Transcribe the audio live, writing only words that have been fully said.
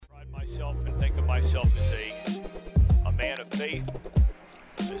myself as a man of faith.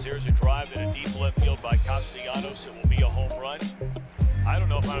 As there's a drive in a deep left field by Castellanos, it will be a home run. I don't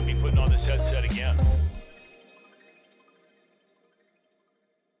know if I'm going to be putting on this headset again.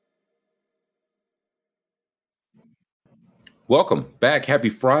 Welcome back. Happy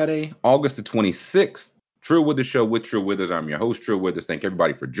Friday, August the 26th. Trill Withers Show with Trill Withers. I'm your host, Trill Withers. Thank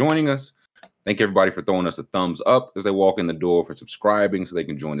everybody for joining us. Thank everybody for throwing us a thumbs up as they walk in the door, for subscribing so they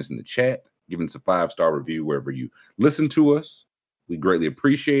can join us in the chat, giving us a 5-star review wherever you listen to us. We greatly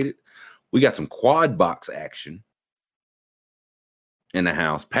appreciate it. We got some quad box action in the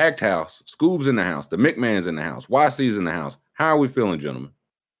house. Packed house. Scoob's in the house. The McMahon's in the house. YC's in the house. How are we feeling, gentlemen?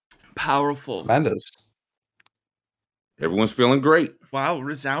 Powerful. Tremendous. Everyone's feeling great. Wow,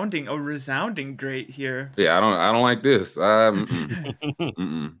 resounding great here. Yeah, I don't like this.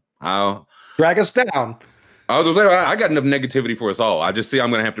 Drag us down. I was gonna say I got enough negativity for us all. I just see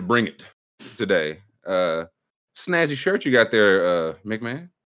I'm gonna have to bring it today. Snazzy shirt you got there, McMahon.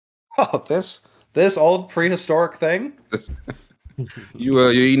 Oh, this old prehistoric thing. You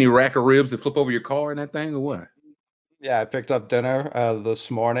eat any rack of ribs that flip over your car in that thing, or what? Yeah, I picked up dinner this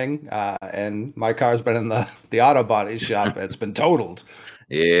morning, and my car's been in the auto body shop. It's been totaled.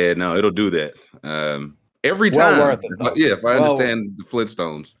 Yeah, no, it'll do that every time. Well worth it, though. Yeah, if I understand the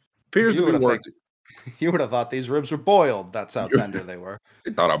Flintstones, appears to be worth it. You would have thought these ribs were boiled. That's how tender they were.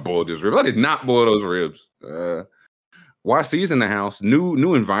 They thought I boiled those ribs. I did not boil those ribs. YC's in the house.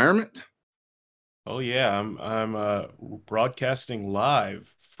 New environment. Oh yeah, I'm broadcasting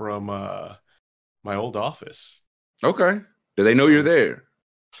live from my old office. Okay. Do they know you're there?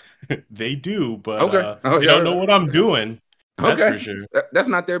 They do, but okay. They don't know what I'm doing. That's okay. for sure. That's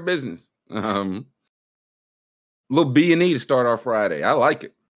not their business. Little B&E to start our Friday. I like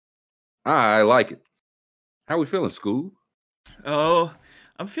it. I like it. How we feeling, Scoob? Oh,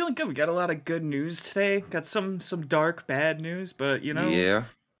 I'm feeling good. We got a lot of good news today. Got some dark, bad news, but yeah,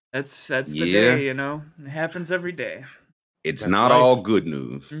 that's the day. It happens every day. That's not life. All good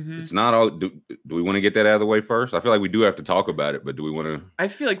news. Mm-hmm. It's not all. Do we want to get that out of the way first? I feel like we do have to talk about it, but do we want to? I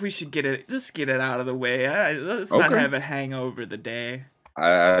feel like we should get it out of the way. Let's not have it hang over the day.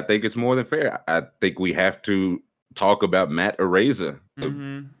 I think it's more than fair. I think we have to talk about Matt Araiza,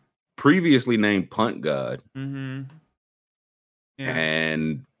 the previously named punt god,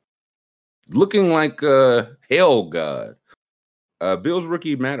 and looking like hell god. Bills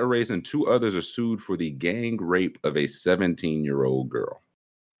rookie Matt Araiza and 2 others are sued for the gang rape of a 17-year-old girl.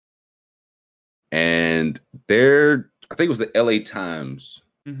 And I think it was the LA Times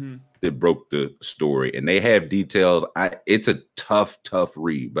that broke the story. And they have details. It's a tough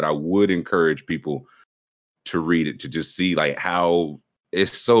read, but I would encourage people to read it to just see like how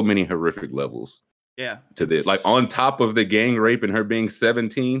it's so many horrific levels. Yeah. To this. Like on top of the gang rape and her being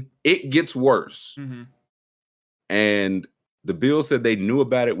 17, it gets worse. And the Bills said they knew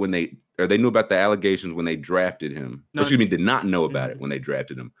about it they knew about the allegations when they drafted him. Did not know about it when they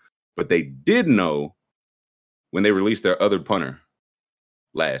drafted him. But they did know when they released their other punter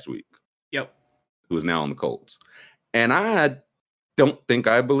last week. Yep. Who is now on the Colts. And I don't think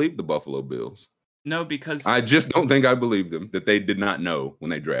I believe the Buffalo Bills. No, because I just don't think I believe them that they did not know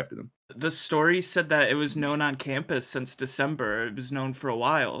when they drafted him. The story said that it was known on campus since December. It was known for a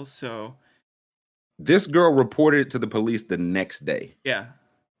while, so... This girl reported it to the police the next day. Yeah.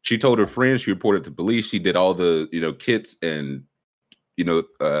 She told her friends, she reported to police. She did all the, kits and,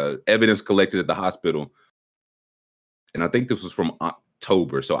 evidence collected at the hospital. And I think this was from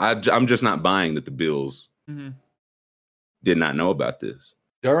October. So I'm just not buying that the Bills did not know about this.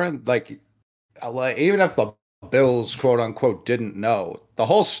 During, even if the Bills, quote unquote, didn't know, the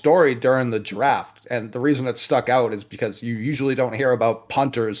whole story during the draft, and the reason it stuck out is because you usually don't hear about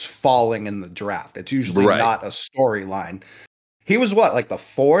punters falling in the draft. It's usually not a storyline. He was the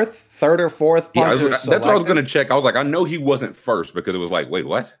third or fourth punter. That's what I was going to check. I was like, I know he wasn't first because it was like, wait,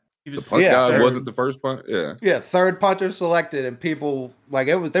 what? The punt guy wasn't the first punt? Yeah, third punter selected, and people,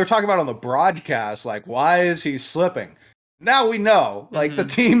 they were talking about on the broadcast, why is he slipping? Now we know, the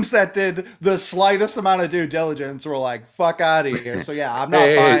teams that did the slightest amount of due diligence were like, fuck out of here. So yeah, I'm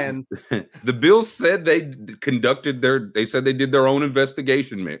not buying. The Bills said they said they did their own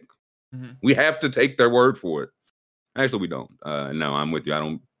investigation, Mick. We have to take their word for it. Actually, we don't. No, I'm with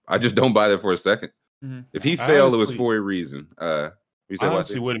you. I just don't buy that for a second. If he failed, it was for a reason.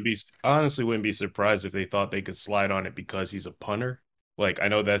 Honestly wouldn't be surprised if they thought they could slide on it because he's a punter. I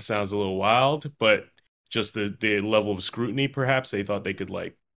know that sounds a little wild, but just the level of scrutiny, perhaps they thought they could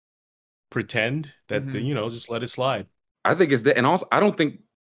pretend that just let it slide. I think it's that, and also I don't think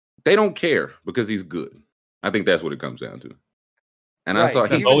they don't care because he's good. I think that's what it comes down to. And I saw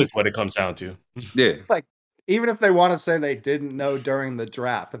that's always what it comes down to. Yeah. Like, even if they want to say they didn't know during the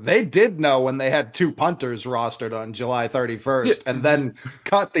draft, they did know when they had 2 punters rostered on July 31st and then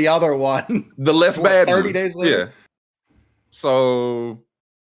cut the other one. The less bad 30 one. days later. Yeah. So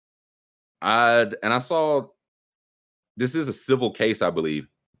I saw this is a civil case, I believe.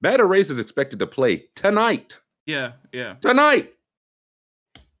 Matt Race is expected to play tonight. Yeah. Tonight.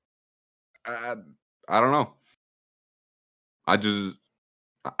 I don't know. I mean,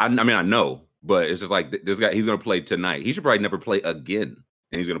 I know, but it's just like this guy, he's going to play tonight. He should probably never play again,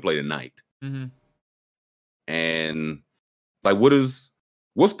 and he's going to play tonight. Mm-hmm. And like,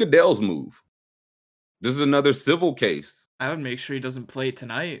 what's Goodell's move? This is another civil case. I would make sure he doesn't play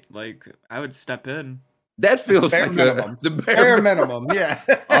tonight. Like, I would step in. That feels Bare like minimum. the Bare minimum, yeah.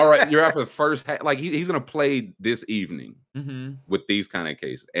 All right, you're after the first like he's going to play this evening with these kind of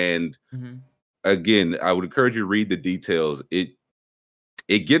cases. And again, I would encourage you to read the details. It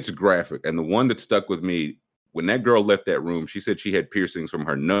gets graphic. And the one that stuck with me, when that girl left that room, she said she had piercings from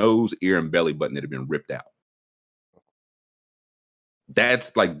her nose, ear, and belly button that had been ripped out.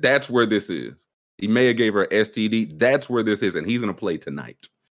 That's where this is. He may have gave her STD. That's where this is, and he's going to play tonight.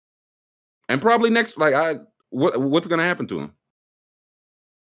 And probably next, what's going to happen to him?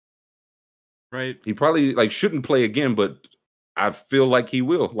 Right. He probably shouldn't play again, but I feel like he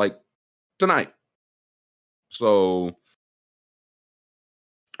will, tonight. So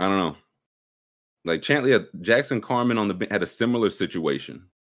I don't know. Like Jackson Carman on the bench had a similar situation.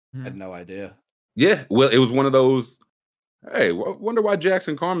 I had no idea. Yeah, well, it was one of those. Hey, wonder why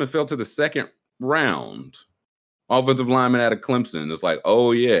Jackson Carman fell to the second round. Offensive lineman out of Clemson. It's like,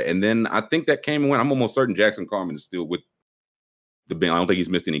 oh yeah, and then I think that came and went. I'm almost certain Jackson Carman is still with the band. I don't think he's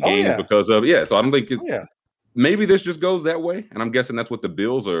missed any games because of So I don't think. Maybe this just goes that way, and I'm guessing that's what the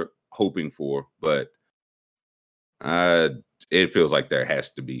Bills are hoping for. But it feels like there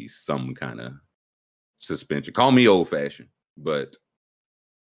has to be some kind of suspension. Call me old fashioned, but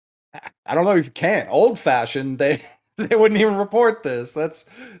I don't know if you can. Old fashioned, they wouldn't even report this. That's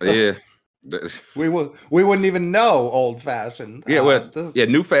yeah. We wouldn't even know old fashioned. Yeah,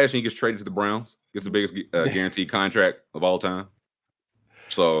 new fashion. He gets traded to the Browns. Gets the biggest guaranteed contract of all time.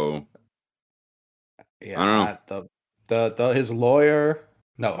 So yeah, I don't know. His lawyer,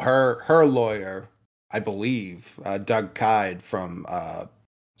 no, her lawyer, I believe, Doug Kyde from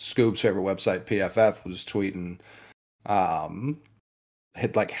Scoop's favorite website, PFF, was tweeting.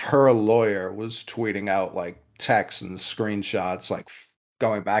 Her lawyer was tweeting out texts and screenshots,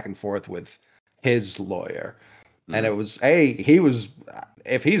 going back and forth with his lawyer. And it was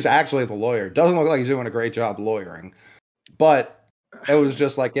if he's actually the lawyer, doesn't look like he's doing a great job lawyering, but it was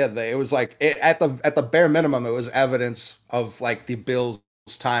just at the bare minimum, it was evidence of the Bills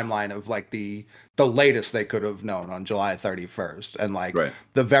timeline of the latest they could have known on July 31st. And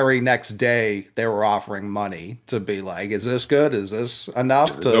the very next day they were offering money to be is this good? Is this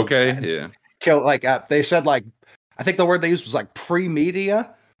enough to okay? Yeah. Kill they said I think the word they used was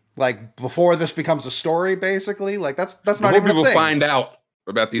pre-media, before this becomes a story, basically. That's before not even people a thing. find out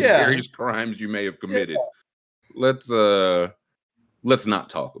about these various crimes you may have committed. Yeah. Let's not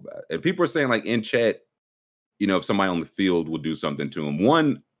talk about it. And people are saying in chat, if somebody on the field will do something to him.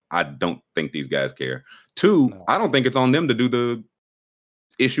 One, I don't think these guys care. Two, I don't think it's on them to do the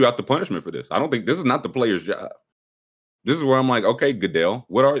issue out the punishment for this. I don't think this is not the player's job. This is where I'm okay, Goodell,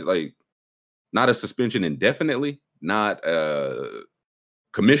 what are not a suspension indefinitely, not a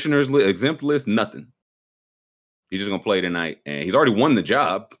commissioner's exempt list, nothing. He's just gonna play tonight, and he's already won the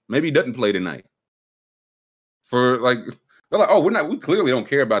job. Maybe he doesn't play tonight. For they're we clearly don't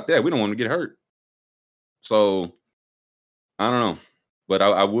care about that. We don't want to get hurt. So I don't know, but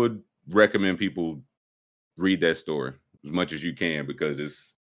I would recommend people read that story as much as you can, because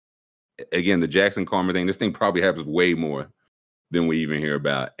it's, again, the Jackson Carman thing. This thing probably happens way more than we even hear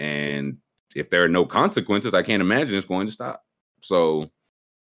about, and if there are no consequences, I can't imagine it's going to stop. So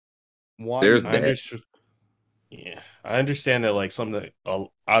there's that. I understand that some of the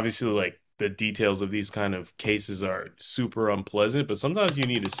obviously the details of these kind of cases are super unpleasant, but sometimes you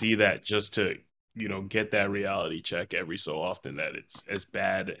need to see that just to get that reality check every so often, that it's as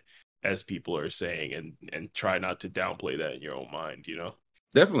bad as people are saying, and try not to downplay that in your own mind.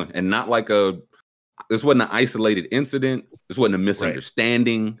 Definitely, and not this wasn't an isolated incident. This wasn't a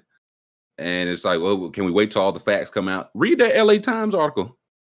misunderstanding. Right. And it's well, can we wait till all the facts come out? Read that LA Times article.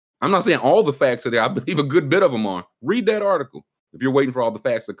 I'm not saying all the facts are there. I believe a good bit of them are. Read that article. If you're waiting for all the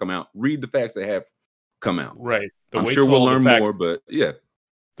facts to come out, read the facts that have come out. Right. I'm sure we'll learn more, but yeah.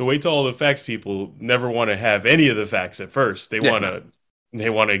 The wait till all the facts people never want to have any of the facts at first. They want to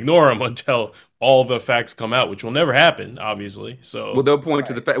ignore them until all the facts come out, which will never happen, obviously. So, well, they'll point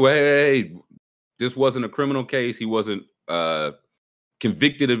to the fact. Well, hey, this wasn't a criminal case. He wasn't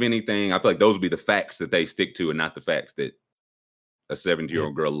convicted of anything. I feel like those would be the facts that they stick to, and not the facts that a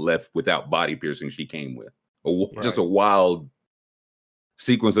 17-year-old girl left without body piercing she came with. Just a wild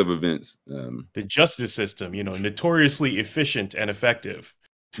sequence of events. The justice system, notoriously efficient and effective.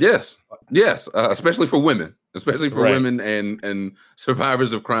 Yes, especially for women, women and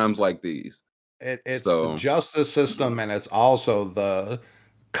survivors of crimes like these. It's the justice system, and it's also the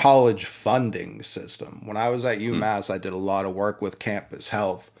college funding system. When I was at UMass, I did a lot of work with campus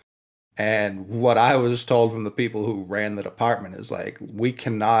health. And what I was told from the people who ran the department is like, we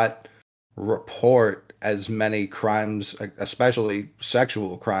cannot report as many crimes, especially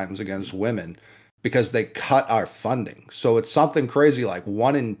sexual crimes against women, because they cut our funding. So it's something crazy like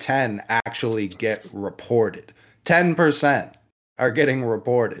 1 in 10 actually get reported. 10% are getting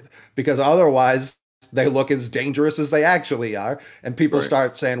reported because otherwise they look as dangerous as they actually are. And people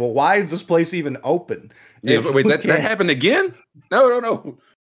start saying, well, why is this place even open? Yeah, wait, that happened again? No.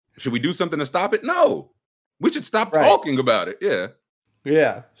 Should we do something to stop it? No. We should stop talking about it. Yeah.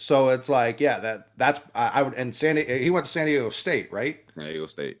 Yeah. So it's like, that's I would, and he went to San Diego State, right? San Diego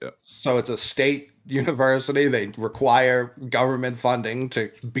State, yeah. So it's a state university. They require government funding to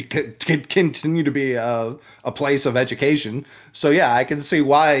continue to be a place of education. So yeah, I can see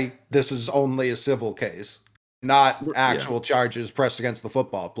why this is only a civil case, not actual charges pressed against the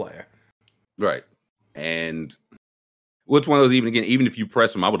football player. Right. And it's one of those, even if you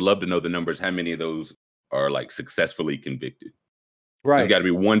press them, I would love to know the numbers, how many of those are like successfully convicted. Right. There's got to be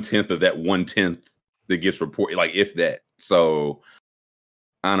 1/10 of that 1/10 that gets reported, like if that. So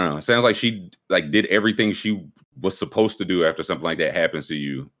I don't know. It sounds like she did everything she was supposed to do after something like that happens to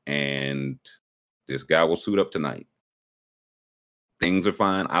you. And this guy will suit up tonight. Things are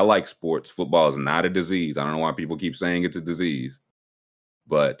fine. I like sports. Football is not a disease. I don't know why people keep saying it's a disease,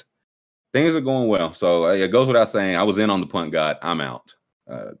 but things are going well. So it goes without saying, I was in on the punt god. I'm out.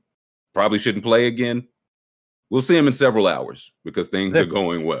 Probably shouldn't play again. We'll see him in several hours because things are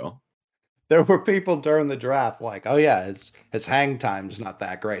going well. There were people during the draft like, oh yeah, his hang time's not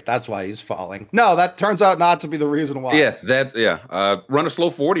that great. That's why he's falling. No, that turns out not to be the reason why. Run a slow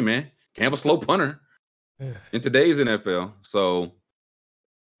 40, man. Can't have a slow punter in today's NFL. So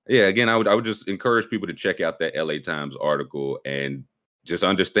yeah, again, I would just encourage people to check out that LA Times article and just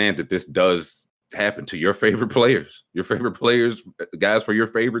understand that this does happen to your favorite players, guys for your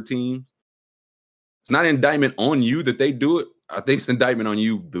favorite teams. It's not an indictment on you that they do it. I think it's an indictment on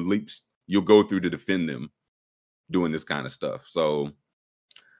you, the leaps you'll go through to defend them doing this kind of stuff. So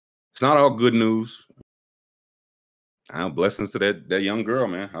it's not all good news. Blessings to that young girl,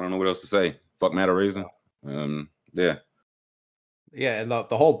 man. I don't know what else to say. Fuck Matt Araiza. Yeah. Yeah, and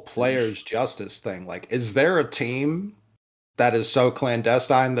the whole players' justice thing. Like, is there a team that is so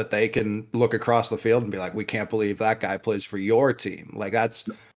clandestine that they can look across the field and be like, we can't believe that guy plays for your team? Like, that's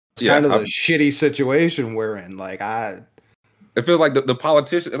kind of the shitty situation we're in. Like, it feels like the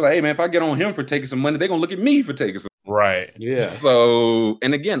politicians, like, hey man, if I get on him for taking some money, they're gonna look at me for taking some. Right. Yeah. So,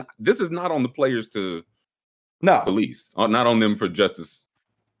 and again, this is not on the players to police, not on them for justice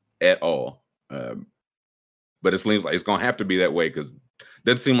at all. But it seems like it's gonna have to be that way because it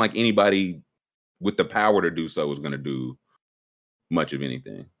doesn't seem like anybody with the power to do so is gonna do much of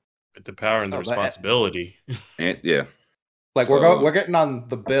anything. With the power and the responsibility. And yeah. Like we're getting on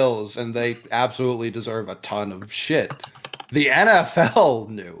the Bills, and they absolutely deserve a ton of shit. The NFL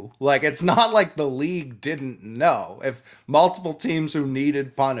knew. Like, it's not like the league didn't know. If multiple teams who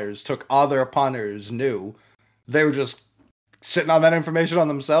needed punters took other punters knew, they were just sitting on that information on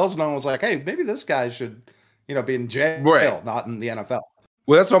themselves. No one was like, hey, maybe this guy should, be in jail, not in the NFL.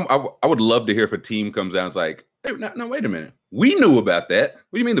 Well, that's what I would love to hear if a team comes out and is like, hey, no, wait a minute. We knew about that.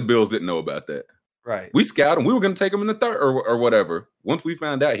 What do you mean the Bills didn't know about that? Right. We scouted him. We were going to take him in the third or whatever. Once we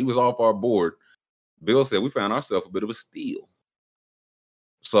found out he was off our board, Bill said we found ourselves a bit of a steal.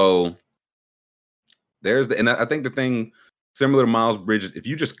 So and I think the thing similar to Miles Bridges, if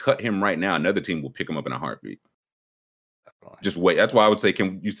you just cut him right now, another team will pick him up in a heartbeat. Just wait. That's why I would say,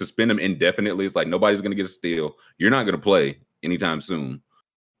 can you suspend him indefinitely? It's like nobody's going to get a steal. You're not going to play anytime soon.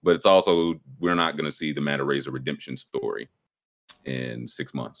 But it's also, we're not going to see the Matt Araiza redemption story in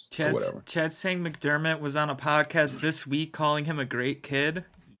 6 months or whatever. Chad saying McDermott was on a podcast this week calling him a great kid.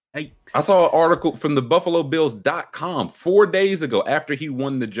 Yikes. I saw an article from the BuffaloBills.com 4 days ago after he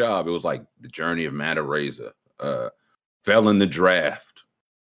won the job. It was like the journey of Matt Araiza. Fell in the draft,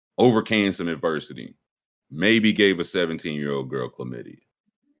 overcame some adversity, maybe gave a 17-year-old girl chlamydia.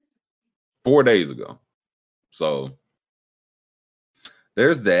 4 days ago. So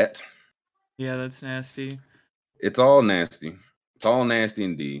there's that. Yeah, that's nasty. It's all nasty. It's all nasty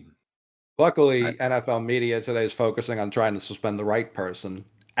indeed. Luckily, NFL media today is focusing on trying to suspend the right person.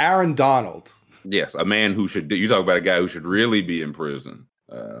 Aaron Donald. Yes, a man who should. You talk about a guy who should really be in prison,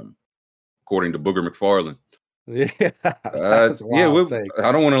 according to Booger McFarland. Yeah, that's a wild take.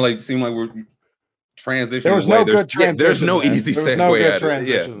 I don't want to seem like we're transitioning. There was no good transition. There's no easy segue. No good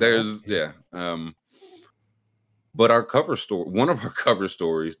transition. But our cover story, one of our cover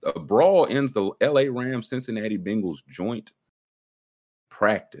stories, a brawl ends the LA Rams Cincinnati Bengals joint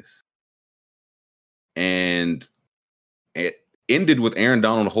practice, and it ended with Aaron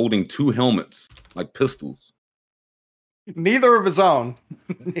Donald holding 2 helmets like pistols. Neither of his own.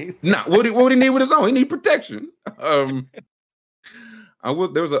 Nah, what would he need with his own? He need protection. There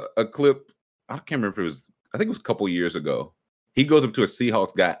was a clip. I can't remember if it was. I think it was a couple years ago. He goes up to a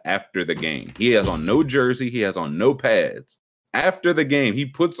Seahawks guy after the game. He has on no jersey. He has on no pads. After the game, he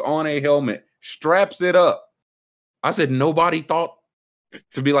puts on a helmet, straps it up. I said nobody thought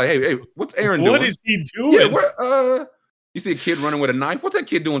to be like, hey, what's Aaron doing? What is he doing? Yeah, you see a kid running with a knife. What's that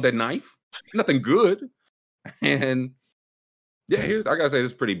kid doing with that knife? Nothing good. And yeah, I gotta say,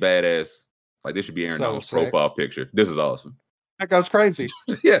 this is pretty badass. Like, this should be Aaron Donald's profile picture. This is awesome. That goes crazy.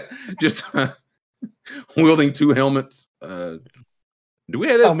 Yeah, just wielding 2 helmets. Do we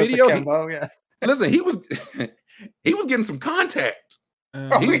have that helmets video? Akimbo, yeah. Listen, he was getting some contact.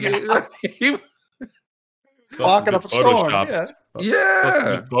 He walking up a storm.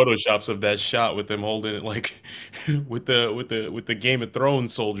 Yeah. Photoshops of that shot with them holding it like with the Game of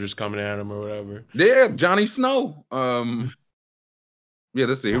Thrones soldiers coming at him or whatever. Yeah, Johnny Snow. Yeah,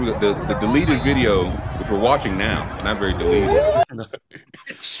 let's see. Here we go. The deleted video, which we're watching now. Not very deleted.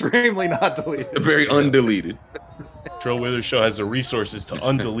 Extremely not deleted. Very undeleted. Trill Withers Show has the resources to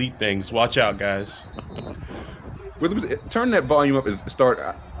undelete things. Watch out, guys. Turn that volume up and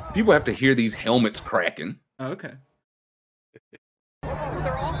start. People have to hear these helmets cracking. Oh, okay.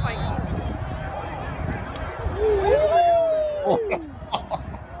 They're all fighting.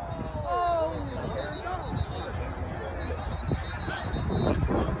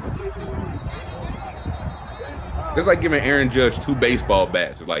 It's like giving Aaron Judge 2 baseball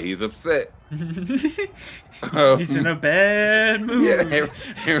bats. It's like he's upset. He's in a bad mood. Yeah,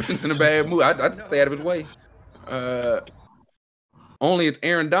 Aaron's in a bad mood. I'd stay out of his way. Only it's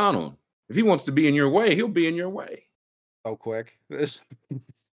Aaron Donald. If he wants to be in your way, he'll be in your way. So quick.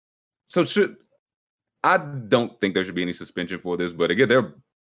 I don't think there should be any suspension for this, but again, there are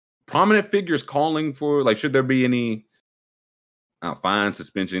prominent figures calling for, like, should there be any fine,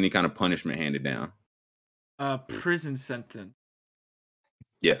 suspension, any kind of punishment handed down? Prison sentence.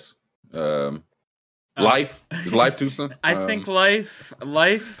 Yes. Life? Is life too soon? I think life.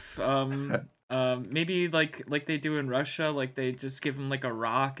 Maybe like they do in Russia, like they just give them like a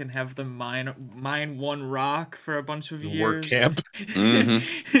rock and have them mine one rock for a bunch of years. Work camp.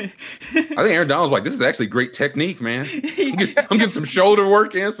 Mm-hmm. I think Aaron Donald's like, this is actually great technique, man. I'm getting some shoulder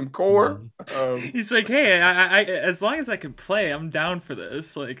work in, some core. He's like, hey, I as long as I can play, I'm down for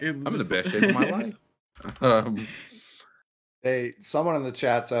this. Like, I'm in the best shape of my life. Someone in the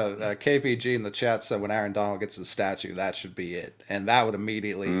chat, KPG in the chat said when Aaron Donald gets his statue, that should be it. And that would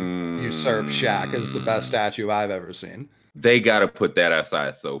immediately usurp Shaq as the best statue I've ever seen. They got to put that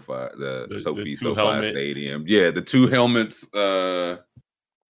outside the SoFi Stadium. Yeah, the 2 helmets.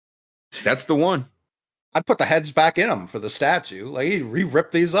 That's the one. I'd put the heads back in them for the statue. Like, he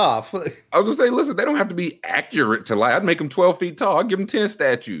ripped these off. I was going to say, listen, they don't have to be accurate to I'd make them 12 feet tall. I'd give them 10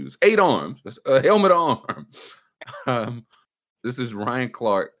 statues, 8 arms, a helmet arm. This is Ryan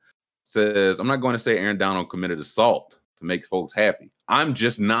Clark says, I'm not going to say Aaron Donald committed assault to make folks happy. I'm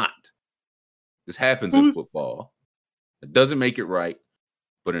just not. This happens in football. It doesn't make it right.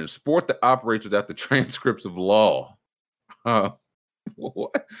 But in a sport that operates without the transcripts of law,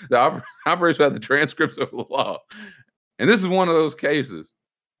 what? Operates without the transcripts of law. And this is one of those cases.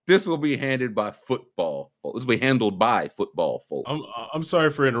 This will be handled by football folks. This will be handled by football folks. I'm sorry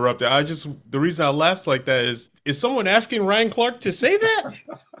for interrupting. The reason I laughed like that is someone asking Ryan Clark to say that?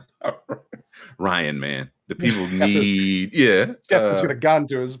 Ryan, man. The people need, yeah. Jeff's got a gun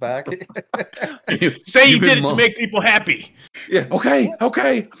to his back. Say he did it to make people happy. Yeah, okay. I'm not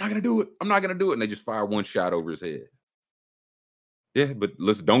going to do it. And they just fire one shot over his head. Yeah, but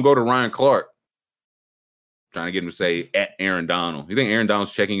listen, don't go to Ryan Clark trying to get him to say at Aaron Donald. You think Aaron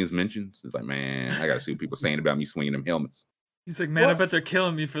Donald's checking his mentions? It's like, man, I got to see what people saying about me swinging them helmets. He's like, man, I bet they're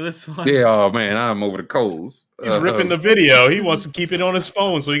killing me for this one. Yeah, oh man, I'm over the coals. He's ripping the video. He wants to keep it on his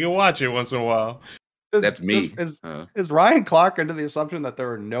phone so he can watch it once in a while. That's me. Is Ryan Clark under the assumption that there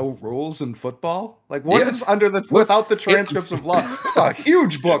are no rules in football? Like, what is Yes. without the transcripts of law? It's a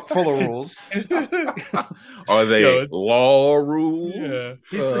huge book full of rules. Are they law rules? Yeah.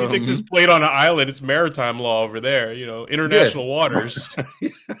 He thinks it's played on an island. It's maritime law over there, international waters.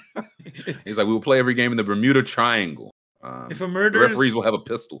 He's like, we will play every game in the Bermuda Triangle. If a The murder referees will have a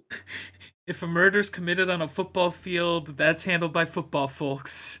pistol. If a murder's committed on a football field, that's handled by football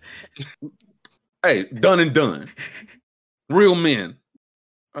folks. Hey, done and done. Real men.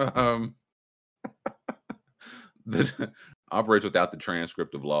 Operates without the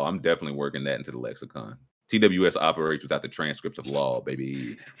transcript of law. I'm definitely working that into the lexicon. TWS operates without the transcripts of law,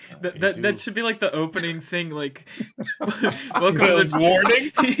 baby. That should be like the opening thing, like welcome to the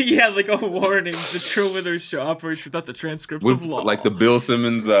warning. Yeah, like a warning. The Trill Withers show operates without the transcripts of law. Like the Bill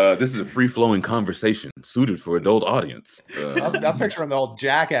Simmons, this is a free-flowing conversation suited for adult audience. I'm picturing the old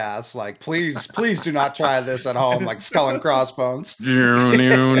jackass, like, please do not try this at home, like Skull and Crossbones.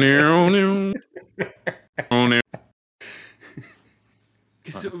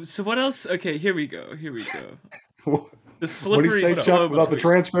 So what else? Okay, here we go. The slippery What do you say, Chuck, slope about the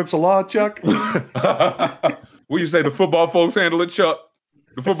transcripts of law, Chuck? What you say? The football folks handle it, Chuck.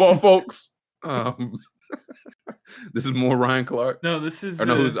 The football folks. This is more Ryan Clark. No, this is. This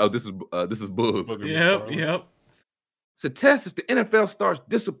is Boog. Yep. It's a test. If the NFL starts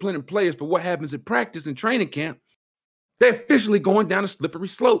disciplining players for what happens in practice and training camp, they're officially going down a slippery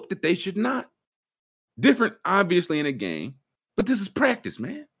slope that they should not. Different, obviously, in a game, but this is practice,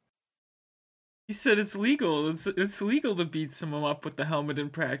 man. He said it's legal. It's legal to beat someone up with the helmet in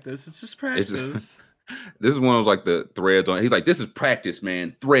practice. It's just practice. This is one of those, like, the threads on. He's like, this is practice,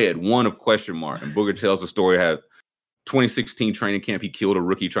 man. Thread 1 of question mark. And Booger tells the story how 2016 training camp, he killed a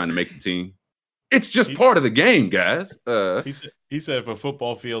rookie trying to make the team. It's just part of the game, guys. He said if a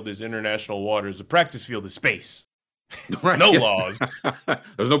football field is international waters, a practice field is space. Right. No laws.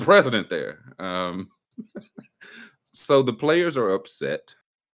 There's no precedent there. So the players are upset.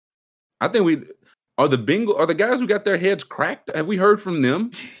 I think are the guys who got their heads cracked. Have we heard from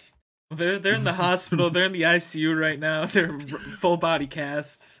them? They're in the hospital. They're in the ICU right now. They're full body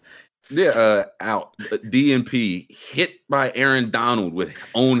casts. Yeah, out. DNP hit by Aaron Donald with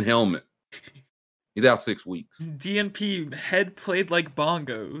own helmet. He's out 6 weeks. DNP head played like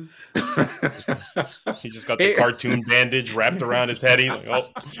bongos. He just got the cartoon bandage wrapped around his head. He's like, there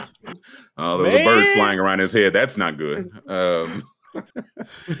was a bird flying around his head. That's not good.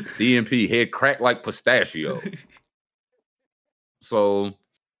 DNP head cracked like pistachio. So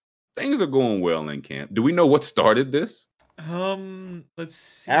things are going well in camp. Do we know what started this? Let's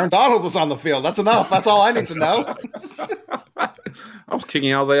see. Aaron Donald was on the field. That's enough. That's all I need to know. I was kicking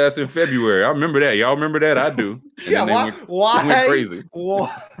y'all's ass in February. I remember that. Y'all remember that? I do. And yeah, why? Went crazy.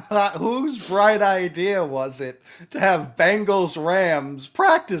 Whose bright idea was it to have Bengals Rams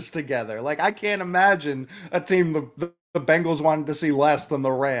practice together? Like, I can't imagine a team the Bengals wanted to see less than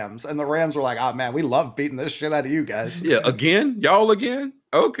the Rams, and the Rams were like, "Oh man, we love beating this shit out of you guys." Yeah, again, y'all again.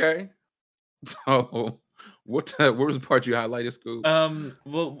 Okay. So. What was the part you highlighted, Scoop?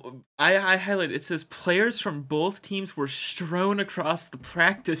 Well, I highlighted. It says players from both teams were strewn across the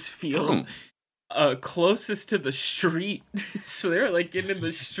practice field, closest to the street. So they were like getting in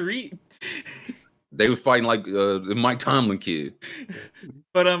the street. They were fighting like the Mike Tomlin kid.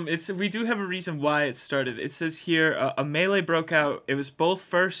 But we do have a reason why it started. It says here a melee broke out. It was both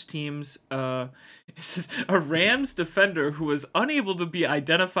first teams. It says a Rams defender who was unable to be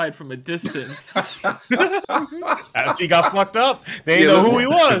identified from a distance. After he got fucked up, they didn't know who he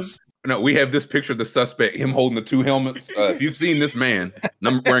was. No, we have this picture of the suspect, him holding the 2 helmets. If you've seen this man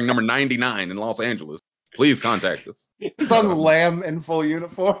wearing number 99 in Los Angeles, please contact us. It's on the Lamb in full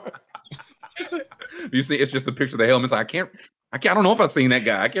uniform. You see, it's just a picture of the helmets. I don't know if I've seen that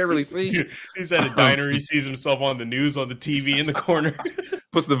guy. I can't really see. He's at a diner. He sees himself on the news on the TV in the corner.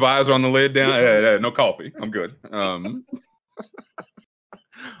 Puts the visor on the lid down. No coffee. I'm good.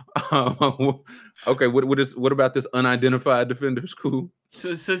 Okay. What about this unidentified defender? Cool. So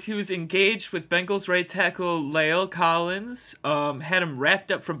it says he was engaged with Bengals right tackle La'el Collins. Had him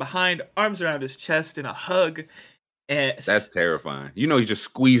wrapped up from behind, arms around his chest in a hug. That's terrifying. You know, he's just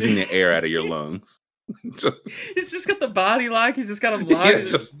squeezing the air out of your lungs. He's just got the body lock. He's just got him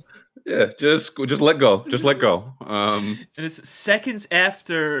locked. Just let go. Just let go. And it's seconds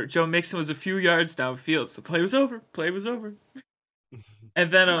after Joe Mixon was a few yards downfield. So play was over.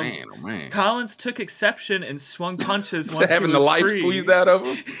 And then Collins took exception and swung punches once having he was the life free. squeezed out of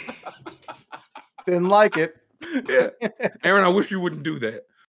him. Didn't like it. Yeah, Aaron, I wish you wouldn't do that.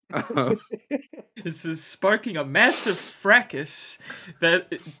 This is sparking a massive fracas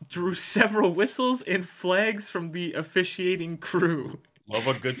that drew several whistles and flags from the officiating crew. Love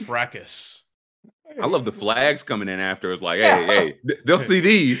a good fracas. I love the flags coming in after. It's like, hey, they'll see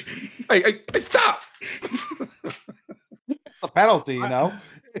these. Hey, stop. A penalty, you know.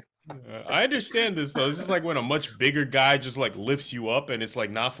 I understand this though. This is like when a much bigger guy just like lifts you up, and it's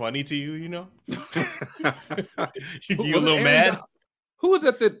like not funny to you, you know. You a little mad. Who was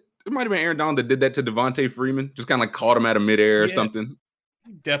that? It might have been Aaron Donald that did that to Devontae Freeman. Just kind of like caught him out of midair or something.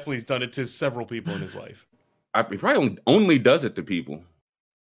 Definitely has done it to several people in his life. He probably only does it to people.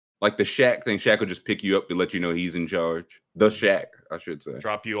 Like the Shaq thing. Shaq will just pick you up to let you know he's in charge. The Shaq, I should say.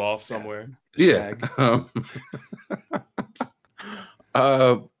 Drop you off somewhere. Yeah.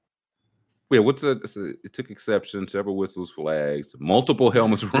 Yeah, it took exception, several whistles, flags, multiple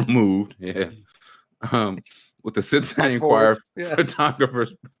helmets removed. Yeah. With the Cincinnati Enquirer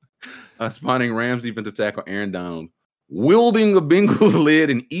photographers spotting Rams defensive tackle Aaron Donald wielding a Bengals lid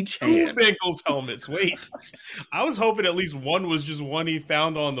in each hand. 2 Bengals helmets. Wait. I was hoping at least one was just one he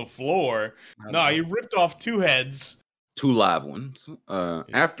found on the floor. No, he ripped off 2 heads. 2 live ones.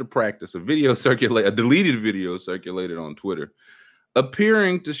 After practice, a deleted video circulated on Twitter,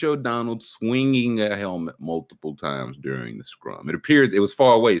 appearing to show Donald swinging a helmet multiple times during the scrum. It appeared it was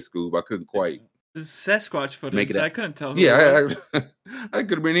far away, Scoob. I couldn't quite. This is Sasquatch footage. I couldn't tell who it was. I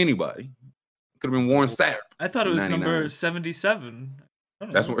could have been anybody. Could have been Warren Sapp. I thought it was 99. Number 77.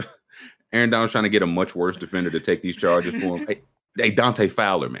 That's what Aaron Donald's trying to get a much worse defender to take these charges for him. Hey, Dante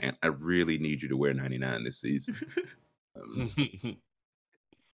Fowler, man, I really need you to wear 99 this season.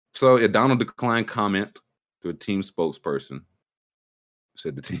 So Donald declined comment to a team spokesperson.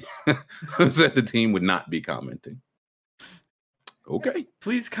 Said the team would not be commenting. Okay.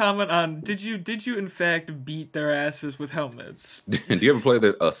 Please comment on did you in fact beat their asses with helmets? Do you ever play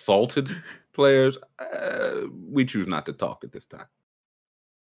the assaulted players? We choose not to talk at this time.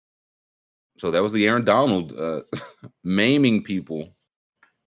 So that was the Aaron Donald maiming people.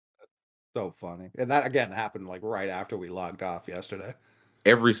 So funny. And that again happened like right after we logged off yesterday.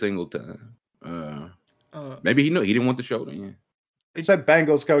 Every single time. Maybe he knew he didn't want the show to end. He said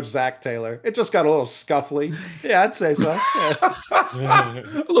Bengals coach Zach Taylor. It just got a little scuffly. Yeah, I'd say so. Yeah.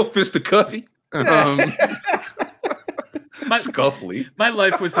 A little fisticuffy. Scuffly. My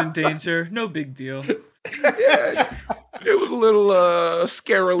life was in danger. No big deal. Yeah, it was a little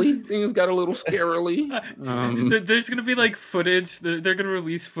scarily. Things got a little scarily. There's going to be like footage. They're going to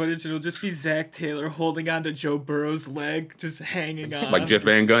release footage. And it'll just be Zach Taylor holding onto Joe Burrow's leg, just hanging on. Like Jeff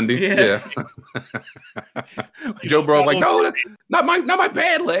Van Gundy? Yeah. Joe Burrow's like, no, not my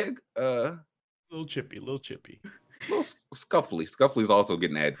bad leg. Little chippy. Little scuffly. Scuffly's also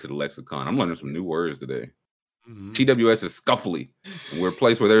getting added to the lexicon. I'm learning some new words today. Mm-hmm. TWS is scuffly. We're a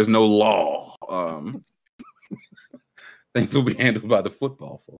place where there's no law. Things will be handled by the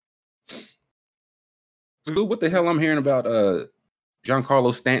football folks. So what the hell I'm hearing about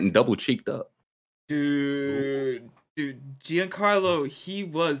Giancarlo Stanton double cheeked up? Dude, Giancarlo, he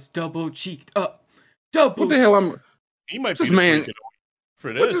was double cheeked up. What the hell he might be man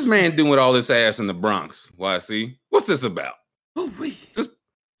for this. What's this man doing with all this ass in the Bronx? YC? What's this about? Oh wait.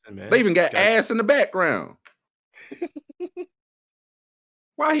 They even got ass in the background.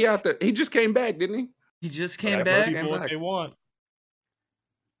 Why he out there? He just came back, didn't he? He just came back. What they want.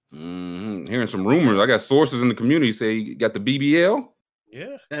 Hearing some rumors. I got sources in the community say he got the BBL.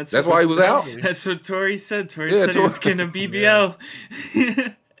 Yeah, that's why he was out. That's what Tori said. Tori said he was getting a BBL.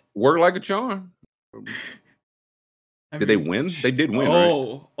 Yeah. Worked like a charm. Did they win? They did win.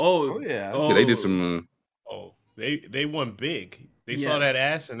 Oh yeah. Yeah, they did some. They won big. They saw that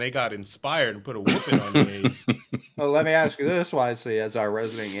ass and they got inspired and put a whooping on the A's. Well, let me ask you this, YC, as our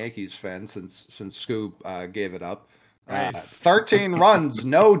resident Yankees fan, since Scoob gave it up. 13 runs,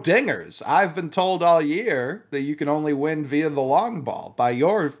 no dingers. I've been told all year that you can only win via the long ball by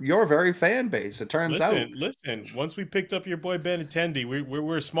your very fan base. It turns out. Listen. Once we picked up your boy Benintendi,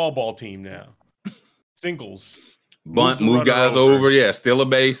 we're a small ball team now. Singles, move guys over. Yeah, steal a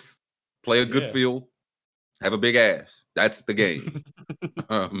base, play a good field, have a big ass. That's the game.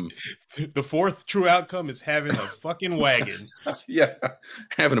 The fourth true outcome is having a fucking wagon. Yeah,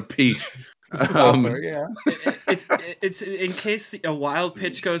 having a peach. It's in case a wild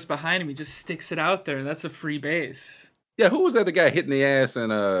pitch goes behind him, he just sticks it out there, and that's a free base. Yeah, who was that? The guy hitting the ass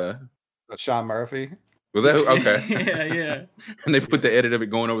and Sean Murphy. Was that who? Okay? yeah. And they put the edit of it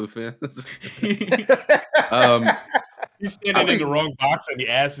going over the fence. He's standing in the wrong box, and the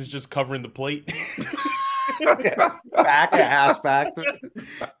ass is just covering the plate. Ass back.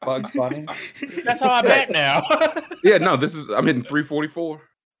 Bugs Bunny. That's how I bat now. Yeah, no, I'm hitting 344.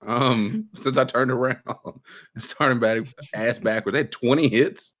 Since I turned around, starting batting ass backwards. They had 20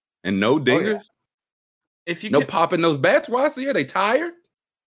 hits and no dingers. Yeah. If you no popping those bats, Wasi, are they tired?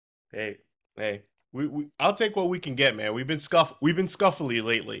 Hey, we I'll take what we can get, man. We've been scuffly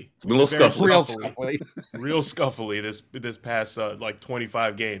lately. It's been a little scuffly. Real scuffly this past like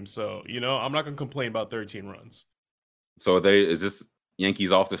 25 games. So, I'm not gonna complain about 13 runs. So is this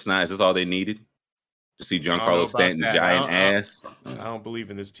Yankees off the snide? Is this all they needed? To see Giancarlo Stanton giant ass? I don't believe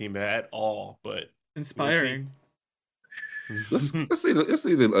in this team at all, but inspiring. Let's see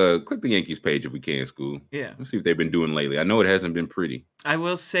the click the Yankees page if we can, School. Yeah. Let's see what they've been doing lately. I know it hasn't been pretty. I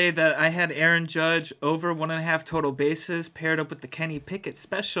will say that I had Aaron Judge over 1.5 total bases paired up with the Kenny Pickett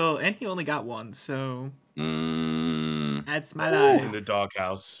special, and he only got one. So that's my life. In the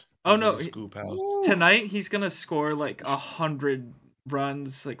doghouse. Oh no, scoop house. Tonight he's gonna score like 100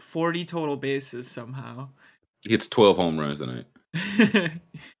 runs, like 40 total bases somehow. He hits 12 home runs tonight.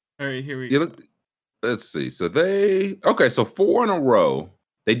 All right, here we go. Let's see. So so 4 in a row.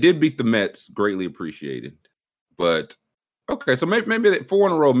 They did beat the Mets, greatly appreciated. But okay, so maybe 4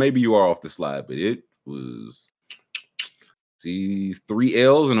 in a row, maybe you are off the slide, but it was 3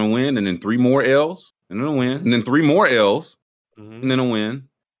 L's and a win, and then 3 more L's and then a win, and then 3 more L's and then a win,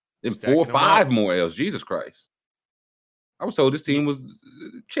 then 5 more L's. Jesus Christ. I was told this team was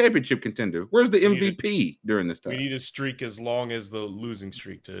a championship contender. Where's the MVP during this time? We need a streak as long as the losing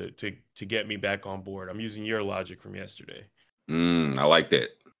streak to get me back on board. I'm using your logic from yesterday. I like that.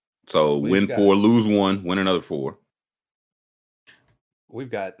 So win 4, lose 1, win another 4.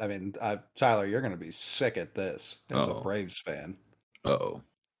 We've got, Tyler, you're going to be sick at this as a Braves fan. Uh-oh.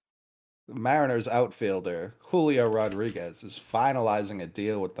 The Mariners outfielder Julio Rodriguez is finalizing a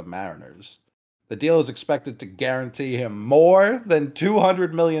deal with the Mariners. The deal is expected to guarantee him more than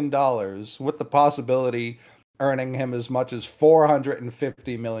 $200 million, with the possibility earning him as much as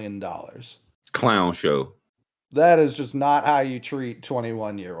 $450 million. Clown show. That is just not how you treat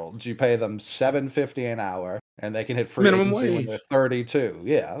 21-year-olds. You pay them $7.50 an hour, and they can hit free agency when they're 32.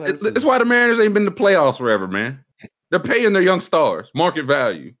 Yeah, that's why the Mariners ain't been to playoffs forever, man. They're paying their young stars market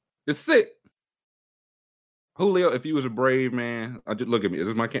value. It's sick. Julio, if he was a Brave man, just look at me. This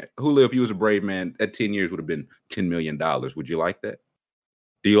is my Julio. If he was a Brave man, that 10 years would have been $10 million. Would you like that?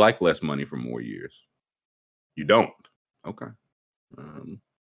 Do you like less money for more years? You don't. Okay.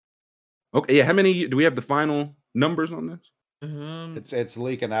 Okay. Yeah. How many do we have the final numbers on this? It's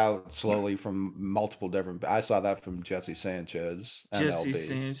leaking out slowly from multiple different. I saw that from Jesse Sanchez. Jesse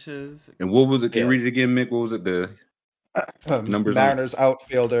Sanchez. And what was it? Can you read it again, Mick? What was it? The numbers. Mariners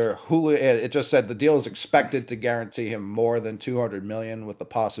outfielder Julio. It just said the deal is expected to guarantee him more than $200 million, with the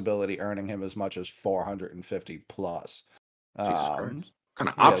possibility earning him as much as $450 plus. What kind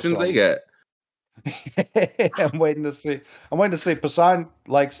of options they got? I'm waiting to see. Passan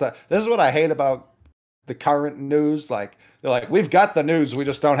likes that. This is what I hate about the current news. Like, they're like, we've got the news, we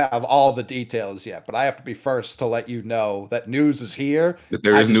just don't have all the details yet. But I have to be first to let you know that news is here. That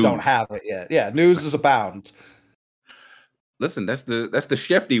there is news. Don't have it yet. Yeah, news is abound. Listen, that's the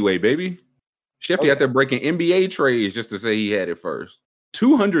Shefty way, baby. Shefty out there breaking NBA trades just to say he had it first.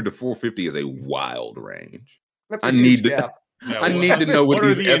 200 to 450 is a wild range. I need to know what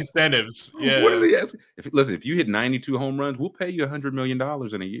are the incentives. Yeah. What are the if you hit 92 home runs, we'll pay you $100 million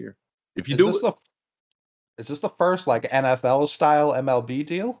in a year. If you is this the first like NFL style MLB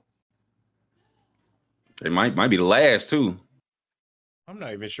deal? It might be the last too. I'm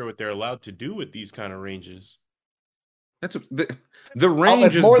not even sure what they're allowed to do with these kind of ranges. That's the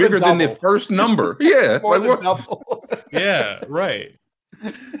range is bigger than the first number. Yeah, more than double. Yeah, right.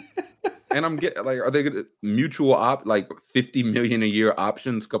 And I'm getting are they gonna mutual like $50 million a year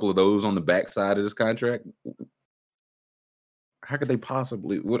options? A couple of those on the backside of this contract. How could they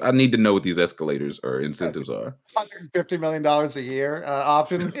possibly? I need to know what these escalators or incentives are. $150 million a year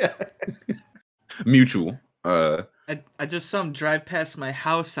option. Mutual. I just saw him drive past my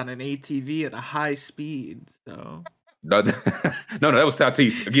house on an ATV at a high speed. So. No, that was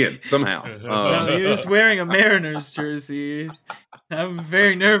Tatis again. Somehow, no, he was wearing a Mariners jersey. I'm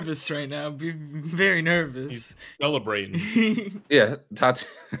very nervous right now. Very nervous. He's celebrating. Yeah, Tatis.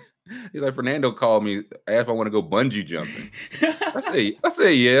 He's like, Fernando called me, asked if I want to go bungee jumping. I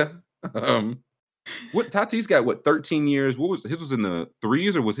say yeah. What Tatis got? What 13 years? What was his? Was in the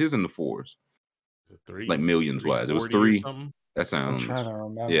 3s or was his in the 4s? The 3s, like millions wise. It was 3. That sounds.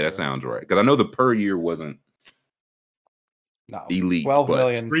 Yeah, that sounds right. Because I know the per year wasn't. No, elite. 12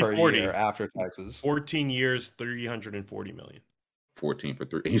 million per year after taxes. 14 years, $340 million. 14 for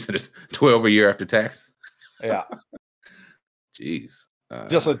 3. You said it's 12 a year after tax. Yeah. Jeez.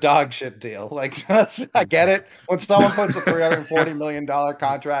 Just a dog shit deal. Like I get it. When someone puts a $340 million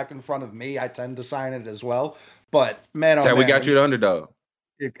contract in front of me, I tend to sign it as well. But man, oh man, we got you the underdog.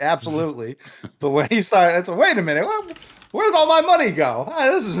 Absolutely. But when he started, it's wait a minute, where'd all my money go?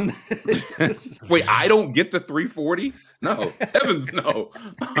 This isn't. Wait, I don't get the 340? No, heavens no.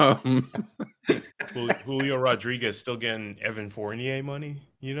 Julio Rodriguez still getting Evan Fournier money,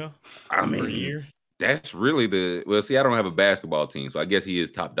 I mean, per year. That's really well, see, I don't have a basketball team, so I guess he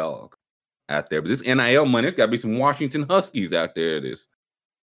is top dog out there. But this NIL money, it's got to be some Washington Huskies out there that's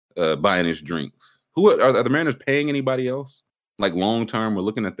buying his drinks. Who are the Mariners paying anybody else? Like long term, we're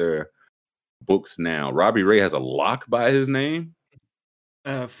looking at their books now. Robbie Ray has a lock by his name.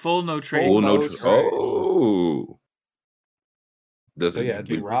 Full no trade. Full no trade. Oh.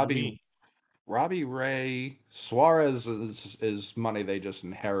 Robbie Ray, Suarez is money they just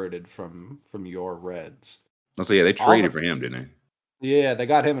inherited from your Reds. Oh, so yeah, they traded for him, didn't they? Yeah, they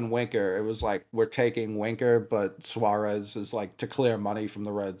got him and Winker. It was like we're taking Winker, but Suarez is like to clear money from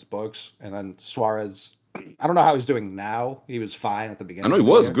the Reds books. And then Suarez, I don't know how he's doing now. He was fine at the beginning. I know he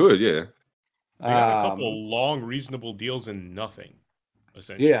was good, yeah. They got a couple long, reasonable deals and nothing,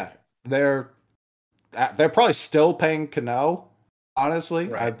 essentially. Yeah, they're probably still paying Cano. Honestly,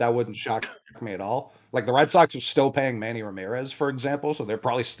 right. That wouldn't shock me at all. Like the Red Sox are still paying Manny Ramirez, for example, so they're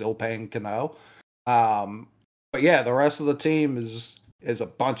probably still paying Cano. But yeah, the rest of the team is a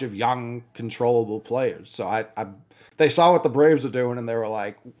bunch of young, controllable players. So they saw what the Braves are doing, and they were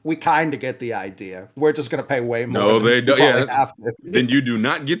like, "We kind of get the idea. We're just going to pay way more." No, they don't. Yeah, to. Then you do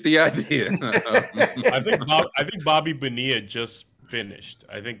not get the idea. I think Bobby Bonilla just finished.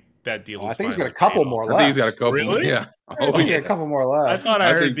 I think that deal. I think he's got a couple more left. I think he's got a couple. Really? Yeah. Oh, yeah, a couple more left. I thought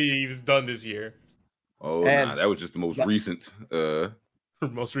I heard he was done this year. Oh, nah, that was just the most recent.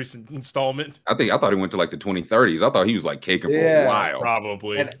 Most recent installment. I thought he went to like the 2030s. I thought he was like caking for a while.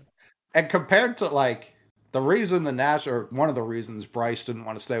 Probably. And compared to like the reason one of the reasons Bryce didn't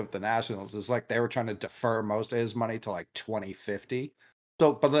want to stay with the Nationals is like they were trying to defer most of his money to like 2050.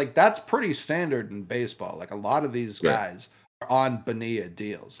 So, but like that's pretty standard in baseball. Like a lot of these guys are on Bonilla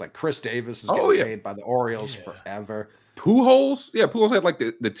deals. Like Chris Davis is getting paid by the Orioles forever. Pujols had like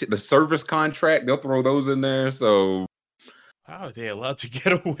the service contract. They'll throw those in there. So how are they allowed to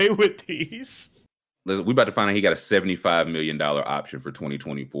get away with these? Listen, we about to find out he got a $75 million option for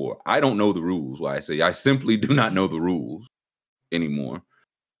 2024. I don't know the rules. I simply do not know the rules anymore.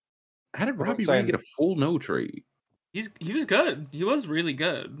 How did Robbie Ray get a full no trade? He was good. He was really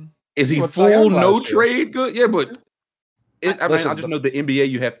good. Is he full no trade good? Yeah, but I just know the NBA.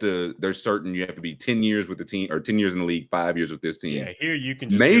 You have to be 10 years with the team or 10 years in the league, 5 years with this team. Yeah, here you can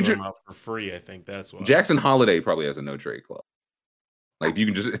just give them out for free. I think that's why Jackson Holiday probably has a no trade clause. Like if you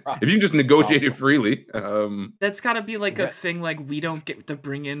can just negotiate it freely. That's got to be like a thing. Like we don't get to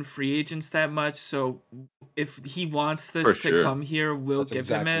bring in free agents that much, so if he wants this to come here, we'll give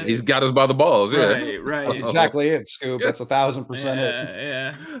him it. He's got us by the balls. Yeah, right. That's exactly it, Scoop. That's 1,000% it.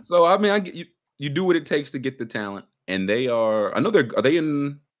 Yeah. So I mean, you do what it takes to get the talent, and they are. I know are they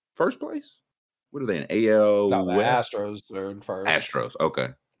in first place? What are they in AL? No, the West? Astros are in first. Astros. Okay.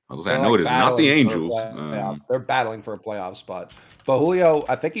 I know it is not the Angels. They're battling for a playoff spot. But Julio,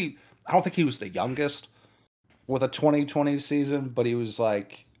 I don't think he was the youngest with a 2020 season, but he was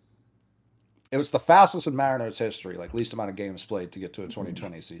like, it was the fastest in Mariners history, like least amount of games played to get to a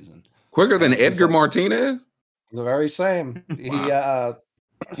 2020 season. Quicker than Edgar Martinez? The very same. Wow.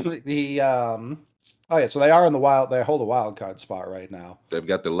 So they are in the wild. They hold a wild card spot right now. They've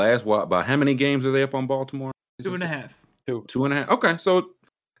got the last by how many games are they up on Baltimore? 2.5. 2.5. Okay, so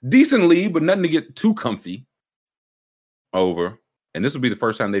decent lead, but nothing to get too comfy over. And this will be the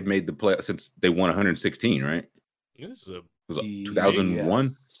first time they've made the play since they won 116, right? This was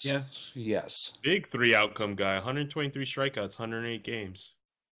 2001. Yes. Big 3 outcome guy. 123 strikeouts, 108 games.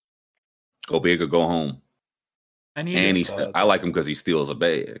 Go big or go home. I like him because he steals a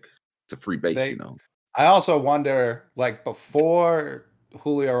bag. It's a free base, I also wonder, like before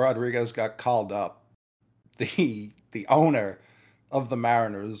Julio Rodriguez got called up, the owner of the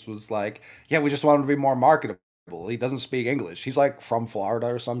Mariners was like, "Yeah, we just want him to be more marketable. He doesn't speak English. He's like from Florida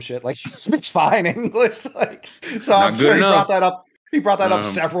or some shit. Like he speaks fine English. Like so, I'm sure he brought that up. He brought that up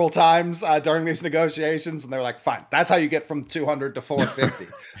several times during these negotiations, and they're like, "Fine, that's how you get from 200 to 450."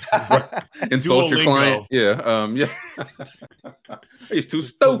 Insult your client, yeah. He's too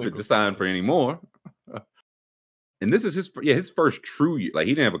stupid to sign for anymore. And this is his first true year. Like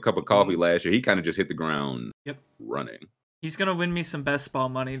he didn't have a cup of coffee last year. He kind of just hit the ground running. He's gonna win me some best ball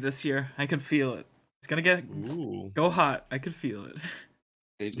money this year. I can feel it. He's gonna go hot. I could feel it.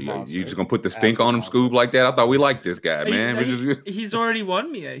 He's a You monster. just gonna put the stink on him, Absolute Scoob, like that? I thought we liked this guy, man. He's already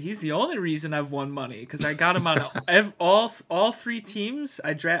won me. He's the only reason I've won money because I got him on all 3 teams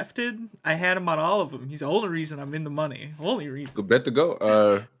I drafted. I had him on all of them. He's the only reason I'm in the money. Only reason. Good bet to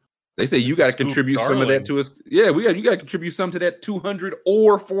go. They say you got to contribute some of that to us. Yeah, you got to contribute some to that $200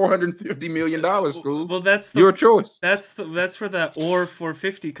 or $450 million, Scoob. Well, that's your choice. That's where that or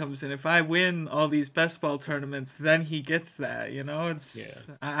 450 comes in. If I win all these best ball tournaments, then he gets that. You know,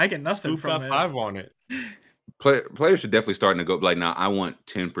 I get nothing Scoop from got it. 5 on it. Players should definitely start to go like, now I want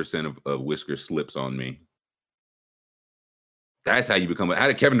 10% of Whisker slips on me. That's how you become. How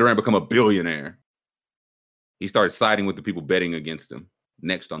did Kevin Durant become a billionaire? He started siding with the people betting against him.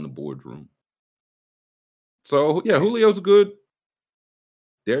 Next on the boardroom. So yeah, Julio's good.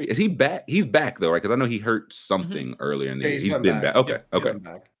 There is he back? He's back though, right? Because I know he hurt something earlier in the year. He's been back. Okay, okay,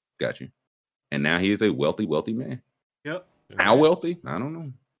 got you. And now he is a wealthy man. Yep. How wealthy? I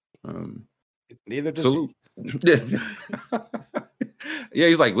don't know. Neither does salute. Yeah. Yeah,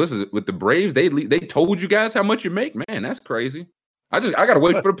 he's like, listen, with the Braves, they told you guys how much you make, man. That's crazy. I gotta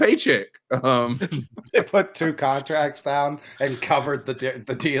wait for the paycheck. They put 2 contracts down and covered the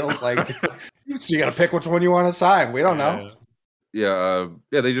deals. Like, so you gotta pick which one you want to sign. We don't know. Yeah,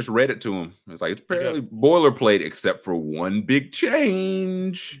 they just read it to him. It's like it's fairly boilerplate, except for one big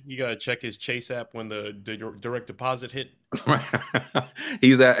change. You gotta check his Chase app when the direct deposit hit.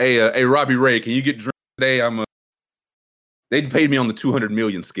 He's at hey Robbie Ray, can you get drunk today? They paid me on the 200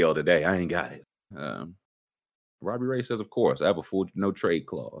 million scale today. I ain't got it. Robbie Ray says, of course, I have a full no trade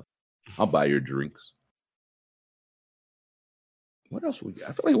clause. I'll buy your drinks. What else we got?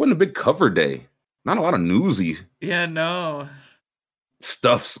 I feel like it wasn't a big cover day. Not a lot of newsy. Yeah, no.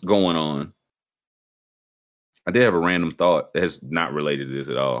 Stuff's going on. I did have a random thought that has not related to this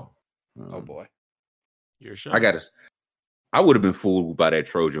at all. Oh boy. You're sure? I would have been fooled by that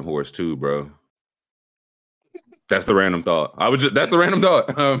Trojan horse too, bro. That's the random thought. That's the random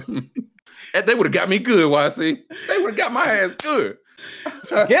thought. They would have got me good, YC. They would have got my ass good.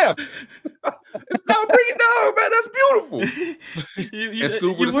 Yeah. It's not bring it down, man. That's beautiful. And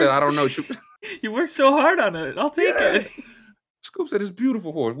Scoop would have said, I don't know. You worked so hard on it. I'll take it. Scoop said, it's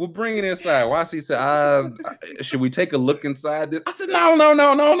beautiful horse. We'll bring it inside. YC said, should we take a look inside this? I said,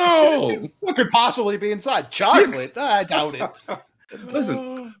 no. What could possibly be inside? Chocolate? I doubt it.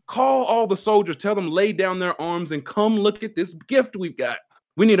 Listen, call all the soldiers. Tell them lay down their arms and come look at this gift we've got.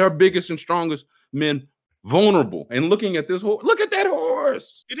 We need our biggest and strongest men vulnerable and looking at this horse. Look at that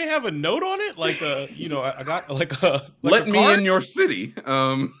horse. Did it have a note on it? Like I got let me in your city.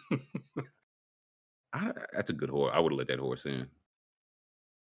 That's a good horse. I would have let that horse in.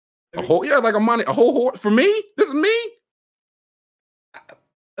 A whole horse for me. This is me.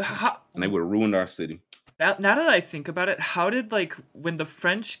 And they would have ruined our city. Now that I think about it, how did when the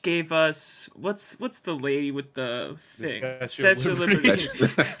French gave us what's the lady with the thing? Statue of Liberty.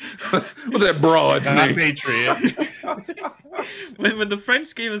 What's that broad's name? Patriot. when the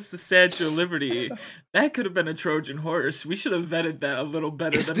French gave us the Statue of Liberty, that could have been a Trojan horse. We should have vetted that a little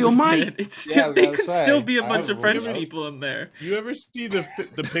better than still we might. did. It's still they could still be a bunch of French know. people in there. You ever see the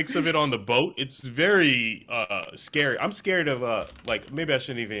pics of it on the boat? It's very scary. I'm scared of maybe I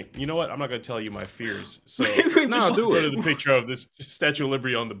shouldn't even. You know what? I'm not gonna tell you my fears. So no, do it. The picture of this Statue of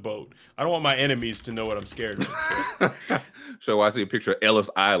Liberty on the boat. I don't want my enemies to know what I'm scared of. So I see a picture of Ellis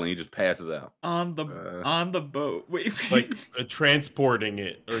Island. He just passes out on the boat. Wait, like transporting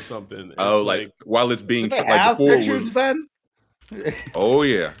it or something. Oh, like while it's being they have before pictures was, then. Oh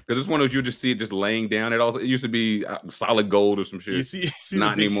yeah, because it's one of those you just see it just laying down. It used to be solid gold or some shit. You see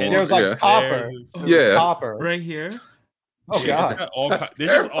not anymore. It was like copper. Yeah, copper right here. Oh god,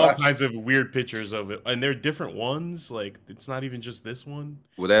 there's just all kinds of weird pictures of it, and they're different ones. Like it's not even just this one.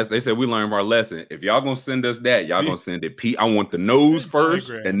 Well, they said we learned our lesson. If y'all gonna send us that, y'all gonna send it. I want the nose first,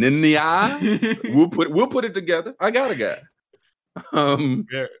 and then the eye. we'll put it together. I got a guy.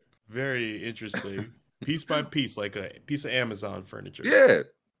 Very, very interesting. Piece by piece, like a piece of Amazon furniture. Yeah,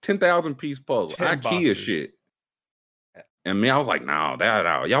 10,000 piece puzzle, 10 IKEA boxes. shit. And me, I was like, no,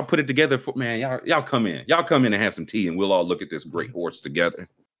 that y'all put it together for man. Y'all come in. Y'all come in and have some tea, and we'll all look at this great horse together.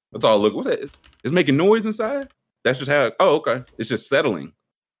 Let's all look. What's that? It's making noise inside. That's just how. Oh, okay. It's just settling.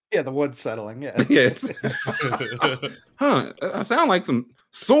 Yeah, the wood's settling. Yeah. Yes. Huh? I sound like some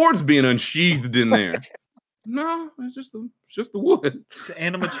swords being unsheathed in there. No, it's just the wood. It's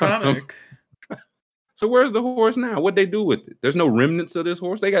animatronic. So where's the horse now? What'd they do with it? There's no remnants of this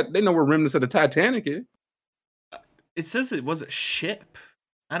horse. They know where remnants of the Titanic is. It says it was a ship.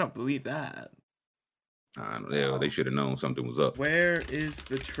 I don't believe that. I don't know. They should have known something was up. Where is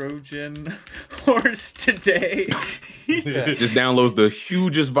the Trojan horse today? Just downloads the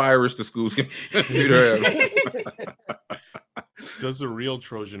hugest virus the schools can have. Does the real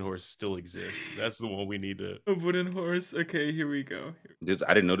Trojan horse still exist? That's the one we need to. A wooden horse. Okay, here we go.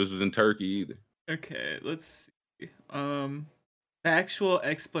 I didn't know this was in Turkey either. Okay, let's see. Actual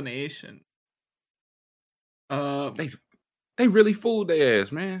explanation. They really fooled their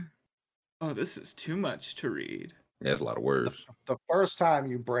ass, man. Oh, this is too much to read. Yeah, that's a lot of words. The first time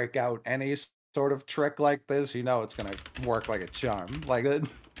you break out any sort of trick like this, you know it's gonna work like a charm. Like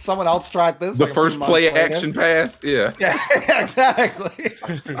someone else tried this. The like first play action pass, yeah. Yeah, exactly.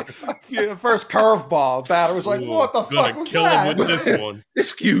 First curveball, batter was like, "What the fuck was kill that?" him with this one.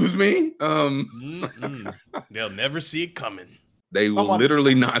 Excuse me. They'll never see it coming. They will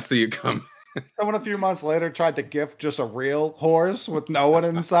literally not see it coming. Someone a few months later tried to gift just a real horse with no one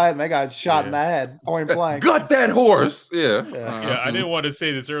inside, and they got shot in the head, point blank. Gut that horse. Yeah. Yeah, I didn't want to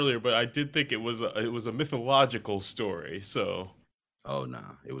say this earlier, but I did think it was a mythological story. So, oh no,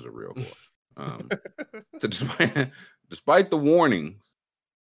 it was a real horse. So despite the warnings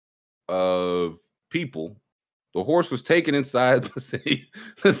of people, the horse was taken inside the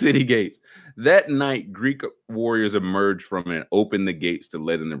city gates. That night, Greek warriors emerged from it and opened the gates to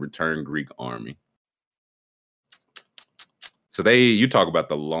let in the returned Greek army. So you talk about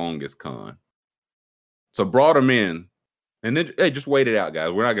the longest con. So brought them in, and then hey, just wait it out,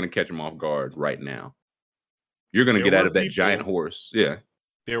 guys. We're not going to catch them off guard right now. You're going to get out of that giant horse. Yeah.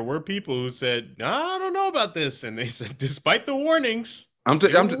 There were people who said, "No, I don't know about this," and they said, despite the warnings.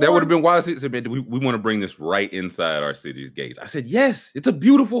 That would have been wise. He said, man, we want to bring this right inside our city's gates. I said, yes, it's a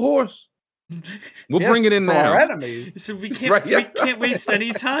beautiful horse. We'll bring it in now. Our enemies. So we can't waste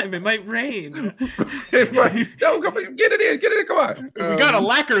any time. It might rain. Right. No, come on, get it in. Come on. We got to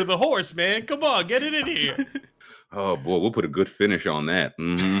lacquer the horse, man. Come on, get it in here. Oh boy, we'll put a good finish on that.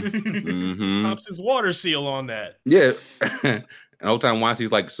 Thompson's water seal on that. Yeah. And old time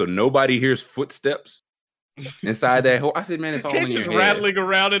Weinstein's like, so nobody hears footsteps inside that horse. I said, man, it's all in your head. Rattling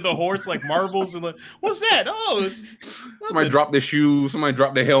around in the horse like marbles and like, what's that? Oh, somebody dropped their shoes. Somebody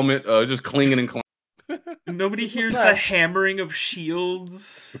dropped their helmet. Just clinging and clanging. Nobody hears the hammering of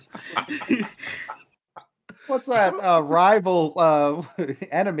shields. What's that rival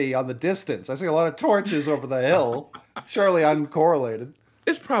enemy on the distance? I see a lot of torches over the hill. Surely uncorrelated.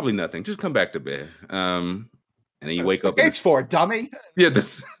 It's probably nothing. Just come back to bed. And then you wake up. Gates for dummy. Yeah,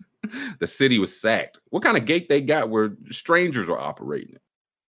 the city was sacked. What kind of gate they got where strangers are operating it?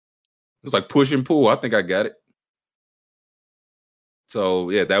 It was like push and pull. I think I got it.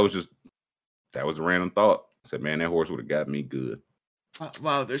 So yeah, that was a random thought. I said, man, that horse would have got me good.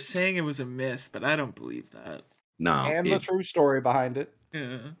 Wow, they're saying it was a myth, but I don't believe that. No, and the true story behind it.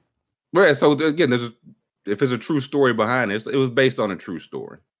 Yeah. Right. So again, if there's a true story behind it, it was based on a true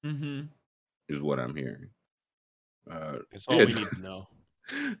story. Mm-hmm. Is what I'm hearing. That's all we need to know.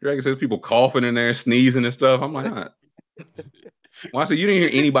 Dragon says people coughing in there, sneezing and stuff. I'm like, well, I said, you didn't hear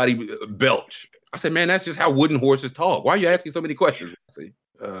anybody belch. I said, man, that's just how wooden horses talk. Why are you asking so many questions?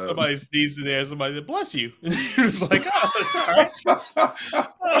 Somebody sneezed in there. Somebody said, bless you. He was like, oh, that's all right.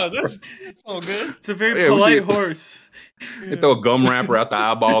 Oh, that's all good. It's a very polite horse. They throw a gum wrapper out the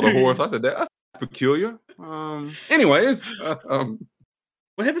eyeball of the horse. I said, that's peculiar. Anyways.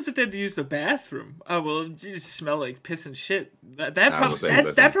 What happens if they had to use the bathroom? Oh, well, it just smell like piss and shit.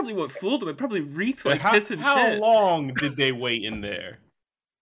 That's probably what fooled them. It probably reeked like piss and shit. How long did they wait in there?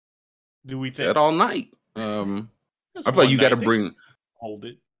 Do we think? Said all night. I feel like you got to hold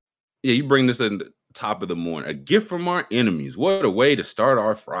it. Yeah, you bring this in the top of the morning. A gift from our enemies. What a way to start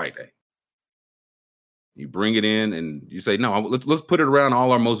our Friday. You bring it in and you say, no, let's put it around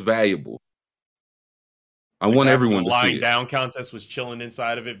all our most valuable. I want everyone to see it. The lying down contest was chilling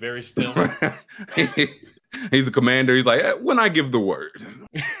inside of it, very still. He's the commander. He's like, when I give the word.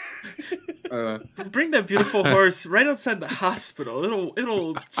 Bring that beautiful horse right outside the hospital.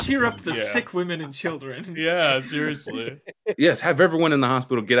 It'll cheer up the sick women and children. Yeah, seriously. Yes, have everyone in the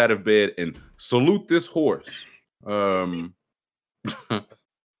hospital get out of bed and salute this horse. Y'all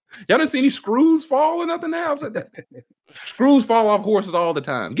didn't see any screws fall or nothing now? Screws fall off horses all the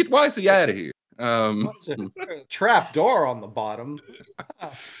time. Get Weissy out of here. Trap door on the bottom.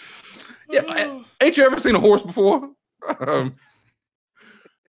 Yeah, ain't you ever seen a horse before?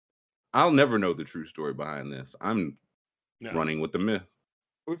 I'll never know the true story behind this. I'm running with the myth.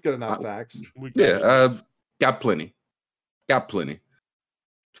 We've got enough facts. Got plenty.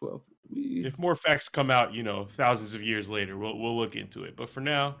 12. If more facts come out, thousands of years later, we'll look into it. But for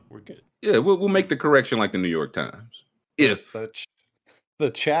now, we're good. Yeah, we'll make the correction like the New York Times. If the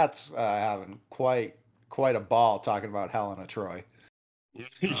chat's having quite quite a ball talking about Helena Troy.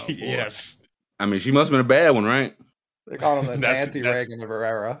 Yes. I mean, she must have been a bad one, right? They called him the That's- Nancy that's- Reagan of her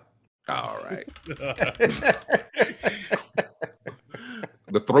era. All right.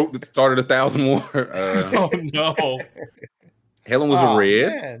 The throat that started 1,000 war. Oh no. Helen was a red.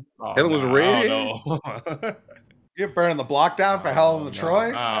 Man. Oh, Helen was a no, redhead? I don't know. You're burning the block down for Helena no.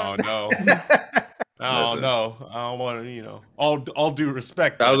 Troy? Oh no. Oh Listen. no. I don't want to, all due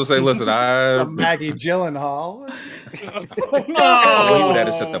respect. I was gonna say, listen, Maggie Gyllenhaal. we would have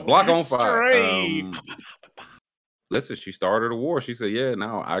to set the block on fire. Straight. Listen, she started a war. She said, "Yeah,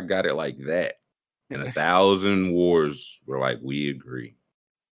 no, I got it like that." And 1,000 wars were like, "We agree."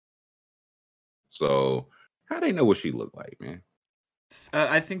 So, how they know what she looked like, man?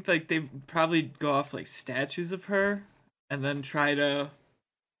 I think like they probably go off like statues of her, and then try to.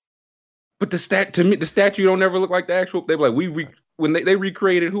 But the statue don't ever look like the actual. They were like, when they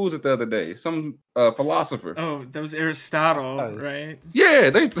recreated, who was it the other day? Some philosopher. Oh, that was Aristotle, Oh. right? Yeah,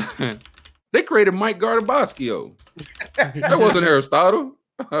 they created Mike Gardabaschio. That wasn't Aristotle.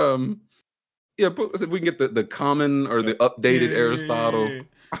 Yeah, if we can get the common or the updated Aristotle.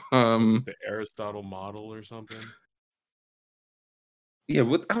 The Aristotle model or something. Yeah,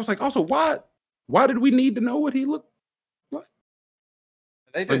 I was like, also, why did we need to know what he looked like?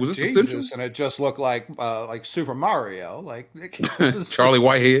 They did was this Jesus, essential? and it just looked like Super Mario, like it was- Charlie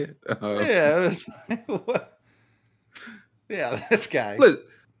Whitehead. Yeah, it was, yeah, this guy. Look,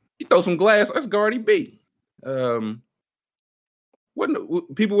 he throw some glass. That's Gardy B. People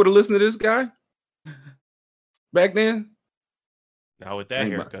would have listened to this guy back then. Now with that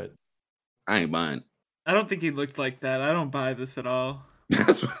Ain't haircut. I ain't buying. I don't think he looked like that. I don't buy this at all.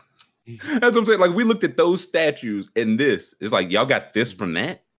 That's what I'm saying. Like, we looked at those statues and this. It's like, y'all got this from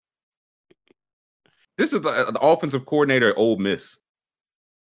that? This is the offensive coordinator at Ole Miss.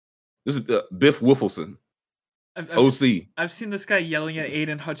 This is Biff Wiffleson, OC. I've seen this guy yelling at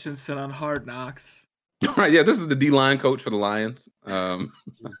Aiden Hutchinson on Hard Knocks. Right, yeah, this is the D-line coach for the Lions.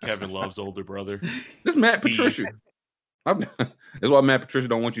 Kevin Love's older brother. This is Matt Patricia. That's why Matt Patricia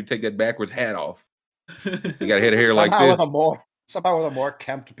don't want you to take that backwards hat off. You got a head of hair like Somehow this. Somehow with a more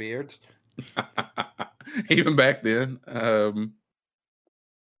kempt beard. Even back then.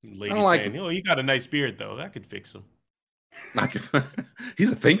 Lady like saying, "Oh, you got a nice beard, though. That could fix him."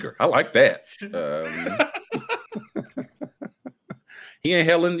 He's a thinker. I like that. He and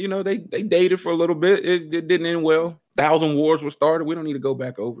Helen, they dated for a little bit. It didn't end well. 1,000 wars were started. We don't need to go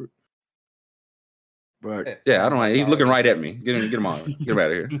back over it. But yeah, I don't like. He's looking right at me. Get him on. Get him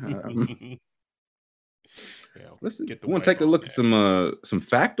out of here. Let's see. Get the Want to take a look at some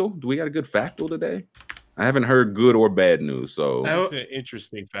factal? Do we got a good factal today? I haven't heard good or bad news, so It's an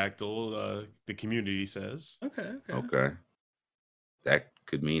interesting factal. The community says. Okay. That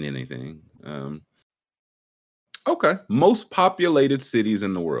could mean anything. Okay, most populated cities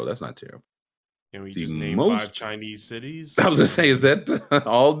in the world. That's not terrible. Can we The just name most- 5 Chinese cities? I was gonna say, is that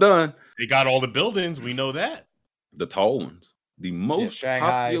all done? They got all the buildings. We know that. The tall ones. The most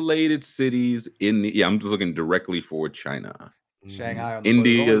Shanghai. populated cities in the. Yeah, I'm just looking directly for China. Shanghai on the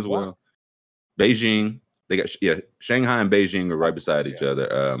India blue. as well. Beijing. They got Shanghai and Beijing are right beside each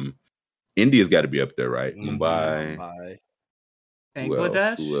other. India's got to be up there, right? Mhm. Mumbai. Mumbai.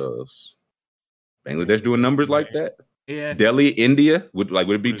 Bangladesh. Who else? Bangladesh doing numbers like that? Yeah. Delhi, India. Would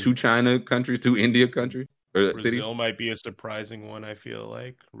it be 2 China countries, 2 India countries or Brazil cities? might be a surprising one. I feel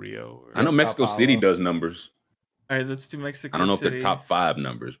like Rio. I know Sao Mexico City Paulo. does numbers. All right, let's do Mexico I don't know City. if they're top 5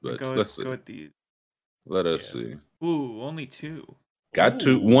 numbers, but let's see. Go with these. Let us Yeah. see. Ooh, only 2. Got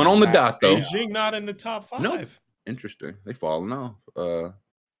 2. Ooh, One on the dot though. Beijing not in the top 5. Nope. Interesting. They falling off.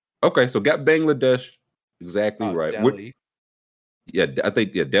 Okay, so got Bangladesh exactly right. Delhi. I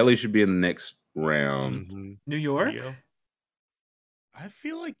think Delhi should be in the next round. Mhm. New York. Rio. I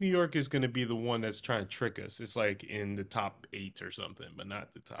feel like New York is going to be the one that's trying to trick us. It's like in the top 8 or something, but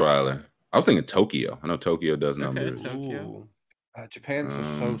not the top. Probably. I was thinking Tokyo. I know Tokyo does Okay, numbers. Tokyo. Ooh. Japan's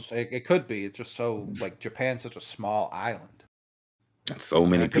just so. It could be. It's just so like Japan's such a small island. That's so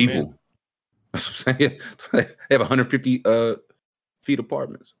many Recommend. people. That's what I'm saying. They have 150 feet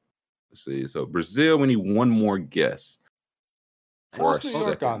apartments. Let's see. So Brazil, we need one more guess. For How's our New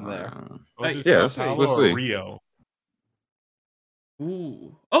York second on there? round. Was it Yeah, Sao Paulo let's or see. Rio?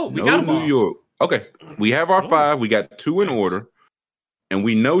 Ooh. Oh, we No got them New all. York. Okay, we have our Oh. 5. We got 2 in Nice. order, and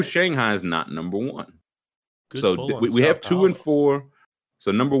we know Shanghai is not number 1. Good So pull on we Sao have 2 and Paulo. 4.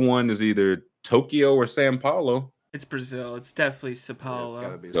 So number 1 is either Tokyo or Sao Paulo. It's Brazil. It's definitely Sao Yeah, it's gotta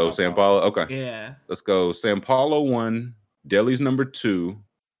Paulo. be Go Sao Sao Paulo. Okay, Yeah. let's go. Sao Paulo 1. Delhi's number 2.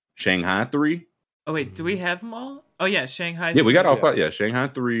 Shanghai 3. Oh wait, do we have them all? Oh yeah, Shanghai. Yeah, we got all 3. 5. Yeah, Shanghai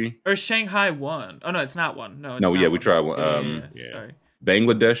 3. Or Shanghai 1. Oh no, it's not 1. No, it's No, not yeah, we 1. tried one. Yeah. Sorry.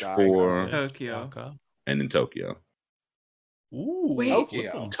 Bangladesh China. 4, Tokyo. and then Tokyo. Ooh, Wait.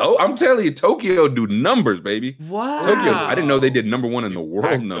 Tokyo. I'm telling you, Tokyo do numbers, baby. Wow. Tokyo. I didn't know they did number 1 in the world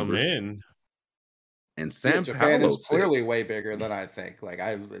Packed them numbers. in. And Yeah, San Japan Paulo is clearly fifth. way bigger than I think. Like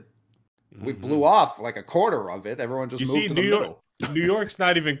we Mhm. blew off like a quarter of it. Everyone just You moved see, to the New York, middle. New York's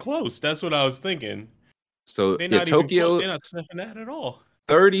not even close. That's what I was thinking. So They're yeah, not even close. Tokyo, They're not sniffing that at all.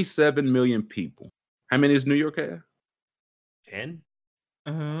 37 million people. How many does New York have? 10?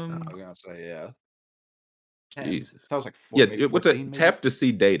 I was gonna say yeah. Jesus. That was like Yeah, maybe what's 14 a maybe? tap to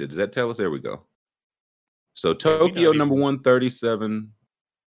see data? Does that tell us? There we go. So Yeah, we Tokyo not number even- 1, 37.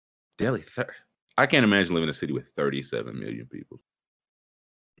 Delhi, I can't imagine living in a city with 37 million people.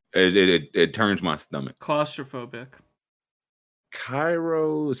 It turns my stomach. Claustrophobic.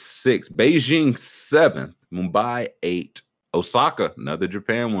 Cairo 6, Beijing 7th, Mumbai 8, Osaka, another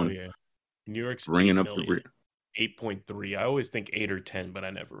Japan Oh, one, yeah. New York's bringing 8 up the million. 8.3. I always think 8 or 10, but I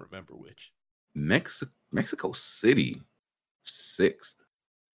never remember which. Mexico City 6th.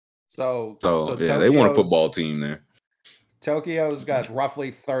 So Yeah, they want a Tokyo's- football team there. Tokyo's got roughly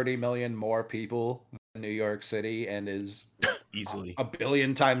 30 million more people than New York City and is Easily. a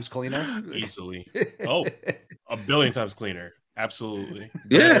billion times cleaner. Easily. Oh, a billion times cleaner. Absolutely.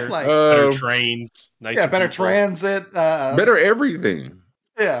 Yeah, Better, like- better trains. Nicer yeah, better people. transit. better everything.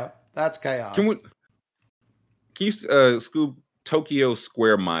 Yeah, that's chaos. Can you scoop Tokyo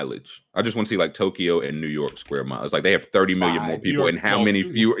square mileage? I just want to see like Tokyo and New York square miles. Like they have 30 million more 5. people, and New York's how small, many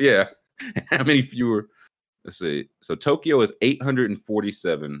too. fewer? Yeah, how many fewer? Let's see. So Tokyo is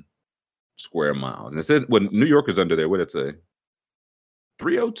 847 square miles, and it says when New York is under there, what did it say?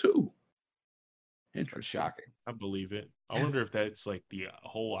 302. That's Interesting. shocking. I believe it. I wonder if that's like the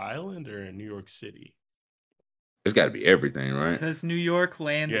whole island or in New York City. It's got to be everything, It right? says New York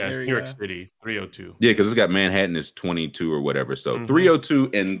land Yeah, it's area. New York City, 302. Yeah, because it's got Manhattan is 22 or whatever. So Mhm.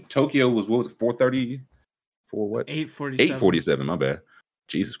 302, and Tokyo was what was it? 430 for what? 847. 847. My bad.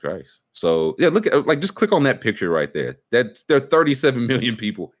 Jesus Christ. So yeah, look at just click on that picture right there. There are 37 million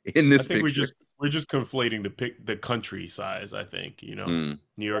people in this I think picture. we're just conflating the country size. I think Mm,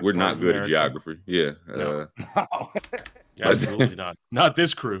 New York's we're part not of good at America. geography. Yeah. No. Wow. Absolutely not. Not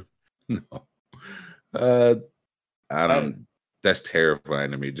this crew. No. I don't. That's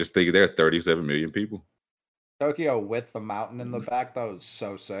terrifying to me. Just think there are 37 million people. Tokyo with the mountain in the back, that was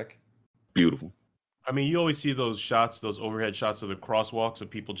so sick. Beautiful. I mean, you always see those shots, those overhead shots of the crosswalks of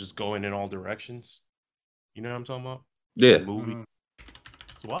people just going in all directions. You know what I'm talking about? Yeah. The movie. Mhm.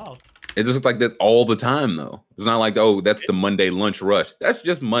 It's wild. It doesn't look like that all the time though. It's not like, oh, that's the Monday lunch rush. That's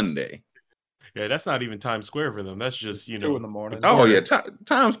just Monday. Yeah, that's not even Times Square for them. That's just 2 in the morning. Oh Yeah. yeah,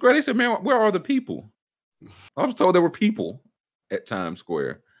 Times Square. They said, man, where are the people? I was told there were people at Times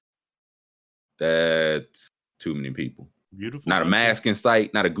Square. That's too many people. beautiful. Not a country. mask in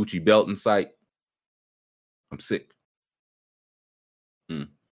sight. Not a Gucci belt in sight. I'm sick.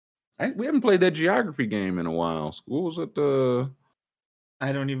 We haven't played that geography game in a while. What was it?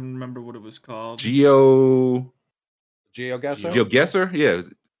 I don't even remember what it was called. GeoGuessr? GeoGuessr? Yeah.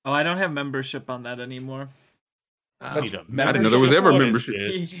 Oh, I don't have membership on that anymore. I That's need a I didn't know there was ever What is membership.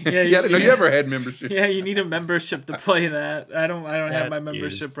 this? Yeah, Yeah, I didn't know you ever had membership. Yeah, you need a membership to play that. I don't have That my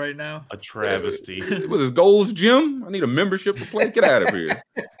membership is- right now. A travesty. What was this Gold's Gym? I need a membership to play. Get out of here.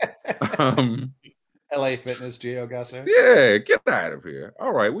 LA Fitness GeoGuessr. Yeah, get out of here.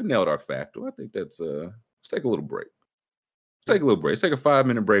 All right, we nailed our factor. I think that's let's take a little break. Let's take a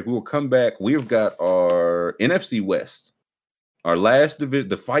 5-minute break. We will come back. We've got our NFC West, our last division,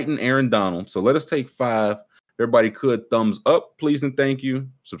 the fighting Aaron Donald. So let us take 5. Everybody could thumbs up, please and thank you.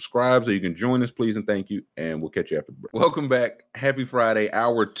 Subscribe so you can join us, please and thank you. And we'll catch you after the break. Welcome back. Happy Friday,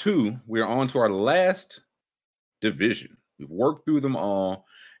 hour 2. We are on to our last division. We've worked through them all,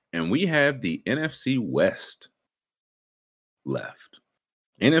 and we have the NFC West left.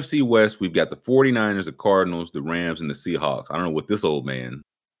 NFC West, we've got the 49ers, the Cardinals, the Rams, and the Seahawks. I don't know what this old man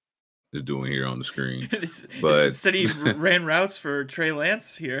is doing here on the screen. But- Said he ran routes for Trey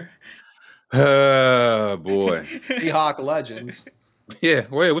Lance here. Oh, boy. Seahawk legend. Yeah,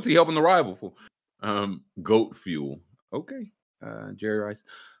 wait, what's he helping the rival for? Goat fuel. Okay. Jerry Rice.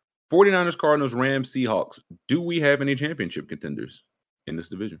 49ers, Cardinals, Rams, Seahawks. Do we have any championship contenders in this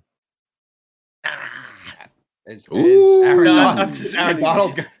division? Is Ooh. Aaron No, Donald, I'm just is Aaron kidding.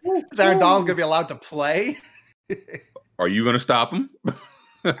 Donald, is Aaron Donald going to be allowed to play? Are you going to stop him?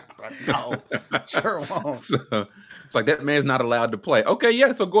 No, sure won't. So, it's like that man's not allowed to play. Okay,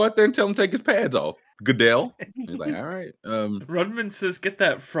 yeah, so go out there and tell him to take his pads off. Goodell. He's like, all right. Rudman says, "Get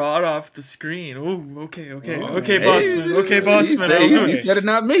that fraud off the screen." Oh, okay, hey, Bossman. Okay, Bossman. I'll do He it. said it,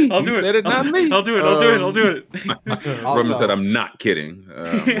 not me. I'll do He it. said it, not me. I'll do it. Rudman said, "I'm not kidding."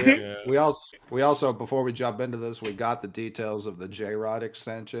 We also before we jump into this, we got the details of the J-Rod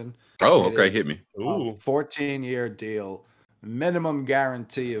extension. Oh, It okay, is hit me. a Ooh. 14-year deal, minimum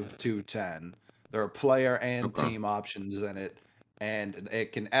guarantee of 210. There are player and Okay. team options in it, and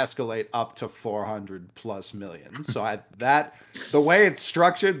it can escalate up to 400 plus million. So the way it's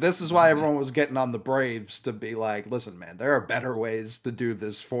structured, this is why everyone was getting on the Braves to be like, listen, man, there are better ways to do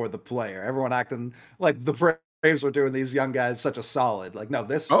this for the player. Everyone acting like the Braves were doing these young guys such a solid. Like, no,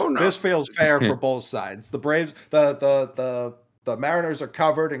 this feels fair for both sides. The Braves, the Mariners are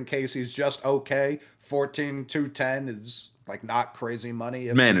covered in case he's just okay. 14-210 is like not crazy money.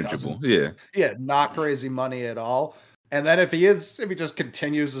 If Manageable, yeah. Yeah, not crazy money at all. And then if he just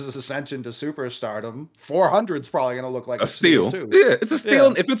continues his ascension to superstardom, 400 is probably going to look like a steal too. Yeah, it's a steal.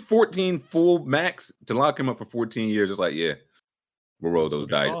 Yeah. If it's 14 full max to lock him up for 14 years, it's like, yeah, we'll roll those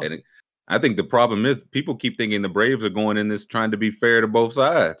dice. Awesome. And I think the problem is people keep thinking the Braves are going in this trying to be fair to both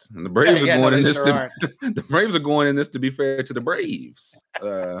sides, and the Braves are going in this the Braves are going in this to be fair to the Braves,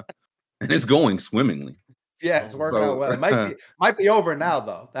 and it's going swimmingly. Yeah, it's working out well. It might be over now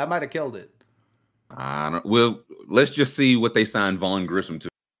though. That might have killed it. Well, let's just see what they sign Vaughn Grissom to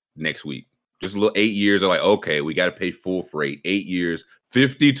next week. Just a little 8 years. They're like, okay, we got to pay full freight. 8 years,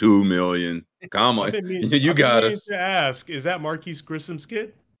 $52 million. Come on, you got us. To ask, is that Marquise Grissom's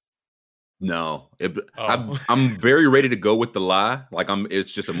kid? No, I'm very ready to go with the lie. Like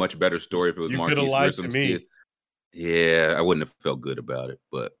it's just a much better story if it was Marquise Grissom's kid. Yeah, I wouldn't have felt good about it,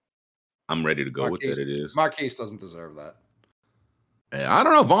 but I'm ready to go with that. It is. Marquise doesn't deserve that. Yeah, I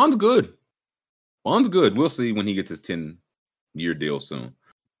don't know. Vaughn's good. We'll see when he gets his 10-year deal soon.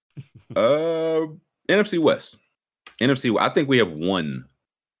 NFC West. I think we have one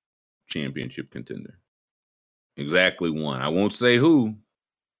championship contender. Exactly one. I won't say who,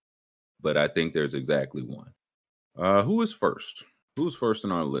 but I think there's exactly one. Who is first? Who's first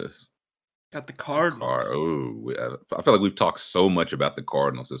on our list? Got the Cardinals. I feel like we've talked so much about the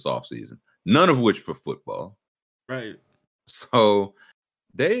Cardinals this offseason, none of which for football. Right. So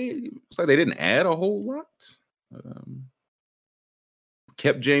it's like they didn't add a whole lot.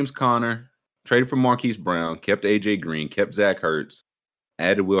 Kept James Conner, traded for Marquise Brown, kept AJ Green, kept Zach Ertz,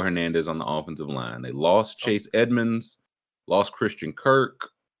 added Will Hernandez on the offensive line. They lost Chase Edmonds, lost Christian Kirk,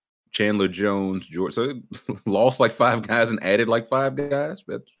 Chandler Jones, George. So lost like 5 guys and added like 5 guys.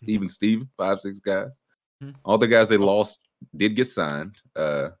 But even Steven, 5-6 guys. Mm-hmm. All the guys they lost did get signed.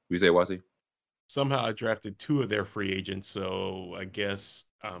 You say, Wazzy? Somehow I drafted 2 of their free agents, so I guess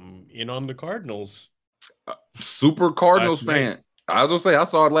I'm in on the Cardinals. Super Cardinals fan. I was gonna say I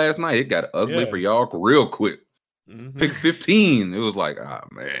saw it last night. It got ugly for y'all real quick. Mm-hmm. Pick 15. It was like, oh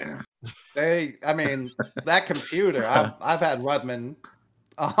man. That computer. I've had Rudman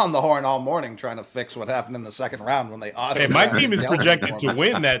on the horn all morning trying to fix what happened in the second round when they auto. Hey, my team is projected to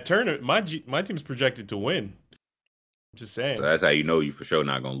win that tournament. My team's projected to win. I'm just saying. So that's how you know you for sure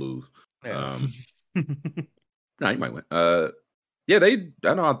not gonna lose. Yeah. No, you might win. I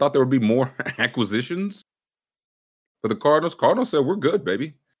thought there would be more acquisitions for the Cardinals. Cardinals said we're good,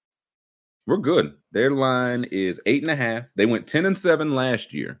 baby. We're good. Their line is 8.5. They went 10-7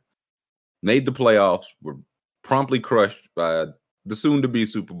 last year. Made the playoffs. Were promptly crushed by the soon-to-be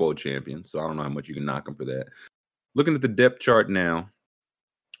Super Bowl champion. So I don't know how much you can knock them for that. Looking at the depth chart now,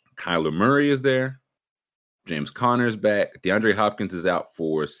 Kyler Murray is there. James Conner is back. DeAndre Hopkins is out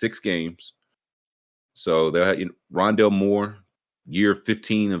for 6 games. So they'll have Rondale Moore, year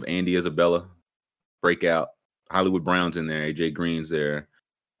 15 of Andy Isabella, breakout. Hollywood Brown's in there. AJ Green's there.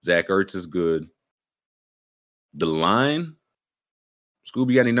 Zach Ertz is good. The line,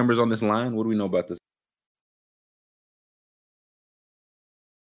 Scooby, got any numbers on this line? What do we know about this?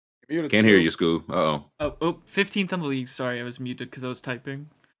 Can't hear you, Scoob. Oh, 15th on the league. Sorry, I was muted because I was typing.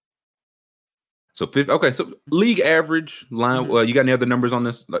 So league average line. Well, you got any other numbers on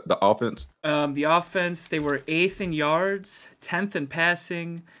this? The offense. The offense, they were 8th in yards, 10th in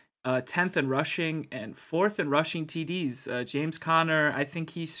passing, 10th in rushing, and 4th in rushing TDs. James Conner, I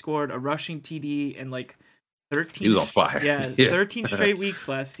think he scored a rushing TD in like 13. He was on fire. Yeah, 13 straight weeks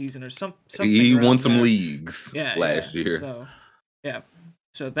last season or something. He won some leagues last year. So,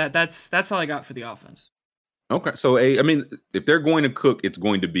 so that's all I got for the offense. Okay, so if they're going to cook, it's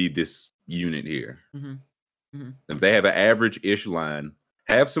going to be this unit here. Mm-hmm. Mm-hmm. If they have an average-ish line,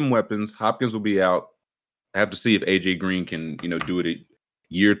 have some weapons. Hopkins will be out. I have to see if AJ Green can, do it.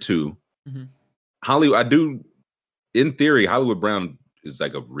 year 2. Mhm. In theory, Hollywood Brown is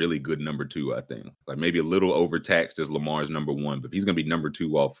like a really good number 2, I think. Like maybe a little overtaxed as Lamar's number 1, but if he's going to be number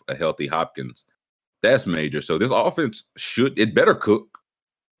 2 off a healthy Hopkins, that's major. So this offense it better cook.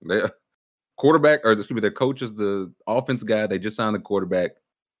 Their coach is the offense guy. They just signed the quarterback.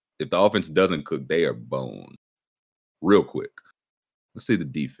 If the offense doesn't cook, they are boned real quick. Let's see the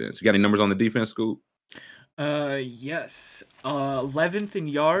defense. You got any numbers on the defense, Scoop? Yes. 11th in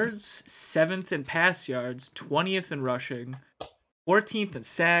yards, 7th in pass yards, 20th in rushing, 14th in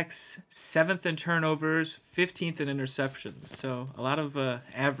sacks, 7th in turnovers, 15th in interceptions. So a lot of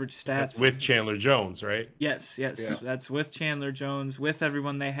average stats. That's with Chandler Jones, right? Yes. Yeah. That's with Chandler Jones, with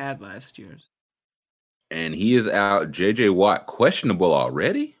everyone they had last year. And he is out. J.J. Watt, questionable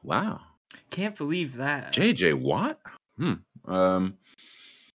already? Wow. Can't believe that. J.J. Watt?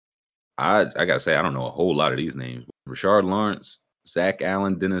 I got to say, I don't know a whole lot of these names. Rashard Lawrence, Zach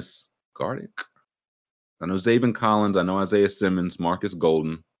Allen, Dennis Gardick. I know Zaven Collins. I know Isaiah Simmons, Marcus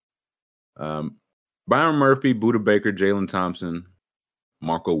Golden. Byron Murphy, Buda Baker, Jalen Thompson,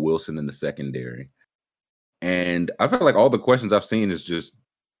 Marco Wilson in the secondary. And I feel like all the questions I've seen is just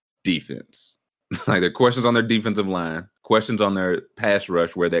defense. Like there are questions on their defensive line, questions on their pass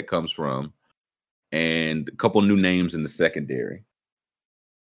rush, where that comes from, and a couple new names in the secondary.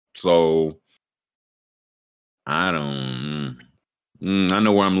 So I know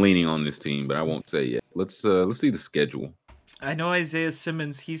where I'm leaning on this team, but I won't say yet. Let's see the schedule. I know Isaiah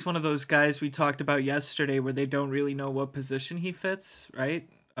Simmons, he's one of those guys we talked about yesterday where they don't really know what position he fits, right?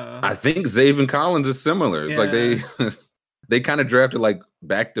 I think Zaven Collins is similar. It's like they kind of drafted like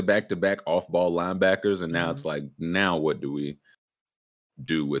back-to-back off-ball linebackers, and now it's like, now what do we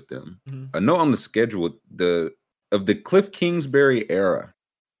do with them? I know on the schedule of the Cliff Kingsbury era,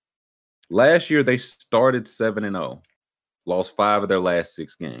 last year they started 7-0, lost 5 of their last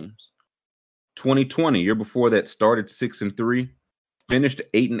 6 games. 2020, year before that, started 6-3, finished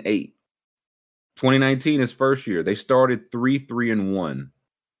 8-8. 2019, his first year, they started 3-1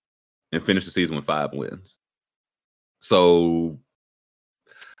 and finished the season with 5 wins. So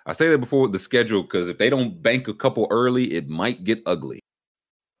I say that before the schedule, because if they don't bank a couple early, it might get ugly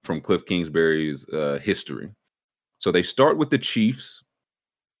from Cliff Kingsbury's history. So they start with the Chiefs.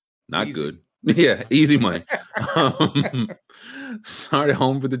 Not easy. Good. Yeah, easy money. Start at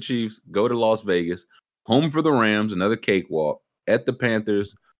home for the Chiefs, go to Las Vegas, home for the Rams, another cakewalk, at the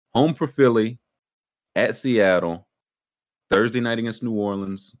Panthers, home for Philly, at Seattle, Thursday night against New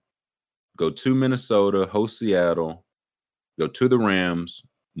Orleans, go to Minnesota, host Seattle, go to the Rams,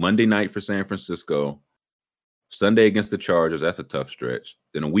 Monday night for San Francisco, Sunday against the Chargers. That's a tough stretch.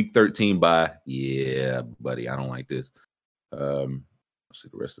 Then a week 13 bye. Yeah, buddy, I don't like this. Let's see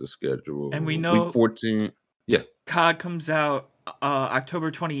the rest of the schedule. And we know week 14. Yeah. COD comes out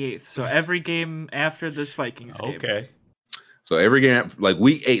October 28th. So every game after this Vikings game. Okay. So every game, like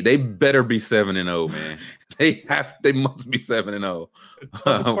week 8, they better be 7-0, man. They must be 7-0. The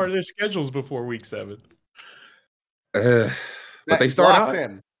toughest part of their schedules before week 7. But they start locked out.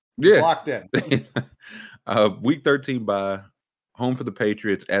 in. Yeah. It's locked in. Week 13 bye, home for the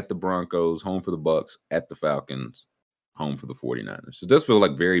Patriots, at the Broncos, home for the Bucks, at the Falcons, home for the 49ers. It does feel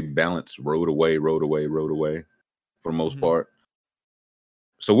like very balanced road away for the most part.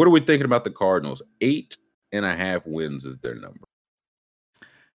 So what are we thinking about the Cardinals? 8.5 wins is their number. I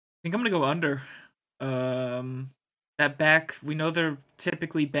think I'm going to go under. That back, we know they're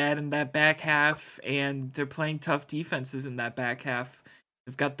typically bad in that back half, and they're playing tough defenses in that back half.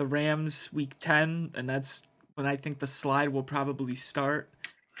 They've got the Rams week 10, and that's when I think the slide will probably start.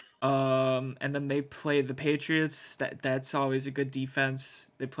 And then they play the Patriots. That's always a good defense.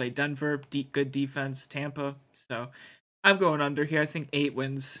 They play Denver, good defense, Tampa. So I'm going under here. I think 8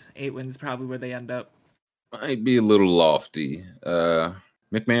 wins. 8 wins probably where they end up. Might be a little lofty. McMahon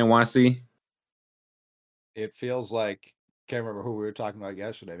YC? It feels like, can't remember who we were talking about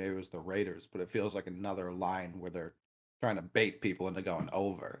yesterday. Maybe it was the Raiders, but it feels like another line where they're trying to bait people into going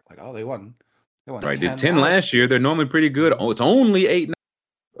over. Like, oh, they won. Right, did 10 last year. They're normally pretty good. Oh, it's only 8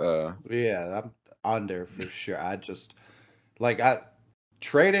 now. Yeah, I'm under for sure.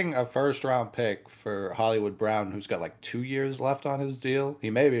 Trading a first-round pick for Hollywood Brown, who's got like 2 years left on his deal.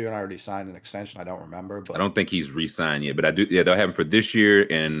 He may have even already signed an extension. I don't remember, but I don't think he's re-signed yet. But I do. Yeah, they'll have him for this year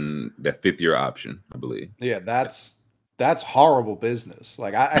and that 5th-year option, I believe. Yeah, that's horrible business.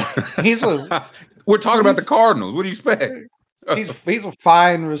 Like we're talking about the Cardinals. What do you expect? he's a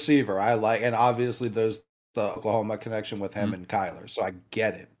fine receiver. I like, and obviously there's the Oklahoma connection with him and Kyler, so I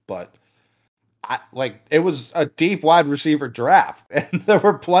get it. But it was a deep wide receiver draft, and there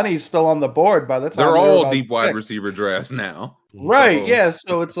were plenty still on the board by the time they're all deep wide receiver drafts now. Right, yeah.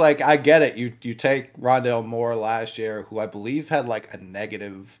 So it's like I get it. You take Rondale Moore last year, who I believe had like a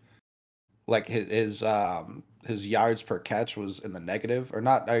negative, like his yards per catch was in the negative, or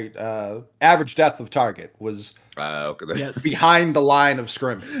not. Average depth of target was behind the line of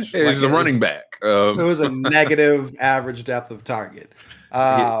scrimmage. It was a running back. It was a negative average depth of target. He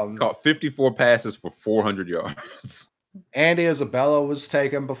caught 54 passes for 400 yards. Andy Isabella was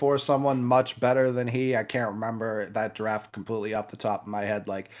taken before someone much better than he. I can't remember that draft completely off the top of my head.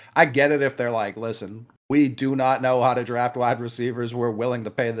 Like, I get it if they're like, listen, we do not know how to draft wide receivers. We're willing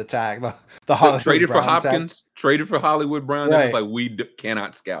to pay the tag. The Hollywood traded Brown for Hopkins, tag. Traded for Hollywood Brown. Right. It was like, we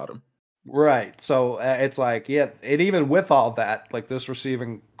cannot scout him. Right. So it's like, yeah, and even with all that, like this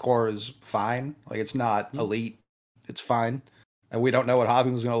receiving core is fine. Like it's not elite. It's fine. And we don't know what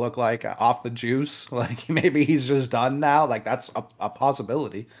Hopkins is going to look like off the juice. Like maybe he's just done now. Like that's a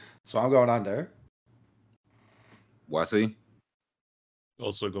possibility. So I'm going under. YC?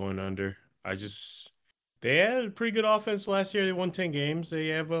 Also going under. They had a pretty good offense last year. They won 10 games. They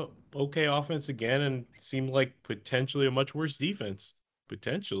have a okay offense again and seem like potentially a much worse defense.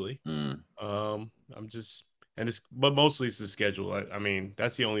 Potentially. But mostly it's the schedule. I mean,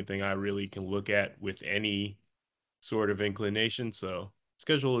 that's the only thing I really can look at with any sort of inclination. So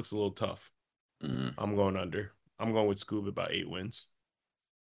schedule looks a little tough. I'm going under. I'm going with Scoob about 8 wins.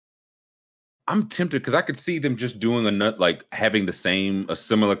 I'm tempted because I could see them just doing having a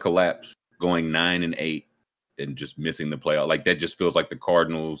similar collapse, going 9-8 and just missing the playoff. Like that just feels like the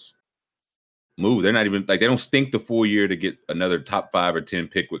Cardinals move. They're not even like they don't stink the full year to get another top 5 or 10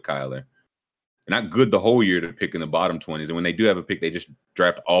 pick with Kyler. They're not good the whole year to pick in the bottom 20s. And when they do have a pick, they just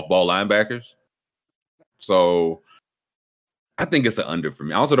draft off-ball linebackers. So I think it's an under for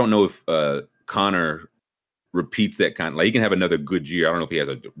me. I also don't know if Connor repeats that kind. Like he can have another good year. I don't know if he has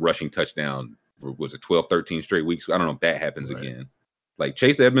a rushing touchdown for 12, 13 straight weeks. I don't know if that happens again. Like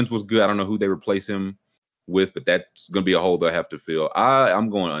Chase Edmonds was good. I don't know who they replace him with, but that's going to be a hole they'll have to fill. I'm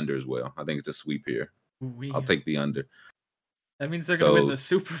going under as well. I think it's a sweep here. I'll take the under. That means they're going to win the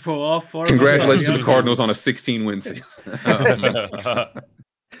Super Bowl. All 4 congratulations to the Cardinals on a 16-win season.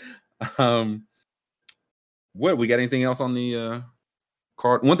 What we got? Anything else on the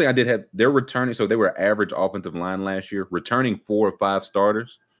card? One thing I did have, they're returning. So they were average offensive line last year, returning 4 or 5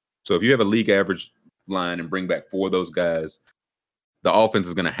 starters. So if you have a league average line and bring back 4 of those guys, the offense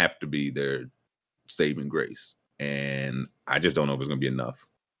is going to have to be their saving grace. And I just don't know if it's going to be enough.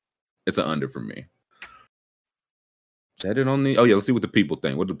 It's an under for me. Is that it on the? Oh yeah, let's see what the people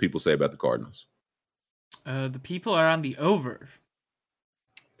think. What do people say about the Cardinals? The people are on the over.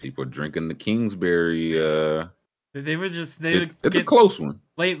 People are drinking the Kingsbury. They were just it's a close one.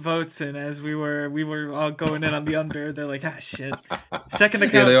 Late votes in as we were all going in on the under. They're like, shit. Second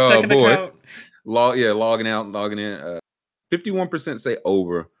account. Account. Logging out, logging in. 51% say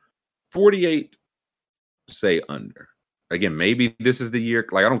over. 48% say under. Again, maybe this is the year.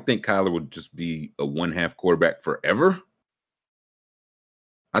 Like I don't think Kyler would just be a 1/2 quarterback forever.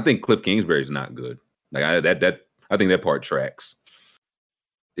 I think Cliff Kingsbury is not good. Like I think that part tracks.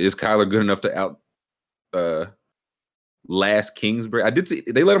 Is Kyler good enough to out last Kingsbury? I did see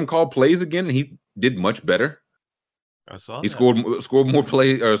they let him call plays again, and he did much better. I saw he scored more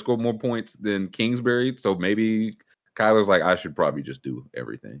plays or scored more points than Kingsbury. So maybe Kyler's like, I should probably just do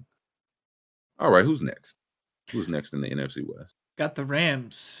everything. All right, who's next? Who's next in the NFC West? Got the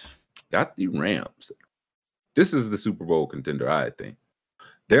Rams. This is the Super Bowl contender, I think.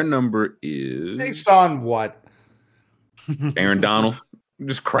 Their number is based on what? Aaron Donald.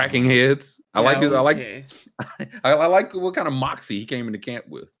 Just cracking heads. I like what kind of moxie he came into camp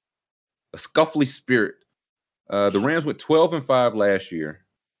with. A scuffly spirit. The Rams went 12-5 last year.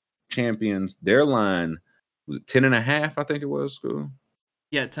 Champions. Their line was 10.5, I think it was. School.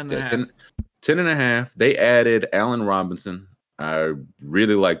 Yeah, 10.5. 10.5. They added Allen Robinson. I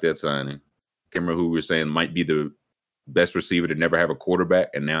really like that signing. Can't remember who we were saying might be the best receiver to never have a quarterback,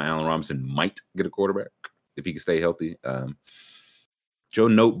 and now Allen Robinson might get a quarterback if he can stay healthy. Joe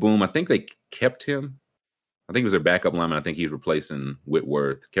Noteboom, I think they kept him. I think it was their backup lineman. I think he's replacing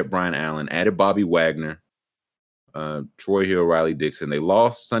Whitworth. Kept Brian Allen. Added Bobby Wagner. Troy Hill, Riley Dixon. They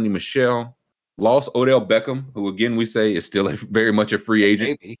lost Sonny Michel. Lost Odell Beckham, who again we say is still very much a free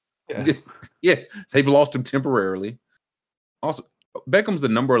agent. Maybe. Yeah, they've lost him temporarily. Also, Beckham's the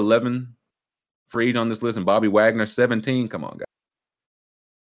number 11 free agent on this list, and Bobby Wagner 17. Come on, guys.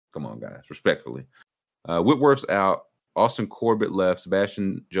 Respectfully. Whitworth's out. Austin Corbett left.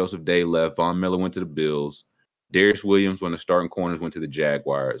 Sebastian Joseph Day left. Von Miller went to the Bills. Darius Williams, one of the starting corners, went to the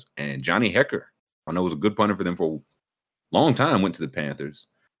Jaguars. And Johnny Hekker, I know was a good punter for them for a long time, went to the Panthers.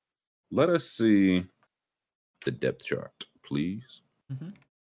 Let us see the depth chart, please. Mm-hmm.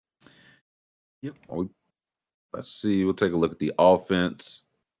 Yep. Let's see. We'll take a look at the offense.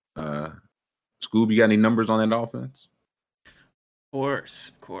 Scoob, you got any numbers on that offense?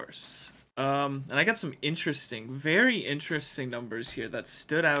 Of course. And I got some very interesting numbers here that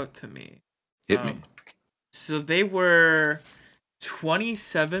stood out to me. Hit me. So they were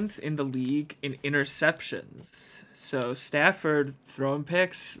 27th in the league in interceptions. So Stafford throwing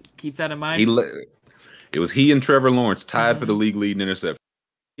picks. Keep that in mind. It was he and Trevor Lawrence tied for the league lead in interception.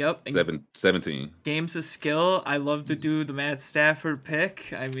 Yep. 17. Games of skill. I love to do the Matt Stafford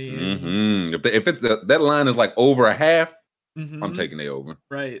pick. I mean, if that line is like over a half, I'm taking it over.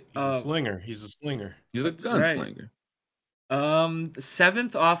 Right. He's a slinger. He's a slinger. He's a gunslinger. Right.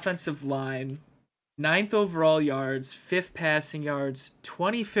 7th offensive line, 9th overall yards, 5th passing yards,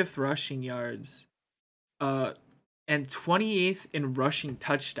 25th rushing yards, and 28th in rushing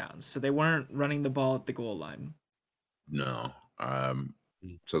touchdowns. So they weren't running the ball at the goal line. No.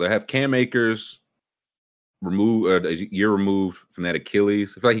 So they have Cam Akers a year removed from that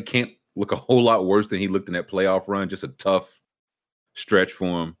Achilles. I feel like he can't look a whole lot worse than he looked in that playoff run. Just a tough stretch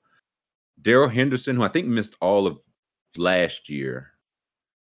for him. Darrell Henderson, who I think missed all of last year.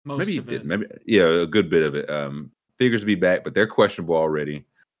 Maybe he did. Maybe a good bit of it. Figures to be back, but they're questionable already.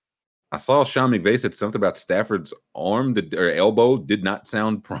 I saw Sean McVay said something about Stafford's arm or elbow did not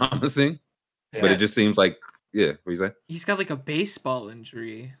sound promising, but it just seems like what you say? He's got like a baseball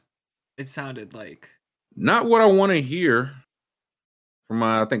injury. It sounded like. Not what I want to hear from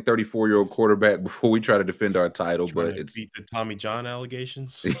my, I think, 34-year-old quarterback before we try to defend our title. But it's beat the Tommy John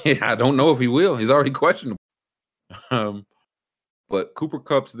allegations. I don't know if he will. He's already questionable. But Cooper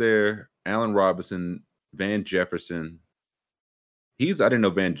Kupp's there. Allen Robinson, Van Jefferson. I didn't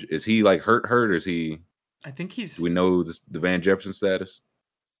know is he like hurt or is he? I think he's. Do we know the Van Jefferson status?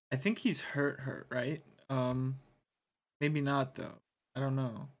 I think he's hurt, right? Maybe not though. I don't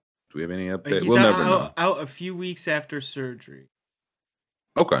know. Do we have any update? We'll never know. Out a few weeks after surgery.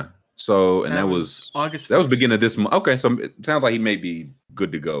 Okay, so that was August 1st. That was beginning of this month. Okay, so it sounds like he may be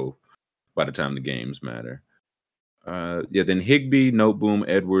good to go by the time the games matter. Then Higbee, Noteboom,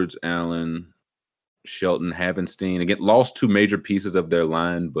 Edwards, Allen, Shelton, Havenstein. Again, lost 2 major pieces of their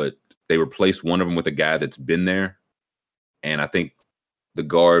line, but they replaced one of them with a guy that's been there. And I think the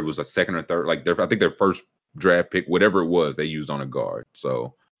guard was a second or third, I think their first draft pick, whatever it was, they used on a guard. So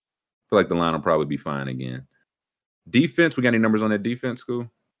I feel like the line will probably be fine again. Defense, we got any numbers on that defense, School?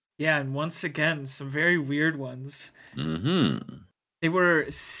 Yeah, and once again, some very weird ones. Mm-hmm. They were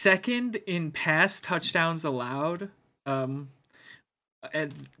second in pass touchdowns allowed. And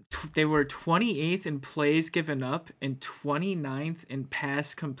they were 28th in plays given up and 29th in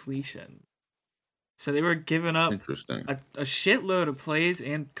pass completion. So they were giving up a shitload of plays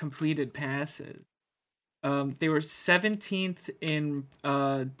and completed passes. They were 17th in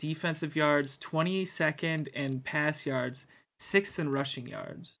defensive yards, 22nd in pass yards, 6th in rushing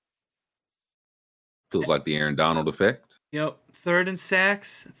yards. Feels like the Aaron Donald effect. Yep. 3rd in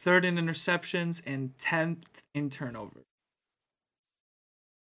sacks, 3rd in interceptions, and 10th in turnovers.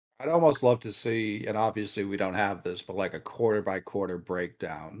 I'd almost love to see, and obviously we don't have this, but like a quarter-by-quarter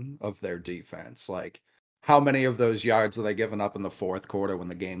breakdown of their defense. Like, how many of those yards are they giving up in the fourth quarter when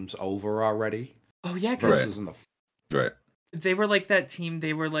the game's over already? Oh, yeah, because right. They were like that team.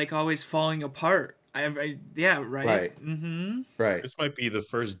 They were like always falling apart. Yeah, right. Right. Mm-hmm. Right. This might be the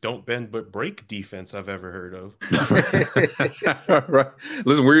first don't bend but break defense I've ever heard of. Right.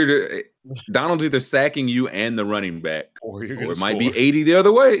 Listen, Donald's either sacking you and the running back, or it might be 80 the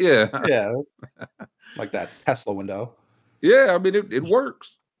other way. Yeah. Yeah. Like that Tesla window. Yeah, I mean, it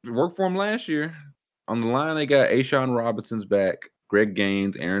works. It worked for him last year. On the line, they got Ashawn Robinson's back, Greg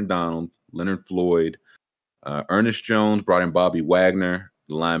Gaines, Aaron Donald, Leonard Floyd, Ernest Jones, brought in Bobby Wagner,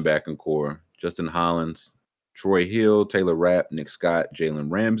 the linebacking core, Justin Hollins, Troy Hill, Taylor Rapp, Nick Scott, Jalen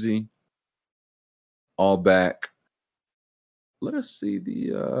Ramsey, all back. Let us see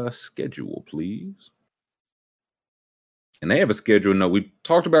the schedule, please. And they have a schedule. No, we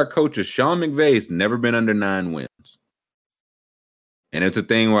talked about coaches. Sean McVay's never been under 9 wins. And it's a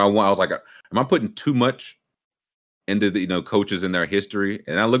thing where I was like, am I putting too much into the coaches in their history?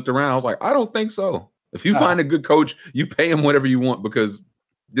 And I looked around, I was like, I don't think so. If you find a good coach, you pay him whatever you want, because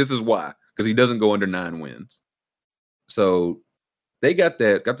this is why. Because he doesn't go under 9 wins. So they got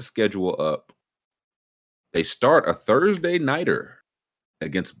the schedule up. They start a Thursday nighter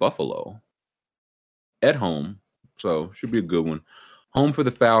against Buffalo at home. So should be a good one. Home for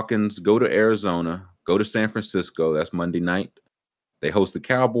the Falcons, go to Arizona, go to San Francisco. That's Monday night. They host the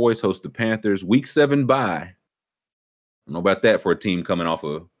Cowboys, host the Panthers. Week 7 bye. I don't know about that for a team coming off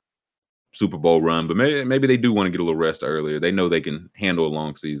a Super Bowl run, but maybe they do want to get a little rest earlier. They know they can handle a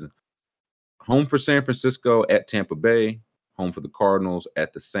long season. Home for San Francisco, at Tampa Bay. Home for the Cardinals,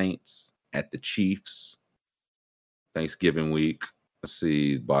 at the Saints, at the Chiefs. Thanksgiving week. Let's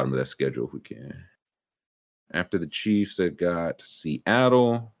see the bottom of that schedule if we can. After the Chiefs, they've got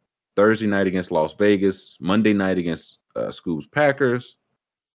Seattle, Thursday night against Las Vegas, Monday night against Scoob's Packers,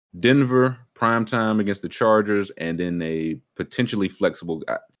 Denver, primetime against the Chargers, and then a potentially flexible.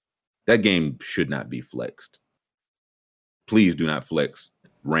 That game should not be flexed. Please do not flex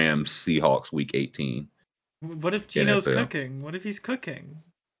Rams Seahawks week 18. What if Gino's cooking? What if he's cooking?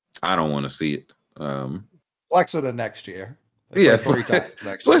 I don't want to see it. Flex it next year. Yeah, 3 times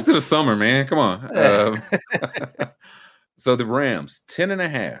next flex to the summer, man. Come on. So the Rams,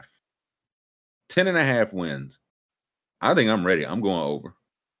 10.5. 10.5 wins. I think I'm ready. I'm going over.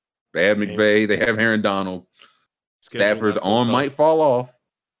 They have McVay. They have Aaron Donald. Stafford's arm might fall off.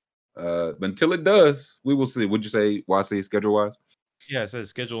 But until it does, we will see. Would you say YC schedule-wise? Yeah, I said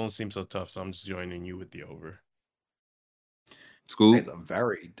schedule don't seem so tough, so I'm just joining you with the over. School? It's a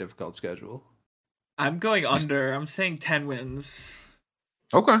very difficult schedule. I'm going under. I'm saying 10 wins.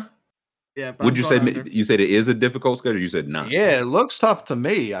 Okay. Yeah. Would you say under. You said it is a difficult schedule? You said not. Yeah, it looks tough to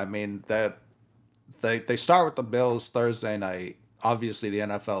me. I mean, that they start with the Bills Thursday night. Obviously, the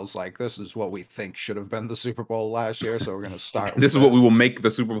NFL's like, this is what we think should have been the Super Bowl last year, so we're going to start. This is what we will make the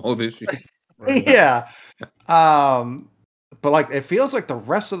Super Bowl this year. Right. Yeah. But like, it feels like the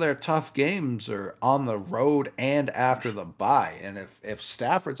rest of their tough games are on the road and after the bye. And if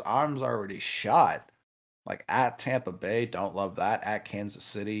Stafford's arm's already shot, like at Tampa Bay, don't love that. At Kansas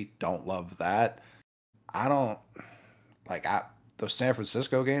City, don't love that. I don't like the San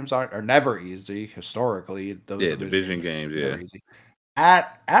Francisco games are never easy historically. Those division games, yeah. Easy.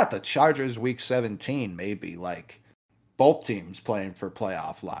 At the Chargers week 17, maybe like both teams playing for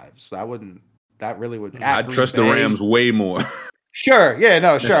playoff lives. That really would. I trust the Rams way more. Sure. Yeah,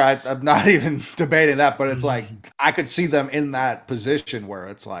 no, sure. I'm not even debating that, but it's like I could see them in that position where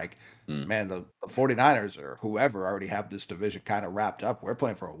it's like, man, the 49ers or whoever already have this division kind of wrapped up. We're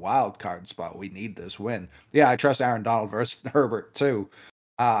playing for a wild card spot. We need this win. Yeah, I trust Aaron Donald versus Herbert too.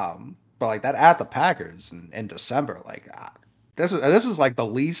 But like that at the Packers in December, like this is like the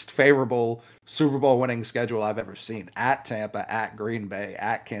least favorable Super Bowl winning schedule I've ever seen. At Tampa, at Green Bay,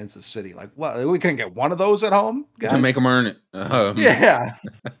 at Kansas City. Like, what? We couldn't get one of those at home, guys? Make them earn it. Yeah,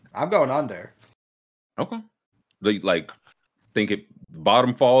 I'm going under. Okay. Like, think it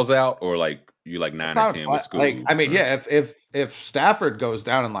bottom falls out, or like you like 9 or 10 with school. Like, I mean, yeah. If Stafford goes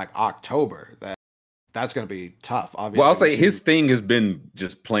down in like October, that's going to be tough. Obviously, well, I'll say his thing has been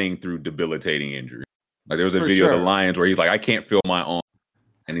just playing through debilitating injury. Like there was a video of the Lions where he's like, I can't feel my arm.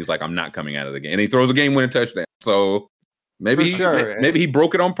 And he's like, I'm not coming out of the game. And he throws a game-winning touchdown. So maybe he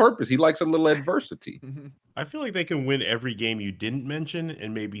broke it on purpose. He likes a little adversity. I feel like they can win every game you didn't mention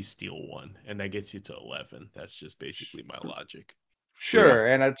and maybe steal one. And that gets you to 11. That's just basically my logic. Sure.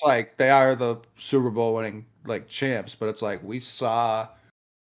 Yeah. And it's like they are the Super Bowl winning like champs, but it's like we saw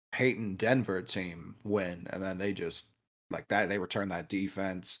Peyton Denver team win, and then they just like that, they returned that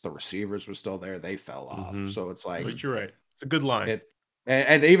defense. The receivers were still there. They fell off. So it's like, but you're right. It's a good line.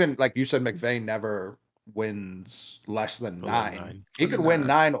 And even like you said, McVay never wins less than 9. He could win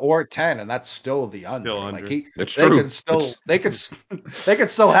 9 or 10, and that's still the under. Still under. Like that's true. They could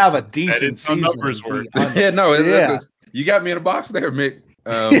still have a decent season. Numbers work. Yeah, no, you got me in a box there, Mick.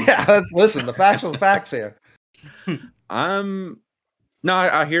 Yeah, let's listen. The factual facts here.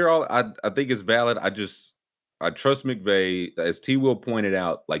 I hear all. I think it's valid. I trust McVay. As T. Will pointed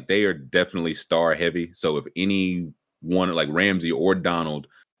out, like they are definitely star heavy. So if any one like Ramsey or Donald,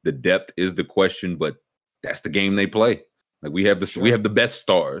 the depth is the question, but that's the game they play. Like we have the best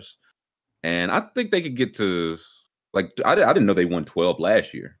stars, and I think they could get to like I didn't know they won 12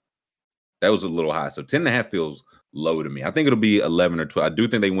 last year. That was a little high. So 10.5 feels low to me. I think it'll be 11 or 12. I do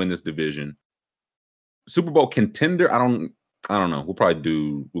think they win this division. Super Bowl contender. I don't know.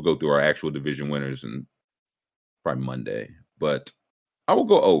 We'll go through our actual division winners and probably Monday, but I will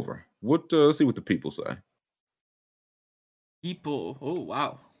go over. Let's see what the people say. People, oh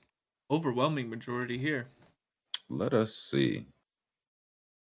wow, overwhelming majority here. Let us see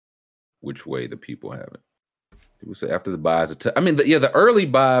which way the people have it. People say after the bye is the early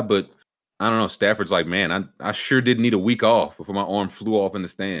bye, but I don't know. Stafford's like, man, I sure did need a week off before my arm flew off in the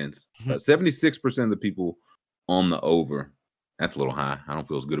stands. 76% of the people on the over. That's a little high. I don't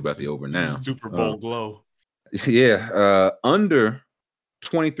feel as good about the over now. Super Bowl glow. Yeah, under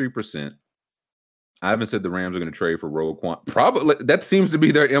 23%. I haven't said the Rams are going to trade for Roquan. Probably that seems to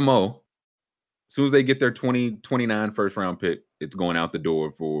be their MO. As soon as they get their 2029 first round pick, it's going out the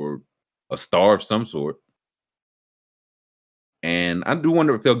door for a star of some sort. And I do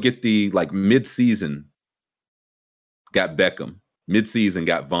wonder if they'll get the like mid-season got Beckham, mid-season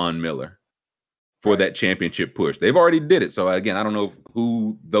got Von Miller for that championship push. They've already did it. So again, I don't know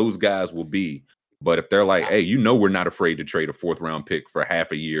who those guys will be, but if they're like, hey, we're not afraid to trade a 4th round pick for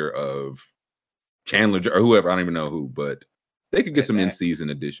half a year of Chandler or whoever, I don't even know who, but they could get some in-season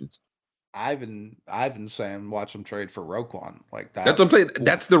additions. Ivan saying watch them trade for Roquan. Like that. That's what I'm saying.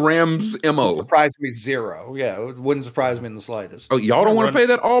 That's the Rams' MO. Surprise me zero. Yeah, it wouldn't surprise me in the slightest. Oh, y'all don't want to pay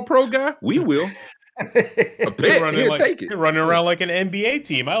that all-pro guy? We will. A pick, here, take it. You're running around like an NBA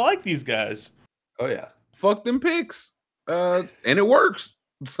team. I like these guys. Oh yeah. Fuck them picks. And it works.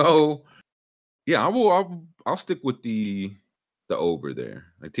 So yeah, I'll stick with the over there.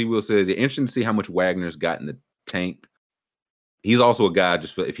 Like T Will says, it's interesting to see how much Wagner's got in the tank. He's also a guy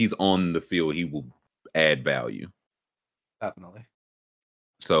just if he's on the field, he will add value. Definitely.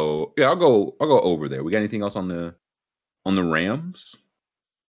 So yeah, I'll go over there. We got anything else on the Rams?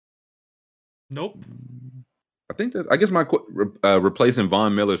 Nope. I think I guess my replacing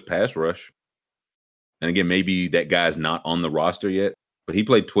Von Miller's pass rush. And again, maybe that guy's not on the roster yet, but he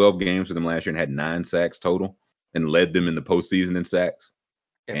played 12 games for them last year and had 9 sacks total and led them in the postseason in sacks.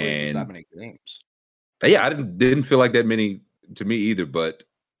 Can't believe it was that many games. Yeah, I didn't feel like that many to me either, but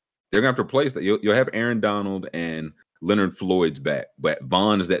they're going to have to replace that. You'll have Aaron Donald and Leonard Floyd's back, but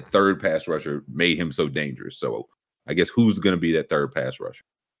Vaughn is that third pass rusher, made him so dangerous. So I guess who's going to be that third pass rusher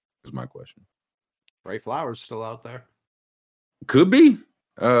is my question. Ray Flowers still out there. Could be.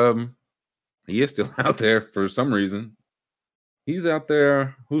 He is still out there for some reason. He's out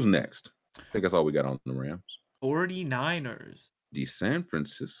there. Who's next? I think that's all we got on the Rams. 49ers. The San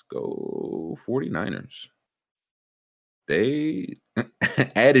Francisco 49ers. They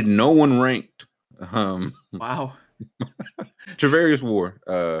added no one ranked. Wow. Travarius Ward,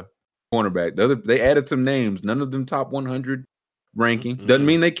 cornerback. They added some names. None of them top 100 ranking. Mm-hmm. Doesn't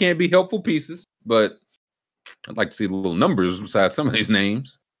mean they can't be helpful pieces, but I'd like to see the little numbers beside some of these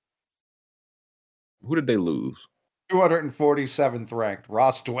names. Who did they lose? 247th ranked,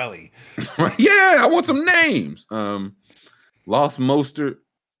 Ross Dwelly. Yeah, I want some names. Lost Mostert,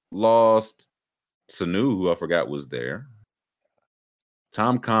 lost Sanu, who I forgot was there.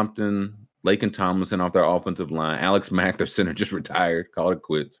 Tom Compton, Laken Tomlinson off their offensive line. Alex Mack, their center, just retired. Called it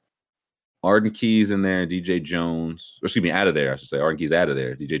quits. Arden Keys in there. DJ Jones. Out of there, I should say. Arden Keys out of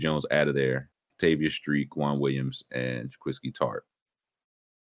there. DJ Jones out of there. Tavia Streak, Juan Williams, and Jaquiski Tart.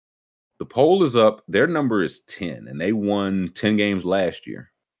 The poll is up. Their number is 10, and they won 10 games last year.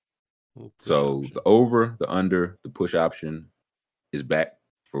 So the over, the under, the push option is back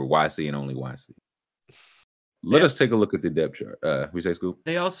for YC and only YC. Let us take a look at the depth chart. We say, Scoop?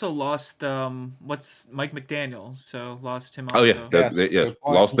 They also lost what's Mike McDaniel, so lost him also. Oh yeah, they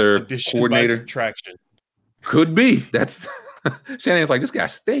lost their coordinator. Subtraction. Could be. That's Shanahan's like, this guy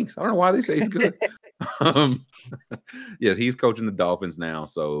stinks. I don't know why they say he's good. Yes, he's coaching the Dolphins now,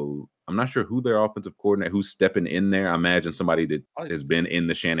 so I'm not sure who their offensive coordinator, who's stepping in there. I imagine somebody that has been in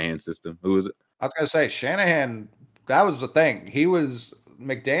the Shanahan system. Who is it? I was gonna say Shanahan. That was the thing.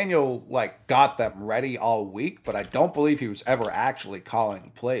 McDaniel got them ready all week, but I don't believe he was ever actually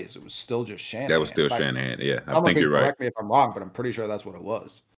calling plays. It was still just Shanahan. That was still Shanahan. Yeah, I think you're right. Correct me if I'm wrong, but I'm pretty sure that's what it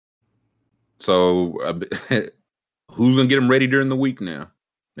was. So, who's gonna get them ready during the week now?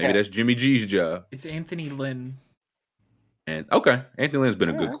 Maybe that's Jimmy G's job. It's Anthony Lynn. And okay, Anthony Lynn's been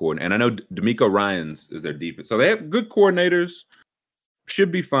a good coordinator, and I know D'Amico Ryans is their defense, so they have good coordinators.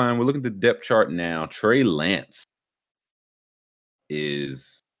 Should be fine. We're looking at the depth chart now. Trey Lance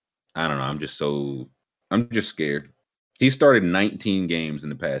is, I don't know. I'm just scared. He started 19 games in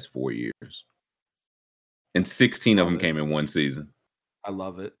the past 4 years, and 16 of them came in one season. I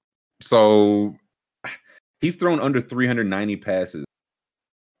love it. So he's thrown under 390 passes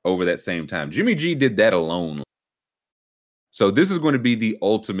over that same time. Jimmy G did that alone. So this is going to be the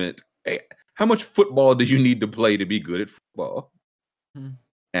ultimate. Hey, how much football do you need to play to be good at football? And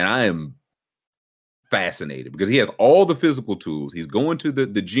I am fascinated because he has all the physical tools. He's going to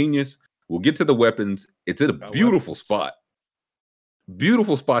the genius. We'll get to the weapons. It's in a beautiful spot.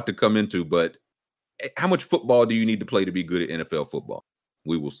 Beautiful spot to come into, but how much football do you need to play to be good at NFL football?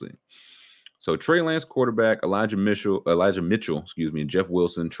 We will see. So Trey Lance, quarterback, Elijah Mitchell, and Jeff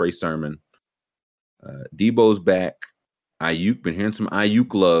Wilson, Trey Sermon. Debo's back. Ayuk, been hearing some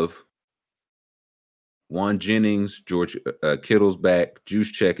Ayuk love. Juan Jennings, George Kittle's back.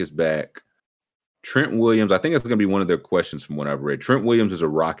 Juszczyk is back. Trent Williams, I think it's going to be one of their questions from what I've read. Trent Williams is a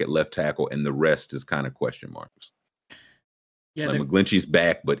rock at left tackle, and the rest is kind of question marks. Yeah, McGlinchey's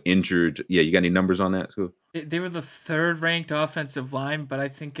back, but injured. Yeah, you got any numbers on that too? They were the third-ranked offensive line, but I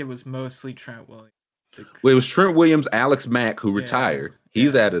think it was mostly Trent Williams. Well, it was Trent Williams, Alex Mack, who retired.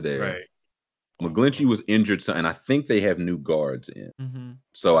 He's out of there. Right. McGlinchey was injured, and I think they have new guards in. Mm-hmm.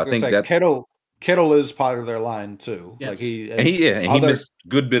 So I think that Kittle is part of their line too. Yes. Like he missed a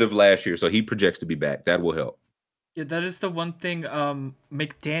good bit of last year, so he projects to be back. That will help. Yeah, that is the one thing.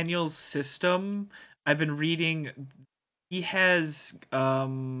 McDaniel's system. I've been reading. He has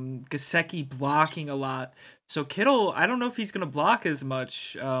Gesicki blocking a lot. So Kittle, I don't know if he's going to block as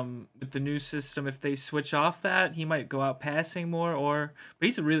much with the new system. If they switch off that, he might go out passing more. But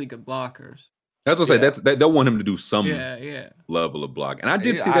he's a really good blocker. That's what I say. They'll want him to do some yeah level of blocking. And I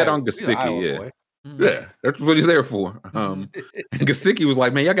did see that on Gesicki. Yeah, that's what he's there for. And Gesicki was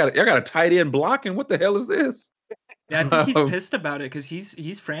like, "Man, y'all got a tight end blocking. What the hell is this?" Yeah, I think he's pissed about it because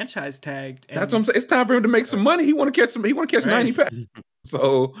he's franchise tagged. And that's what I'm saying. It's time for him to make some money. He want to catch some. He want to catch 90 passes.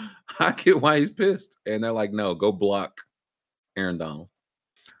 So I get why he's pissed. And they're like, "No, go block Aaron Donald."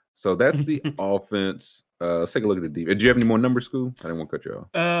 So that's the offense. Let's take a look at the defense. Do you have any more numbers, School? I didn't want to cut you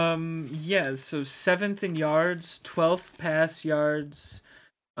off. Yeah. So 7th in yards, 12th pass yards,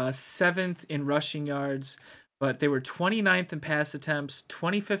 7th in rushing yards, but they were 29th in pass attempts,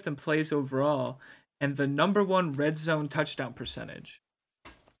 25th in plays overall, and the number 1 red zone touchdown percentage.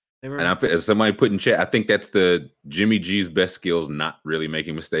 And as somebody put in chat, I think that's the Jimmy G's best skills, not really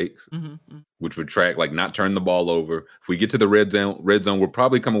making mistakes, which would track like not turn the ball over. If we get to the red zone, we'll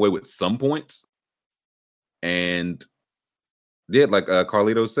probably come away with some points. And like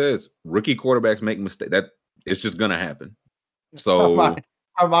Carlito says, rookie quarterbacks make mistakes. That it's just gonna happen. So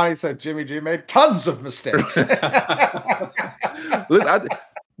Armani said Jimmy G made tons of mistakes. Listen,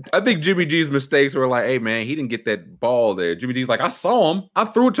 I think Jimmy G's mistakes were like, hey, man, he didn't get that ball there. Jimmy G's like, I saw him. I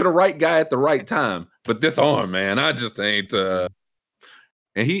threw it to the right guy at the right time. But this arm, man, I just ain't. And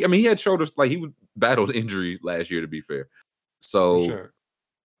he had shoulders, like he battled injury last year, to be fair. So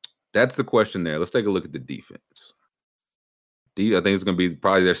that's the question there. Let's take a look at the defense. I think it's going to be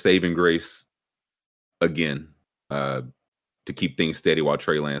probably their saving grace again to keep things steady while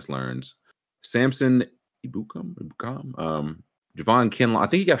Trey Lance learns. Samson Ebukam, Javon Kinlaw, I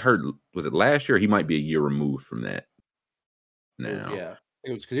think he got hurt. Was it last year? He might be a year removed from that now. Yeah,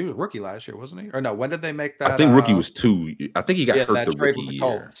 it was because he was rookie last year, wasn't he? Or no? When did they make that? I think rookie was 2. I think he got hurt the trade rookie with the year.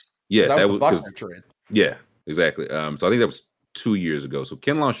 Colts. Yeah, that was the Buckner trade. Yeah, exactly. So I think that was 2 years ago. So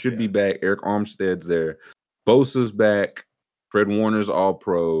Kinlaw should be back. Eric Armstead's there. Bosa's back. Fred Warner's all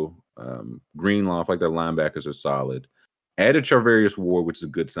pro. Greenlaw, I feel like their linebackers are solid. Added Charvarius Ward, which is a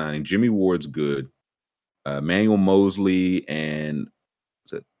good signing. Jimmy Ward's good. Manuel Mosley and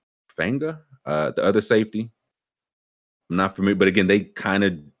is it Fanga? The other safety. I'm not familiar, but again, they kind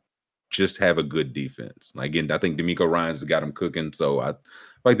of just have a good defense. Again, I think D'Amico Ryans got them cooking, so I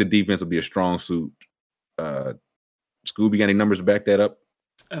like the defense will be a strong suit. Scooby, got any numbers to back that up?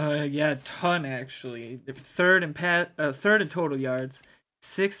 Yeah, a ton actually. They're third in total yards,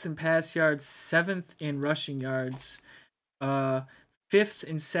 6th in pass yards, 7th in rushing yards, 5th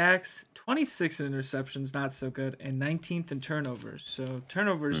in sacks, 26th in interceptions, not so good, and 19th in turnovers. So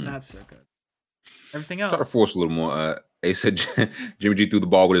turnovers not so good. Everything else. Try to force a little more. They said Jimmy G threw the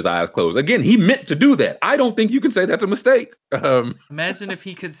ball with his eyes closed. Again, he meant to do that. I don't think you can say that's a mistake. Imagine if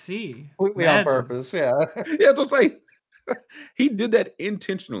he could see. We on purpose, yeah. Yeah, that's what I'm saying. He did that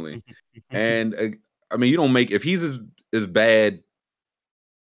intentionally. And I mean, you don't make if he's as bad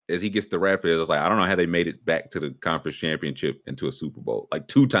as he gets the rap is, I don't know how they made it back to the conference championship into a Super Bowl. Like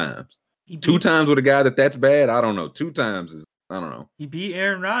 2 times. 2 times with a guy that's bad. I don't know. 2 times is I don't know. He beat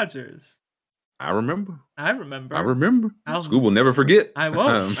Aaron Rodgers. I remember. Scoob will never forget. I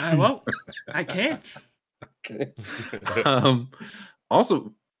won't. I can't. Okay.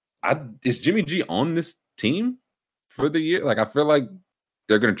 Also, is Jimmy G on this team for the year? Like, I feel like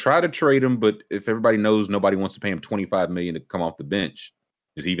they're going to try to trade him, but if everybody knows nobody wants to pay him $25 million to come off the bench,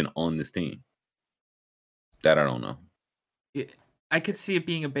 is he even on this team? That I don't know. Yeah, I could see it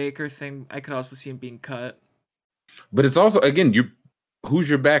being a Baker thing. I could also see him being cut. But it's also, again, who's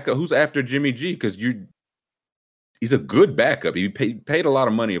your backup? Who's after Jimmy G? Because he's a good backup. He paid a lot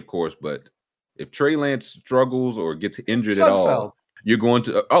of money, of course, but if Trey Lance struggles or gets injured at all, you're going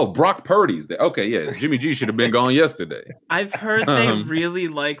to Brock Purdy's there. Okay, yeah, Jimmy G should have been gone yesterday. I've heard they really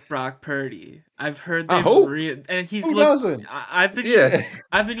like Brock Purdy. I've heard they and he's who doesn't? I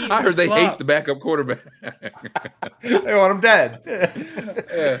heard they hate the backup quarterback. They want him dead.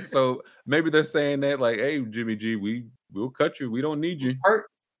 Yeah, so maybe they're saying that like, hey, Jimmy G, we'll cut you. We don't need you.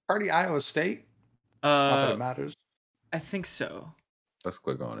 Purdy, Iowa State. Not that it matters. I think so. Let's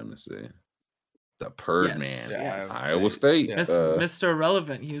click on him and see. The Purd Yes, man. yes. Iowa State. Yeah. Mr.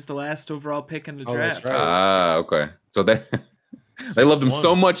 Irrelevant. He was the last overall pick in the Oh, that's draft. right. Okay. So they loved him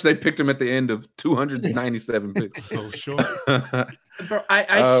so much they picked him at the end of 297 picks. Oh, sure. Bro,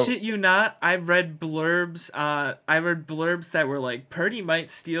 I shit you not. I read blurbs that were like, Purdy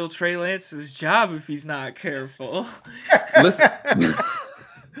might steal Trey Lance's job if he's not careful. Listen,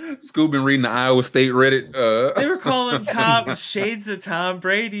 Scoob been reading the Iowa State Reddit. They were calling Tom shades of Tom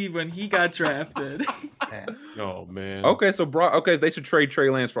Brady when he got drafted. Oh man. Okay, so they should trade Trey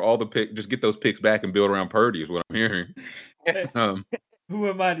Lance for all the picks. Just get those picks back and build around Purdy is what I'm hearing. Who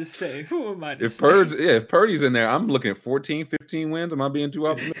am I to say? If Purdy's in there, I'm looking at 14, 15 wins. Am I being too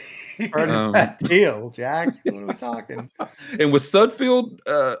optimistic? Purdy's that deal, Jack. What are we talking? And with Sudfeld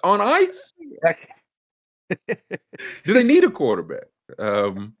on ice, do they need a quarterback?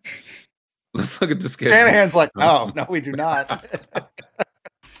 Let's look at the schedule. Shanahan's like, no, we do not.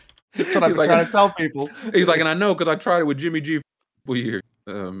 That's what I've been trying to tell people. He's like, and I know because I tried it with Jimmy G for years.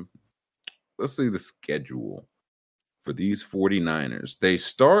 Let's see the schedule for these 49ers. They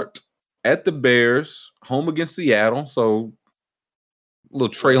start at the Bears, home against Seattle. So a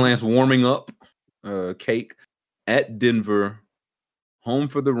little Trey Lance warming up cake. At Denver, home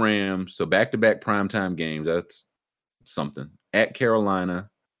for the Rams. So back-to-back primetime games. That's something. At Carolina,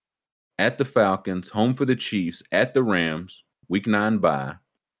 at the Falcons, home for the Chiefs, at the Rams, week 9 bye.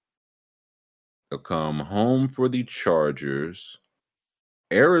 They'll come home for the Chargers.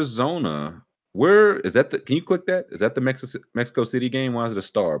 Arizona, where is that? Can you click that? Is that the Mexico City game? Why is it a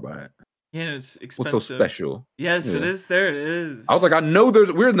star by it? Yeah, it's expensive. What's so special? Yes, it is. There it is. I was like, I know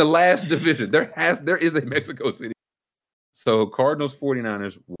we're in the last division. There is a Mexico City. So Cardinals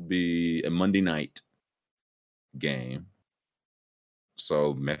 49ers will be a Monday night game.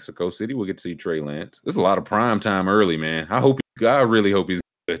 So Mexico City will get to see Trey Lance. There's a lot of prime time early, man. I really hope he's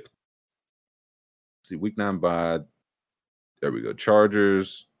good. Let's see, week 9 bye. There we go.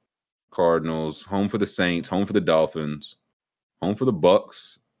 Chargers, Cardinals, home for the Saints, home for the Dolphins, home for the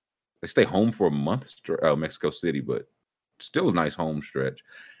Bucks. They stay home for a month, Mexico City, but still a nice home stretch.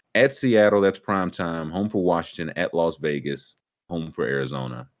 At Seattle, that's prime time. Home for Washington, at Las Vegas, home for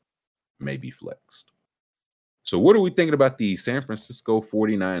Arizona. Maybe flexed. So what are we thinking about the San Francisco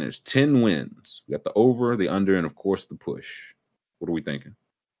 49ers? 10 wins. We got the over, the under, and of course the push. What are we thinking?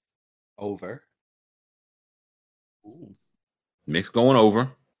 Over. Ooh. Mix going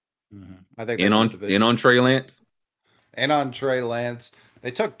over. Mm-hmm. I think in on Trey Lance. And on Trey Lance.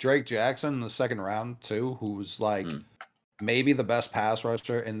 They took Drake Jackson in the second round too, who's like maybe the best pass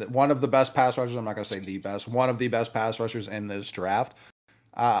rusher and one of the best pass rushers. I'm not gonna say the best, one of the best pass rushers in this draft.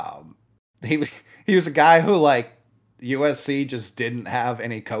 He was a guy who like USC just didn't have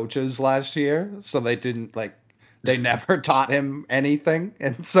any coaches last year, so they never taught him anything,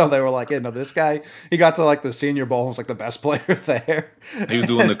 and so they were like, this guy. He got to like the Senior Bowl, was like the best player there. He was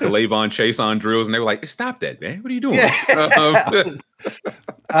doing the Kalavon chase on drills, and they were like, "Stop that, man! What are you doing?" Yeah.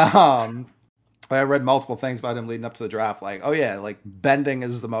 I read multiple things about him leading up to the draft. Like, like bending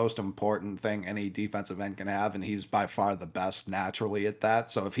is the most important thing any defensive end can have, and he's by far the best naturally at that.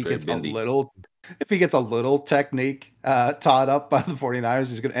 So if he gets a little technique taught up by the 49ers,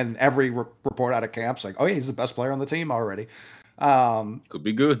 he's gonna. And every report out of camp's like, he's the best player on the team already. Could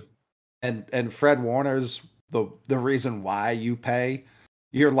be good. And Fred Warner's the reason why you pay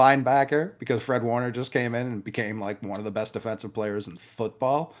your linebacker, because Fred Warner just came in and became like one of the best defensive players in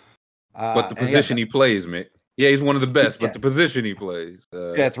football. But the position he plays, Mick. Yeah, he's one of the best, but the position he plays.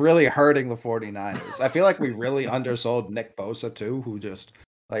 It's really hurting the 49ers. I feel like we really undersold Nick Bosa, too, who just,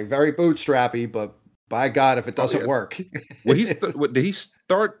 like, very bootstrappy, but by God, if it doesn't work. Did he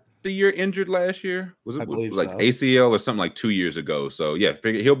start the year injured last year? Was it like so. ACL or something like 2 years ago? So, yeah,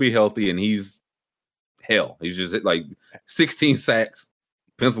 figure he'll be healthy, and he's hell. He's just at, like, 16 sacks.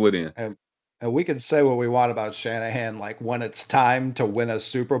 Pencil it in. And we can say what we want about Shanahan, like when it's time to win a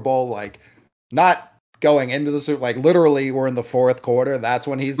Super Bowl, like not going into the Super, like literally we're in the fourth quarter. That's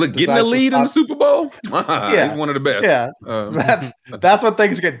when he's like getting the lead in the Super Bowl. Yeah, he's one of the best. Yeah, that's when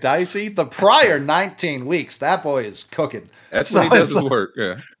things get dicey. The prior 19 weeks, that boy is cooking. That's when he does his work.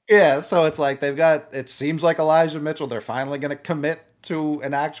 Yeah. So it's like they've got. It seems like Elijah Mitchell. They're finally going to commit to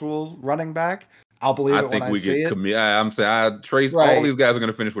an actual running back. I'll believe it when I see it. I'm saying Trace. Right. All these guys are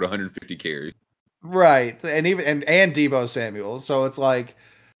going to finish with 150 carries. Right, and even and Deebo Samuel. So it's like,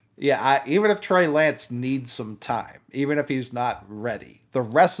 even if Trey Lance needs some time, even if he's not ready, the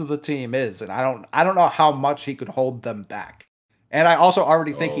rest of the team is, and I don't know how much he could hold them back. And I also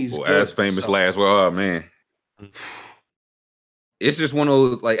already think he's good, as famous last. Well, man, it's just one of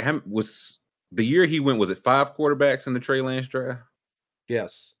those. Like, was the year he went? Was it 5 quarterbacks in the Trey Lance draft?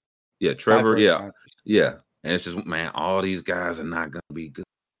 Yes. Yeah, Trevor. Yeah. And it's just, man, all these guys are not going to be good.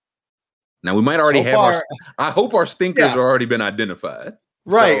 Now we might already I hope our stinkers have already been identified.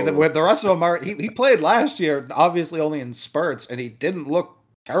 Right. So, with the rest of them are he played last year, obviously only in spurts, and he didn't look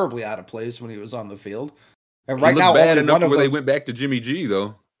terribly out of place when he was on the field. And right now, bad enough where they went back to Jimmy G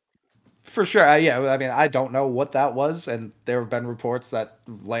though. For sure. Yeah. I mean, I don't know what that was, and there have been reports that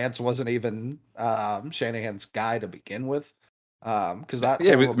Lance wasn't even Shanahan's guy to begin with. Because that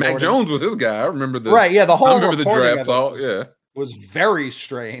Mac Jones was his guy. I remember the the whole the draft talk. Was very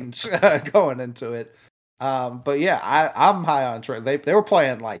strange going into it. But yeah, I'm high on Trey. They were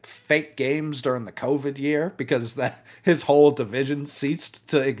playing like fake games during the COVID year because his whole division ceased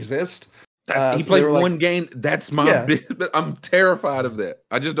to exist. He played one game. That's my I'm terrified of that.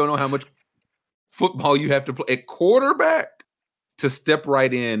 I just don't know how much football you have to play at quarterback to step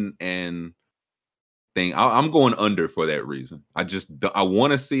right in and think. I'm going under for that reason. I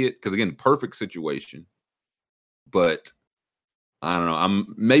want to see it because, again, perfect situation. But I don't know.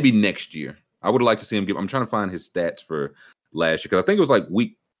 I'm maybe next year. I would like to see him I'm trying to find his stats for last year because I think it was like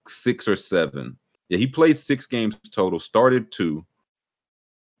week 6 or 7. Yeah, he played 6 games total, started 2,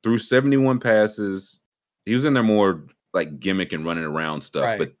 threw 71 passes. He was in there more like gimmick and running around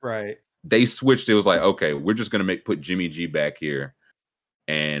stuff. Right. They switched. It was like, okay, we're just going to put Jimmy G back here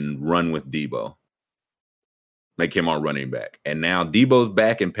and run with Debo. Make him our running back. And now Debo's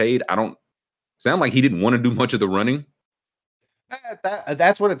back and paid. I don't sound like he didn't want to do much of the running.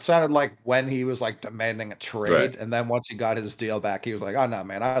 That's what it sounded like when he was like demanding a trade, right. And then once he got his deal back, he was like, "Oh no,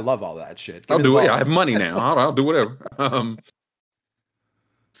 man, I love all that shit. I'll do it. I have money now. I'll do whatever."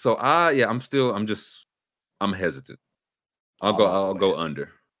 So I'm hesitant. I'll go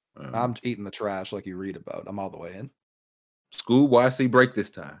under. I'm eating the trash like you read about. I'm all the way in. School YC break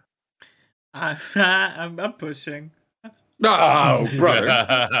this time. I'm pushing. Oh,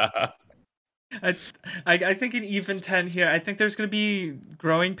 brother. I think an even 10 here. I think there's going to be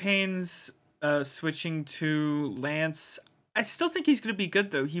growing pains switching to Lance. I still think he's going to be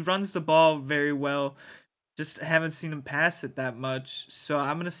good, though. He runs the ball very well. Just haven't seen him pass it that much. So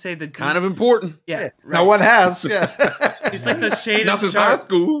I'm going to say the... Kind of important. Yeah. Right. No one has. Yeah. He's like the Shade and Sharp. High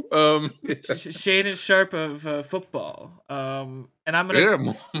school. Shade and Sharp of football. And I'm going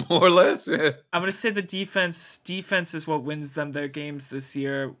to... Yeah, more or less. Yeah. I'm going to say the defense is what wins them their games this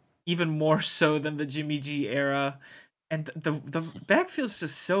year. Even more so than the Jimmy G era. And the backfield's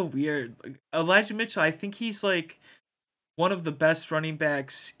just so weird. Like, Elijah Mitchell, I think he's like one of the best running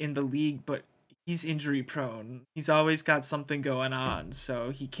backs in the league, but he's injury prone. He's always got something going on, so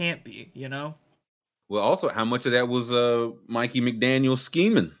he can't be, you know? Well, also, how much of that was Mikey McDaniel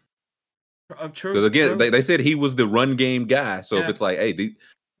scheming? True. Because again, they said he was the run game guy. So if it's like, hey,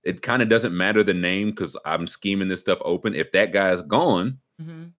 it kind of doesn't matter the name because I'm scheming this stuff open. If that guy's gone,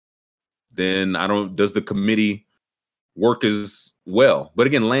 then does the committee work as well? But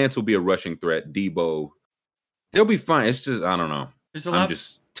again, Lance will be a rushing threat. Debo, they'll be fine. It's just, I don't know. I'm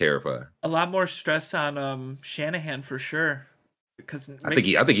just terrified. A lot more stress on Shanahan for sure. Because I think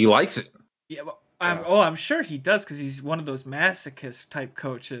he likes it. Yeah, well, I'm sure he does because he's one of those masochist type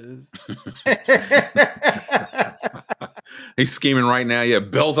coaches. He's scheming right now. Yeah,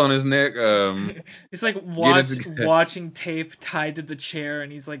 belt on his neck. He's like watching tape tied to the chair,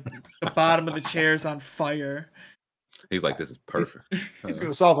 and he's like the bottom of the chair is on fire. He's like, this is perfect. He's going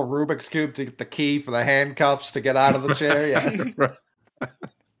to solve a Rubik's Cube to get the key for the handcuffs to get out of the chair. Yeah.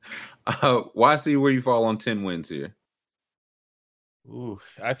 YC, where you fall on 10 wins here? Ooh,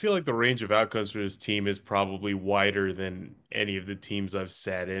 I feel like the range of outcomes for this team is probably wider than any of the teams I've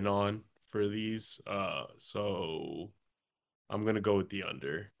sat in on for these. So I'm going to go with the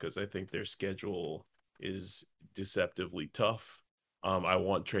under because I think their schedule is deceptively tough. I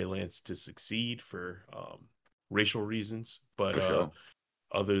want Trey Lance to succeed for racial reasons, but sure.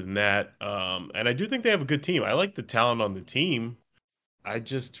 Other than that, and I do think they have a good team. I like the talent on the team. I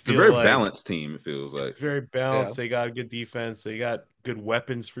just feel it's a very balanced team. It feels like it's very balanced. Yeah. They got a good defense. They got good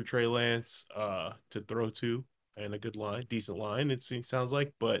weapons for Trey Lance to throw to, and a good line, decent line. It sounds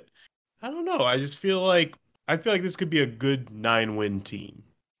like, but I don't know. I just feel like this could be a good 9-win team.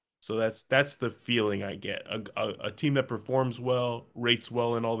 So that's the feeling I get. A team that performs well, rates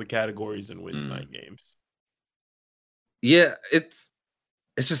well in all the categories, and wins 9 games. Yeah, it's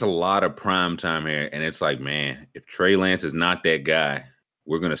just a lot of prime time here, and it's like, man, if Trey Lance is not that guy,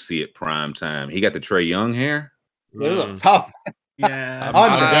 we're gonna see it prime time. He got the Trey Young hair. Yeah,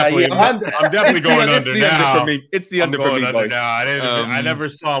 I'm definitely going under now. For me. It's the under for me. Now. I never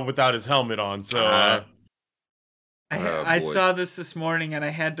saw him without his helmet on, so. I saw this morning, and I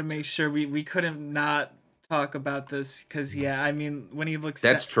had to make sure we couldn't not talk about this because I mean when he looks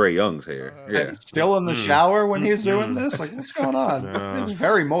That's Trae Young's hair. Yeah. Still in the shower when he's doing this? Like, what's going on? No. It's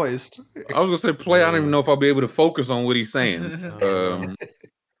very moist. I was gonna say play. I don't even know if I'll be able to focus on what he's saying.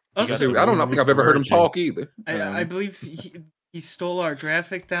 Also, I don't know. I think I've ever heard him talk either. I believe he stole our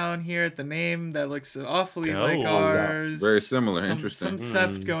graphic down here at the name that looks awfully like ours. Very similar. Some Interesting.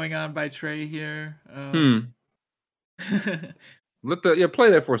 theft going on by Trae here.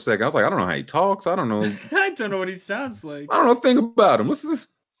 Play that for a second. I was like, I don't know how he talks. I don't know. I don't know what he sounds like. I don't know a thing about him. What's this?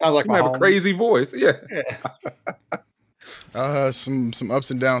 Sounds like He might have a crazy voice. Yeah. Some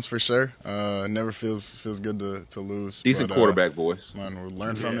ups and downs for sure. Never feels good to lose. Decent quarterback voice. Man, we'll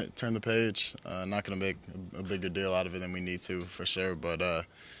learn from it. Turn the page. Not gonna make a bigger deal out of it than we need to for sure. But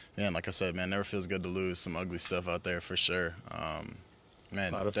man, like I said, man, never feels good to lose. Some ugly stuff out there for sure.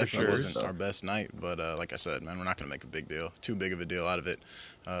 Man, definitely wasn't our best night. But like I said, man, we're not gonna make a big deal. Too big of a deal out of it.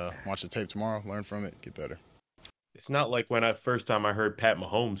 Watch the tape tomorrow. Learn from it. Get better. It's not like when first time I heard Pat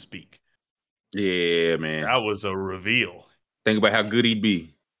Mahomes speak. Yeah, man. That was a reveal. Think about how good he'd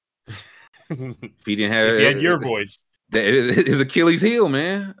be if he didn't have. If he had your voice. His Achilles heel,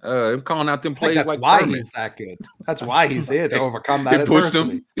 man. Him calling out them plays that's like why Kermit. he's that good. That's why he's there to overcome that It pushed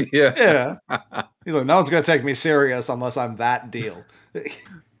adversity. him. Yeah. He's like, no one's gonna take me serious unless I'm that deal.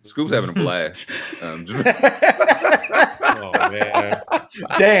 Scoop's having a blast. Oh man.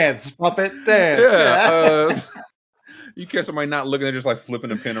 Dance, puppet, dance. Yeah. You catch somebody not looking, they're just like flipping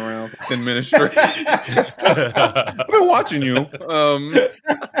the pin around for 10 minutes straight. I've been watching you.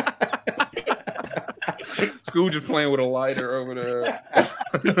 Scoop just playing with a lighter over there.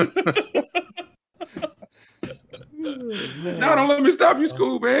 No, don't let me stop you,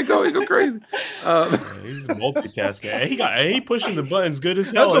 Scoop, man. Go crazy. He's multitasking. He pushing the buttons good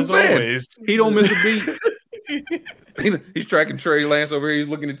as hell as always. He don't miss a beat. He's tracking Trey Lance over here. He's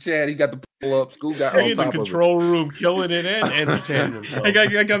looking at Chad. He got the pull up. Scoop got Trey on top in the control room, killing it and entertaining himself. I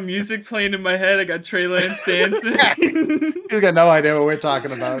got music playing in my head. I got Trey Lance dancing. He's got no idea what we're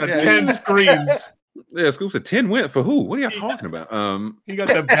talking about. 10 screens. Yeah, Scoop's a 10 win for who? What are y'all talking about? He got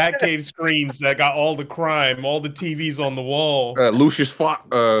the Batcave screens that got all the crime, all the TVs on the wall. Lucius Fox.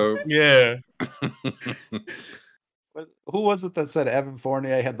 Yeah. Who was it that said Evan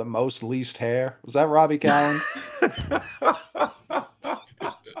Fournier had the most least hair? Was that Robbie Cowan?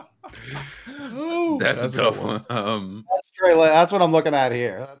 That's a tough one. That's what I'm looking at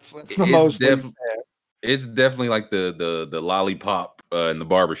here. That's the most least hair. It's definitely like the lollipop in the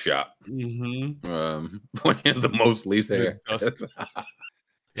barbershop. When he has the most least hair.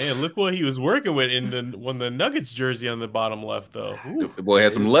 Yeah, look what he was working with in the Nuggets jersey on the bottom left, though. The boy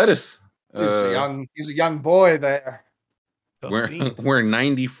had some lettuce. He's a young boy there. We're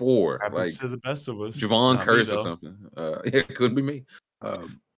 94. Happens like to the best of us. Javon Curse or something. It couldn't be me.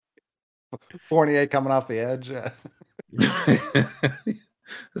 Fournier coming off the edge. 6'7",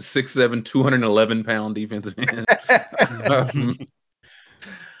 211-pound defensive end.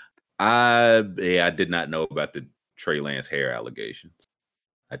 I did not know about the Trey Lance hair allegations.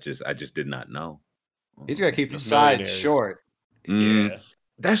 I just did not know. He's gonna keep the sides short. Yeah,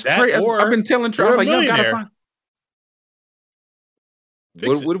 that's Trey. I've been telling Trey, I was like, you gotta find.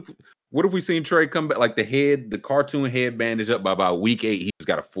 What if we seen Trey come back like the cartoon head bandage up by about week 8? He's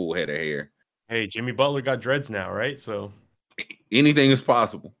got a full head of hair. Hey, Jimmy Butler got dreads now, right? So anything is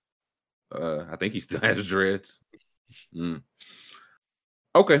possible. I think he still has dreads.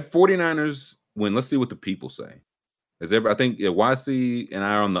 Okay, 49ers win. Let's see what the people say. I think YC and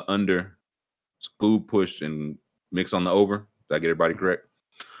I are on the under. Scoop pushed and Mix on the over. Did I get everybody correct?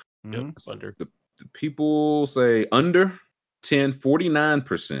 Yep, under. The people say under 10,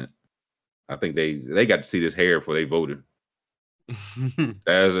 49%. I think they got to see this hair before they voted.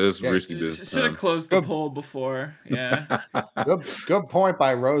 That's risky business. Should have closed the poll before. Yeah. Good point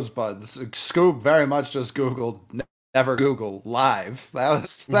by Rosebud. Scoop very much just Googled never Google live. That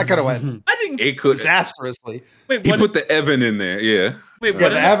could have went. I didn't. It could disastrously. Wait, he put the Evan in there. Yeah. Wait,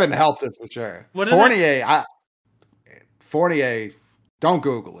 the Evan helped it for sure. Fournier. Don't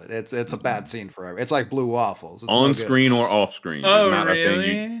Google it. It's a bad scene forever. It's like blue waffles. It's on screen or off screen. Oh,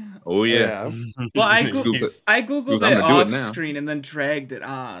 really? Oh yeah. Well, I googled it off screen and then dragged it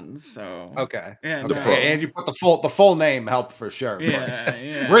on. So okay, yeah, okay. And you put the full name helped for sure. Yeah,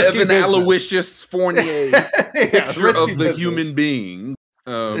 yeah. Evan Aloysius Fournier, picture of the human being.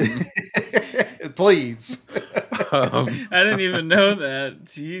 Please. I didn't even know that.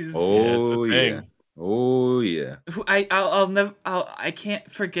 Jeez. Oh yeah. Oh yeah. I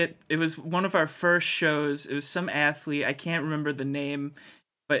can't forget. It was one of our first shows. It was some athlete. I can't remember the name.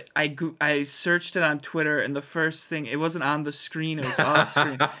 but I searched it on Twitter, and the first thing, it wasn't on the screen, it was off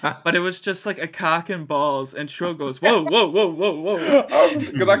screen, but it was just like a cock and balls, and Trill goes, whoa, whoa, whoa, whoa, whoa.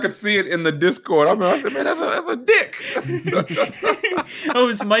 Because I could see it in the Discord. I said, man, that's a dick. Oh, it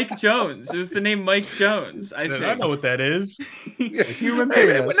was Mike Jones. It was the name Mike Jones, I think. I know what that is. Human Hey,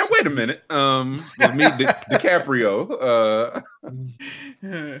 penis. now, wait a minute. With me, DiCaprio.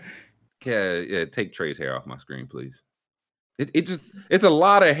 Yeah, take Trey's hair off my screen, please. It's a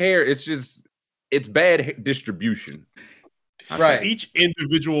lot of hair. It's bad distribution. Right. Each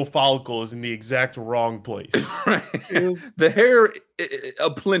individual follicle is in the exact wrong place. Right. The hair,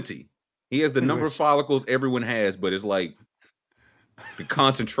 aplenty. He has the number of follicles everyone has, but it's like the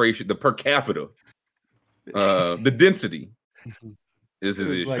concentration, the per capita, the density is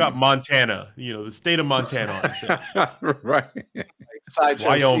his issue. He's got Montana, the state of Montana on his head. Right.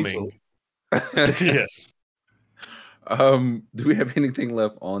 Wyoming. Yes. Do we have anything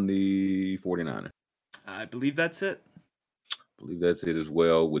left on the 49ers? I believe that's it. I believe that's it as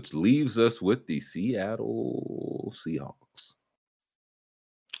well, which leaves us with the Seattle Seahawks.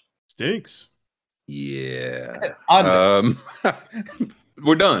 Stinks. Yeah.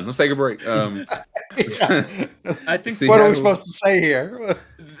 We're done. Let's take a break. Yeah. I think What are we supposed to say here?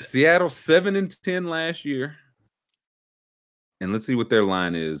 Seattle 7-10 last year. And let's see what their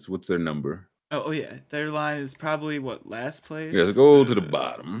line is. What's their number? Oh yeah, their line is probably last place. Yeah, let's go to the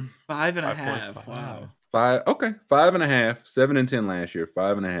bottom. 5.5. Wow. 5. Okay, 5.5. 7-10 last year.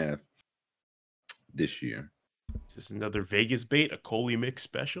 5.5 this year. Just another Vegas bait, a Coley mix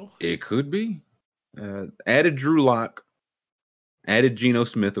special. It could be. Added Drew Lock. Added Geno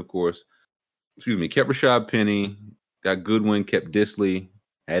Smith, of course. Excuse me. Kept Rashad Penny. Got Goodwin. Kept Disley.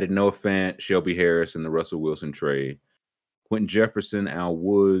 Added Noah Fant, Shelby Harris, and the Russell Wilson trade. Quentin Jefferson, Al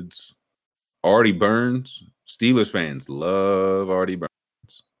Woods. Artie Burns. Steelers fans love Artie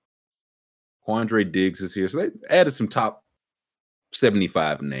Burns. Quandre Diggs is here. So they added some top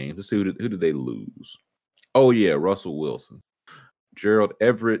 75 names. Let's see who did they lose. Oh, yeah, Russell Wilson. Gerald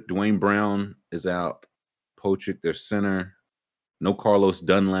Everett. Dwayne Brown is out. Pochik, their center. No Carlos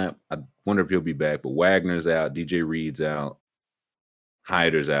Dunlap. I wonder if he'll be back, but Wagner's out. DJ Reed's out.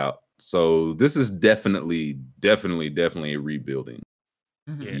 Hyder's out. So this is definitely a rebuilding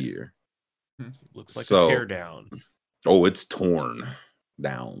year. Looks like a tear down. Oh, it's torn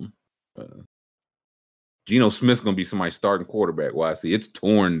down. Geno Smith's going to be somebody's starting quarterback. Why? See, it's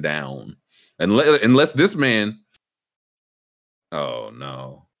torn down. Unless this man. Oh,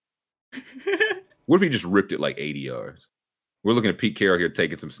 no. What if he just ripped it like 80 yards? We're looking at Pete Carroll here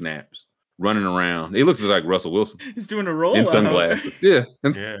taking some snaps, running around. He looks just like Russell Wilson. He's doing a roll in sunglasses. Yeah.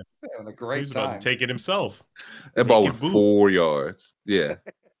 Yeah. Having a great He's time. about to take it himself. That ball went 4 yards. Yeah.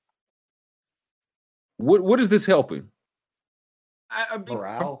 What is this helping?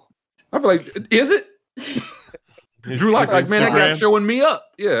 Morale. I feel like, is it? Drew Lock's like, man, that guy's showing me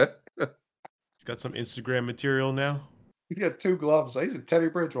up. Yeah. He's got some Instagram material now. He's got 2 gloves. He's a Teddy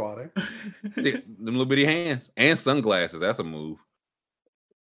Bridgewater. Them little bitty hands and sunglasses. That's a move.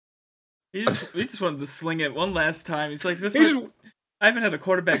 He just wanted to sling it one last time. He's like, I haven't had a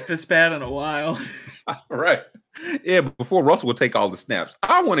quarterback this bad in a while. Right. Yeah, before Russell will take all the snaps.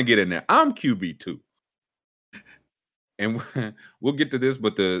 I want to get in there. I'm QB 2. And we'll get to this,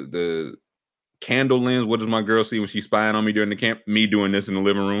 but the candle lens, what does my girl see when she's spying on me during the camp? Me doing this in the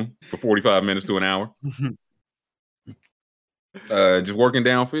living room for 45 minutes to an hour. Just working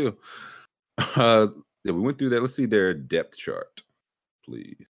downfield. Yeah, we went through that. Let's see their depth chart,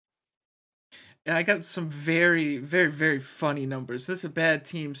 please. Yeah, I got some very, very, very funny numbers. This is a bad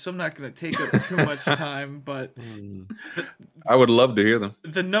team, so I'm not going to take up too much time, but I would love to hear them.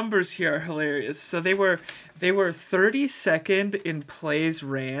 The numbers here are hilarious. So they were 32nd in plays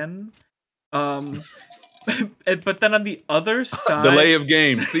ran. But then on the other side, delay of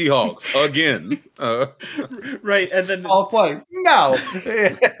game, Seahawks again. Right, and then all play. No.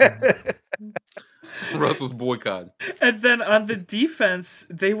 Russell's boycott. And then on the defense,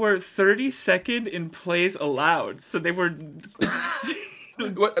 they were 32nd in plays allowed. So they were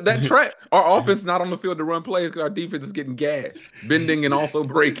that track. Our offense not on the field to run plays because our defense is getting gashed, bending, and also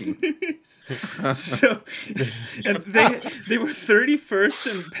breaking. So, and they were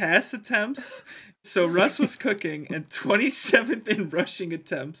 31st in pass attempts. So Russ was cooking, and 27th in rushing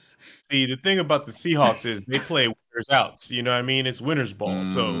attempts. See, the thing about the Seahawks is they play winners outs. You know what I mean? It's winners ball.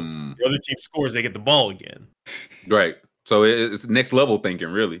 So the other team scores, they get the ball again. Right. So it's next level thinking,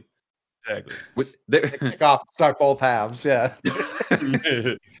 really. Exactly. Kick off, start both halves. Yeah.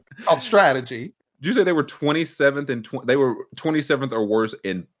 Called strategy. Did you say they were 27th and they were 27th or worse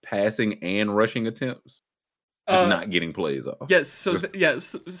in passing and rushing attempts? just not getting plays off. Yes,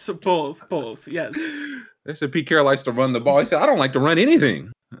 so both. Yes. They said Pete Carroll likes to run the ball. He said, I don't like to run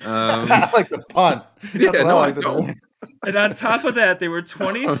anything. I like to punt. Yeah, no, I don't. And on top of that, they were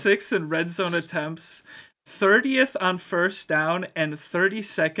 26th in red zone attempts, 30th on first down, and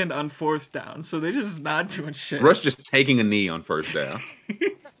 32nd on fourth down. So they're just not doing shit. Russ just taking a knee on first down.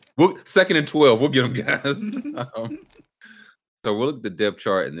 2nd and 12. We'll get them, guys. So we'll look at the depth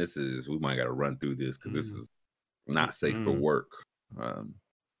chart, and we might got to run through this because this is not safe for work.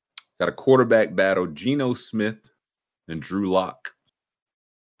 Got a quarterback battle, Geno Smith and Drew Lock.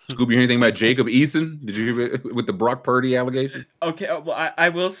 Scooby, hear anything about Jacob Eason? Did you hear with the Brock Purdy allegation? Okay, well, I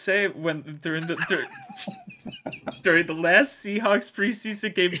will say during the last Seahawks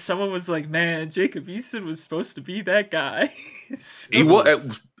preseason game, someone was like, "Man, Jacob Eason was supposed to be that guy." So, He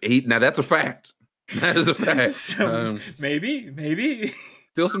was. Now that's a fact. That is a fact. So maybe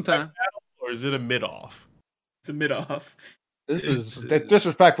still some time. Or is it a mid-off? It's a mid-off. This is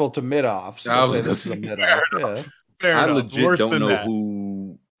disrespectful to mid-offs. I was This is a mid-off. Yeah. Fair enough. legit Worse don't than know that.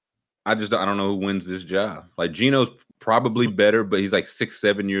 who. I don't know who wins this job. Like Geno's probably better, but he's like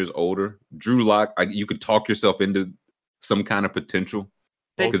 6-7 years older. Drew Lock, you could talk yourself into some kind of potential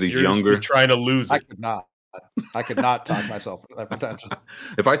because he's younger. Trying to lose it. I could not talk myself into that potential.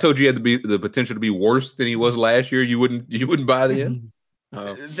 If I told you he had the potential to be worse than he was last year, you wouldn't buy the end.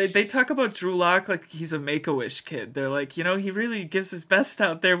 They talk about Drew Lock like he's a Make-A-Wish kid. They're like, he really gives his best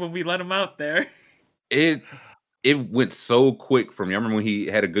out there when we let him out there. It went so quick from me. I remember when he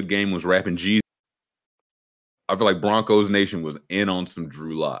had a good game, was rapping Jesus. I feel like Broncos Nation was in on some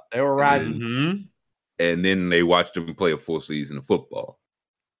Drew Lock. They were riding. And then they watched him play a full season of football.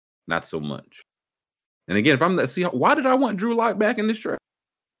 Not so much. And again, if I'm the Seahawks, why did I want Drew Lock back in this draft?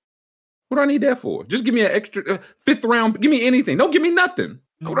 What do I need that for? Just give me an extra 5th round. Give me anything. Don't give me nothing.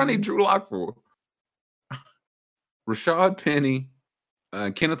 What do I need Drew Lock for? Rashad Penny,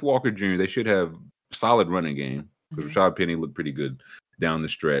 Kenneth Walker Jr., they should have solid running game because Rashad Penny looked pretty good down the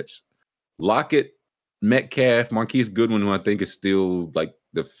stretch. Lockett, Metcalf, Marquise Goodwin, who I think is still like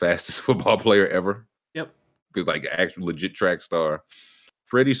the fastest football player ever. Yep. Because like actual legit track star.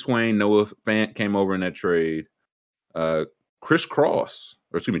 Freddie Swain, Noah Fant came over in that trade. Charles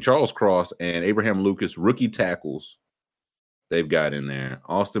Cross and Abraham Lucas, rookie tackles. They've got in there.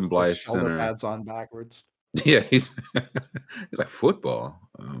 Austin Blythe, center. Pads on backwards. Yeah, he's like football.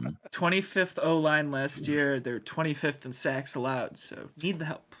 25th O-line last year. They're 25th in sacks allowed, so need the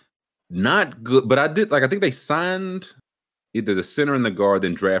help. Not good, but I think they signed either the center and the guard,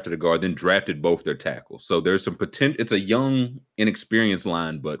 then drafted a guard, then drafted both their tackles. So there's some potential. It's a young, inexperienced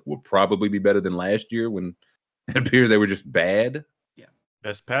line, but will probably be better than last year when it appears they were just bad. Yeah.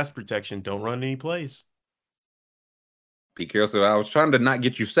 Best pass protection. Don't run any plays. Pete Carroll said, I was trying to not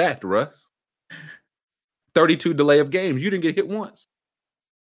get you sacked, Russ. 32 delay of games. You didn't get hit once.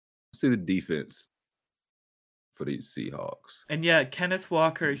 Let's see the defense for these Seahawks. And yeah, Kenneth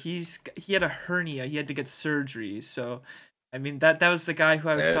Walker, he had a hernia. He had to get surgery. So, I mean, that was the guy who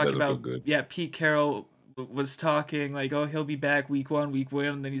I was talking about. Yeah, Pete Carroll was talking like, oh, he'll be back week one.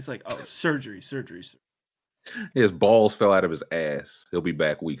 And then he's like, oh, surgery. His balls fell out of his ass. He'll be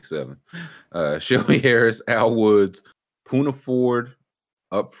back week 7. Shelby Harris, Al Woods, Poona Ford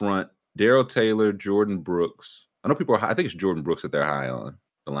up front, Darrell Taylor, Jordan Brooks. I know I think it's Jordan Brooks that they're high on,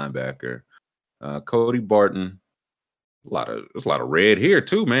 the linebacker. Cody Barton. There's a lot of red here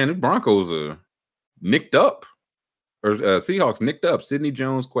too, man. The Broncos are nicked up. Or Seahawks nicked up. Sidney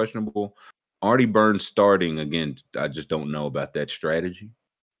Jones questionable. Artie Burns starting again. I just don't know about that strategy.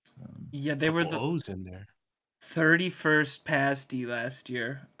 Yeah, they were in there. 31st pass D last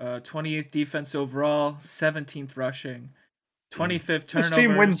year. 28th defense overall. 17th rushing. 25th turnover. This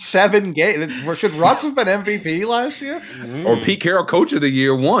team wins 7 games. Should Russ have been MVP last year? Or Pete Carroll Coach of the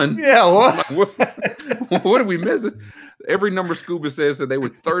Year 1? Yeah, what? What did we miss? Every number Scuba says that they were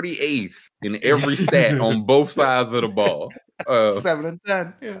 38th in every stat on both sides of the ball. 7 and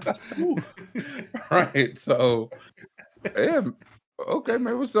 10. Yeah. Right. So, yeah. Okay,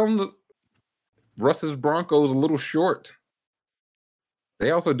 maybe some Russ's Broncos a little short. They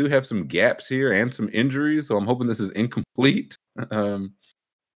also do have some gaps here and some injuries, so I'm hoping this is incomplete.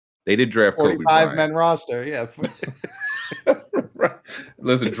 They did draft 45 men roster, yeah. Right.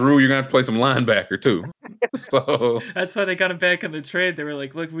 Listen, Drew, you're gonna have to play some linebacker too. So that's why they got him back in the trade. They were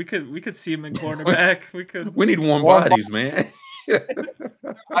like, "Look, we could see him in cornerback. We need warm bodies, man."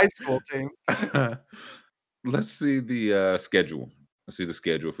 High school team. Let's see the schedule. Let's see the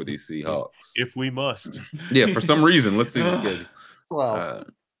schedule for these Seahawks. If we must. Yeah, for some reason, let's see the schedule. Well,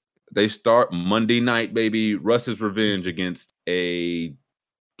 they start Monday night, baby. Russ's revenge against a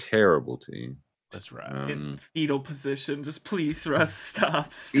terrible team. That's right. In fetal position. Just please, Russ,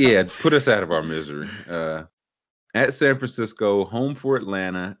 stop. Yeah, put us out of our misery. At San Francisco, home for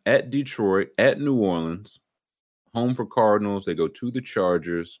Atlanta, at Detroit, at New Orleans, home for Cardinals. They go to the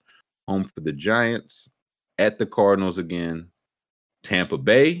Chargers, home for the Giants, at the Cardinals again, Tampa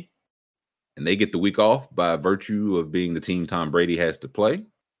Bay, and they get the week off by virtue of being the team Tom Brady has to play.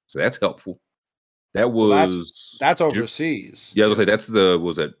 So that's helpful. That was that's overseas. Yeah, I was gonna say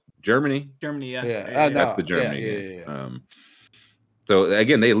was that Germany? Germany, yeah. That's the Germany. Yeah. So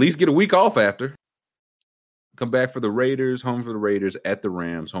again, they at least get a week off after. Come back for the Raiders, home for the Raiders, at the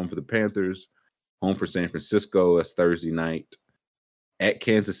Rams, home for the Panthers, home for San Francisco. That's Thursday night. At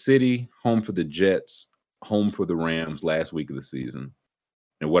Kansas City, home for the Jets, home for the Rams last week of the season.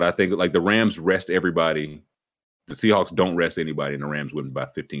 And what I think, like the Rams rest everybody. The Seahawks don't rest anybody, and the Rams win by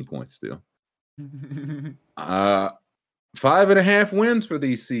 15 points still. 5.5 wins for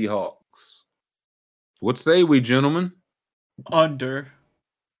these Seahawks. What say we, gentlemen? Under.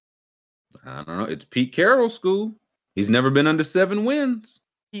 I don't know. It's Pete Carroll school. He's never been under 7 wins.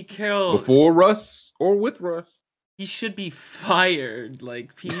 Pete Carroll. Before Russ or with Russ. He should be fired.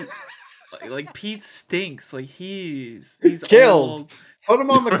 Like Pete like Pete stinks. Like he's killed. Old. Put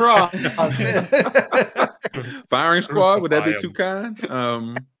him on the cross. Firing squad, would that be too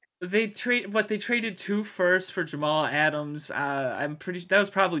kind? They traded 2 firsts for Jamal Adams. I'm pretty that was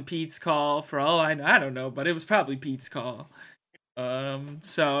probably Pete's call for all I know. I don't know, but it was probably Pete's call.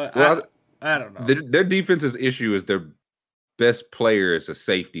 So I don't know. Their defense's issue is their best player is a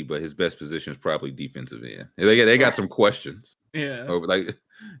safety, but his best position is probably defensive end. They got some questions. Yeah. Like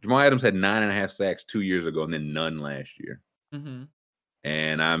Jamal Adams had 9.5 sacks 2 years ago and then none last year. Mm-hmm.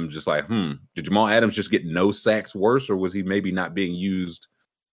 And I'm just like, did Jamal Adams just get no sacks worse, or was he maybe not being used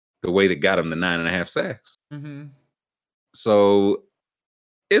the way that got him the 9.5 sacks? Mm-hmm. So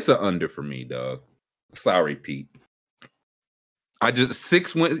it's an under for me, dog. Sorry, Pete.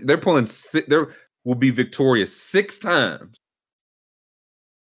 6 wins. They're pulling 6. They will be victorious 6 times.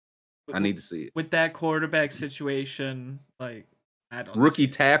 I need to see it. With that quarterback situation, like I don't rookie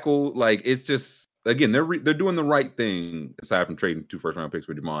tackle, like it's just again they're doing the right thing aside from trading 2 first-round picks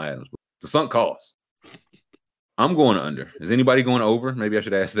for Jamal Adams. The sunk cost. I'm going under. Is anybody going over? Maybe I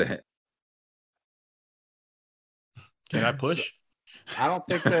should ask that. Can I push? I don't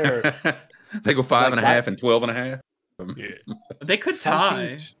think they're. They go 5.5 and 12.5. Yeah. They could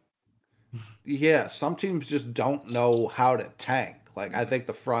tie. Some teams just don't know how to tank. Like I think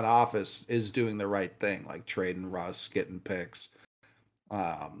the front office is doing the right thing, like trading Russ, getting picks,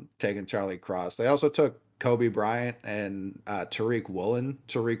 taking Charlie Cross. They also took Kobe Bryant and Tariq Woolen.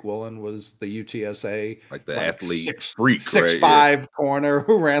 Tariq Woolen was the UTSA like the athlete freak, 6'5" corner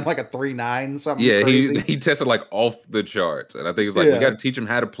who ran like a 3.9 something. Yeah, crazy. he tested like off the charts, and I think it's like we got to teach him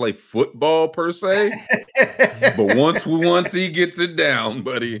how to play football per se. But once he gets it down,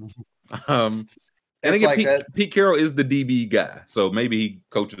 buddy. And again, like Pete Carroll is the DB guy, so maybe he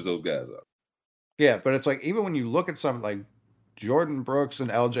coaches those guys up. Yeah, but it's like even when you look at something like Jordan Brooks and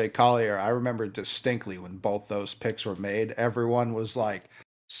LJ Collier, I remember distinctly when both those picks were made, everyone was like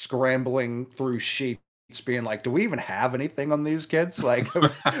scrambling through sheets, being like, "Do we even have anything on these kids?" Like,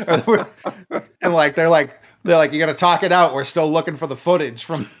 and like they're like, you got to talk it out. We're still looking for the footage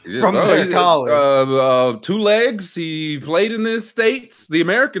from their college. 2 legs. He played in the states, the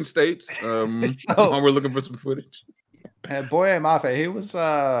American states. We're looking for some footage. And Boye Mafe, he was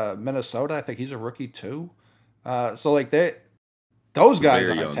Minnesota. I think he's a rookie too. So like those guys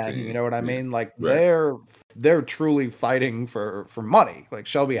are attacking. You know what I mean? Like they're truly fighting for money. Like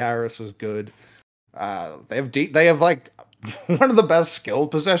Shelby Harris is good. They have like one of the best skill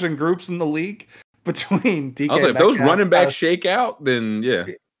possession groups in the league. Between DK, I was like, if those running backs shake out, then yeah,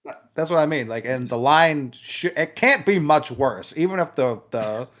 that's what I mean. Like, and the line, it can't be much worse. Even if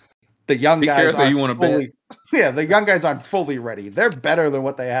the young guys the young guys aren't fully ready. They're better than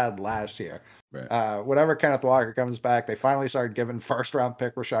what they had last year. Right. Whenever Kenneth Walker comes back, they finally started giving 1st-round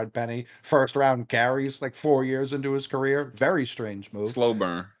pick Rashad Penny 1st-round carries like 4 years into his career. Very strange move. Slow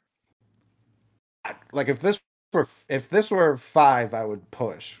burn. Like if this were 5, I would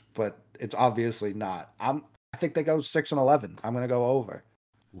push, but it's obviously not. I think they go 6-11. I'm gonna go over.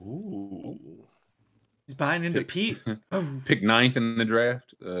 Ooh. He's buying into Pete. Pick 9th in the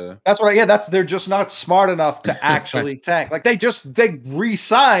draft. That's right. Yeah, they're just not smart enough to actually tank. Like they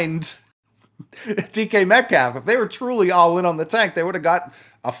re-signed DK Metcalf. If they were truly all in on the tank, they would have got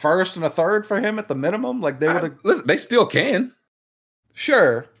a 1st and a 3rd for him at the minimum. Like they would have. Listen, they still can.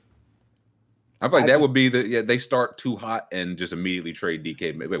 Sure. I feel like that would be they start too hot and just immediately trade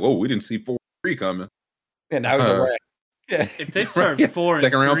DK. Whoa, we didn't see 4-3 coming. And now he's away. Yeah. If they start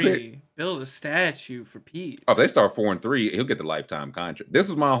 4-3, build a statue for Pete. Oh, if they start 4-3, he'll get the lifetime contract. This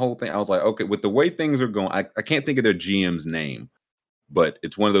was my whole thing. I was like, okay, with the way things are going, I can't think of their GM's name, but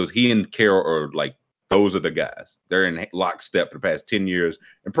it's one of those. He and Carroll are like, those are the guys. They're in lockstep for the past 10 years,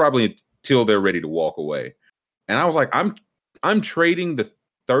 and probably until they're ready to walk away. And I was like, I'm trading the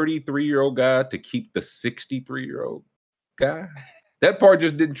 33-year-old guy to keep the 63-year-old guy. That part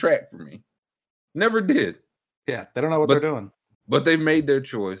just didn't track for me. Never did. Yeah, they don't know what they're doing. But they've made their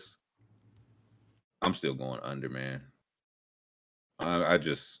choice. I'm still going under, man. I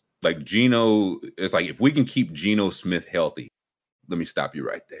just like Geno. It's like if we can keep Geno Smith healthy, let me stop you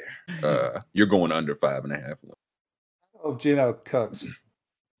right there. You're going under 5.5. Oh, Geno cooks.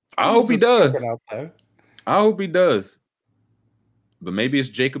 I hope he does. I hope he does. But maybe it's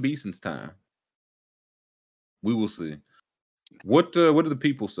Jacob Eason's time. We will see. What do the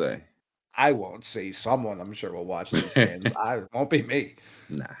people say? I won't see. Someone, I'm sure, will watch these games. It won't be me.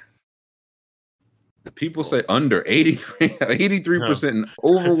 Nah. The people say under 83% and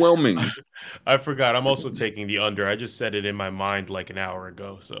overwhelming. I forgot. I'm also taking the under. I just said it in my mind like an hour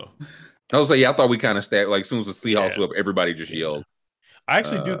ago. So I was like, yeah, I thought we kind of stacked. Like as soon as the Seahawks were up, everybody just yelled. I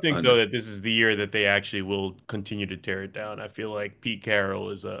actually do think though that this is the year that they actually will continue to tear it down. I feel like Pete Carroll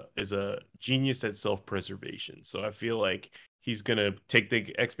is a genius at self-preservation. So I feel like he's gonna take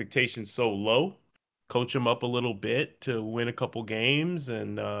the expectations so low, coach them up a little bit to win a couple games,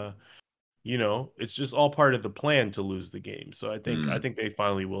 and it's just all part of the plan to lose the game. So I think they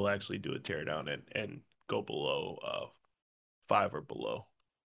finally will actually do a tear down and go below 5 or below.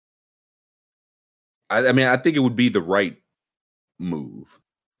 I mean, I think it would be the right move.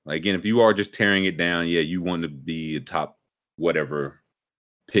 Like, again, if you are just tearing it down, yeah, you want to be a top whatever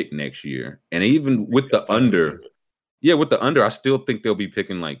pick next year. And even with the under, I still think they'll be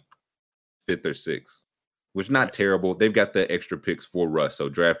picking like 5th or 6th, which is not terrible. They've got the extra picks for Russ, so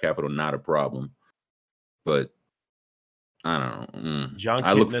draft capital not a problem. But I don't know. John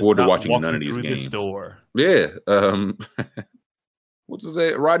I look forward to watching none of these through games. This door. Yeah. What's his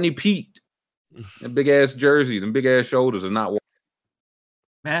name? Rodney Peete. And big ass jerseys and big ass shoulders are not.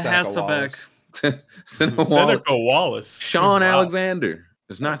 Matt Hasselbeck. Seneca Wallace. Sean Alexander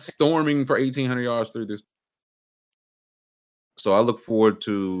is not storming for 1,800 yards through this. So I look forward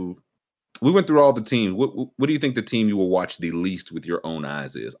to. We went through all the teams. What do you think the team you will watch the least with your own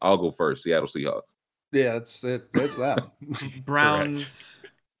eyes is? I'll go first. Seattle Seahawks. Yeah, it's them. Browns.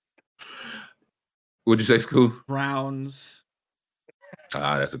 What'd you say, School? Browns.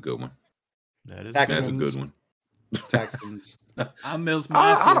 That's a good one. That's a good one. Texans. I'm Mills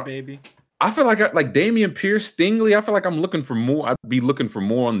Mafia, baby. I feel like Dameon Pierce, Stingley. I feel like I'm looking for more. I'd be looking for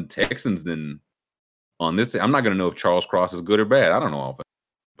more on the Texans than on this. I'm not gonna know if Charles Cross is good or bad. I don't know.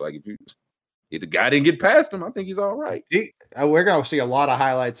 Like if the guy didn't get past him, I think he's all right. We're gonna see a lot of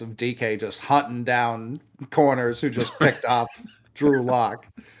highlights of DK just hunting down corners who just picked off Drew Lock.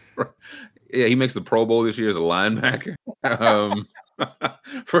 Yeah, he makes the Pro Bowl this year as a linebacker.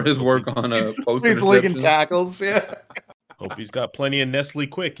 For his work on post He's leaking tackles, yeah. Hope he's got plenty of Nestle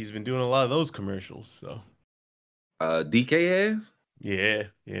Quick. He's been doing a lot of those commercials. So, DK has? Yeah.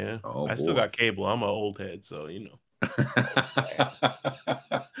 Oh, I still got cable. I'm an old head, so I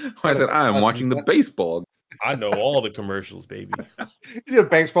said I am watching the baseball. I know all the commercials, baby. You do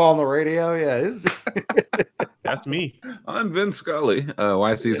baseball on the radio, yeah. That's me. I'm Vin Scully.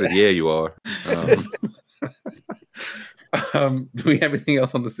 YC said, "Yeah, you are." Do we have anything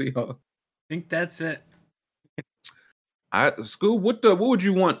else on the Seahawks? I think that's it. School, what would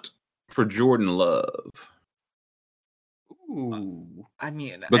you want for Jordan Love? Ooh. I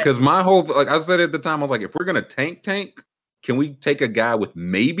mean, because my whole, like I said at the time, I was like, if we're gonna tank, can we take a guy with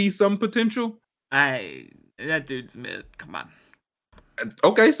maybe some potential? That dude's mid. Come on.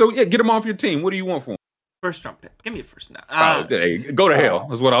 Okay, so yeah, get him off your team. What do you want for him? First round pick. Give me a first now. Go to hell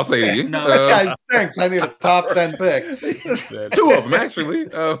is what I'll say to you. No, this guy stinks. I need a top 10 pick. 2 of them, actually.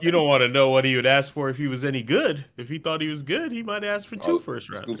 You don't want to know what he would ask for if he was any good. If he thought he was good, he might ask for 2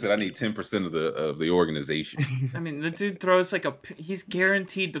 first round. Scoop said I need 10% of the organization. I mean, the dude throws he's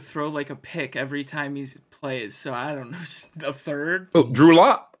guaranteed to throw like a pick every time he plays. So I don't know, just a third. Oh, Drew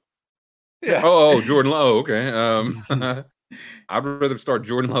Lock. Yeah. Oh, Jordan Love. Okay. I'd rather start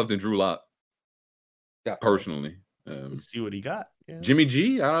Jordan Love than Drew Lock. Yeah, personally. See what he got. Yeah. Jimmy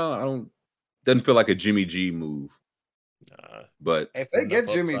G, I don't doesn't feel like a Jimmy G move. But if they get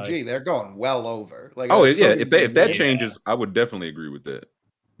Jimmy G, they're going well over. Like, if that changes, I would definitely agree with that.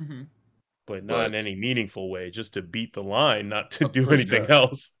 Mm-hmm. But not in any meaningful way, just to beat the line, not to do anything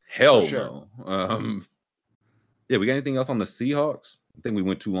else. Hell no. Yeah, we got anything else on the Seahawks? I think we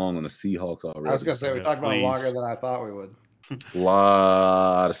went too long on the Seahawks already. I was gonna say we talked about it longer than I thought we would. A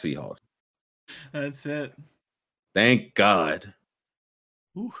lot of Seahawks. That's it. Thank God.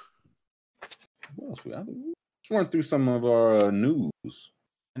 Ooh. What else we just run through some of our news.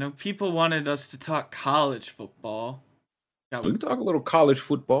 I know people wanted us to talk college football. We can talk a little college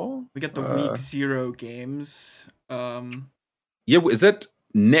football. We got the week 0 games. Yeah, is that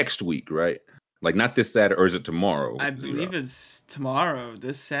next week, right? Like not this Saturday, or is it tomorrow? I believe it's tomorrow.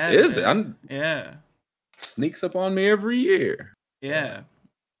 This Saturday. Is it? Yeah. Sneaks up on me every year. Yeah.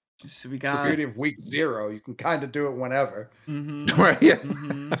 So we got the beauty of week 0. You can kind of do it whenever. Mm-hmm. Right. Yeah.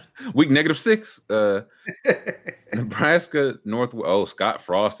 Mm-hmm. Week -6. Nebraska North. Oh, Scott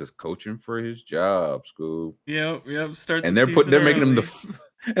Frost is coaching for his job. School. Yep. Start. And they're making him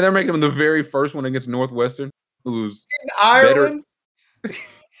the very first one against Northwestern, who's in Ireland.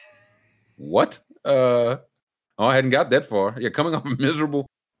 What? I hadn't got that far. Yeah, coming off a miserable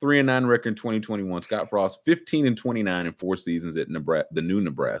 3-9 record in 2021. Scott Frost 15-29 in 4 seasons at the new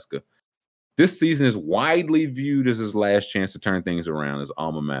Nebraska. This season is widely viewed as his last chance to turn things around, his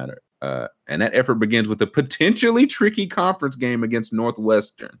alma mater. And that effort begins with a potentially tricky conference game against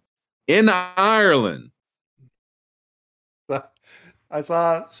Northwestern in Ireland. I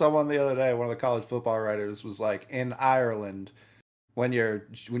saw someone the other day, one of the college football writers was like, in Ireland, when you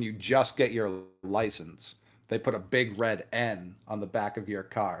just get your license, they put a big red N on the back of your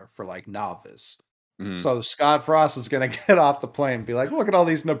car for like novice. Mm-hmm. So Scott Frost is going to get off the plane and be like, look at all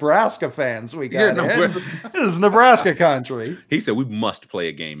these Nebraska fans we got. This is Nebraska country. He said we must play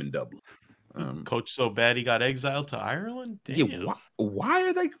a game in Dublin. Coach so bad he got exiled to Ireland? Damn. Yeah, why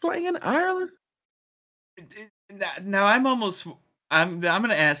are they playing in Ireland? Now I'm going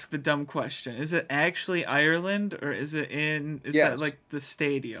to ask the dumb question. Is it actually Ireland, or is that like the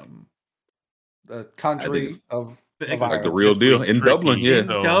stadium? The country of like the real deal in Dublin, yeah. In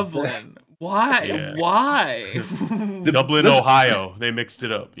Dublin. Why? Yeah. Why? Dublin, Ohio. They mixed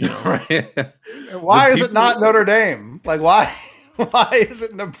it up, you know. Right. Why is it not Notre Dame? Like why is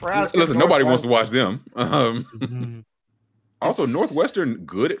it Nebraska? Listen, nobody wants to watch them. Also, Northwestern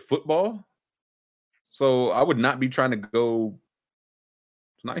good at football. So I would not be trying to go.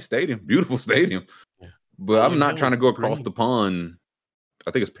 It's a nice stadium, beautiful stadium. Yeah. But I'm not trying to go across the pond. I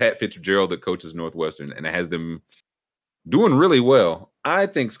think it's Pat Fitzgerald that coaches Northwestern, and it has them doing really well. I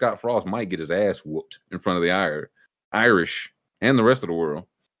think Scott Frost might get his ass whooped in front of the Irish and the rest of the world.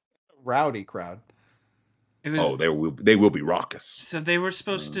 Rowdy crowd. They will be raucous. So they were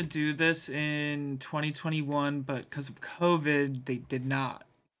supposed to do this in 2021, but because of COVID, they did not.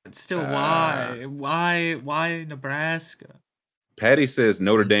 But still, why? Why Nebraska? Patty says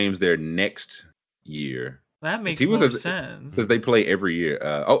Notre Dame's their next year. That makes more sense. Because they play every year.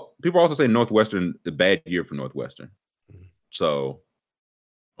 People also say Northwestern, a bad year for Northwestern. So,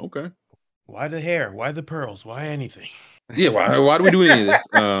 okay. Why the hair? Why the pearls? Why anything? Yeah, why do we do any of this?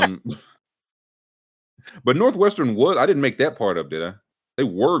 But Northwestern I didn't make that part up, did I? They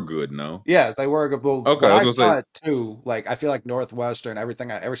were good, no? Yeah, they were good. Well, okay, I saw it too. Like, I feel like Northwestern, every time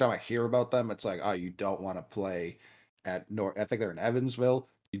I hear about them, it's like, oh, you don't want to play at I think they're in Evansville.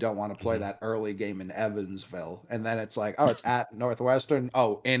 You don't want to play that early game in Evansville. And then it's like, oh, it's at Northwestern.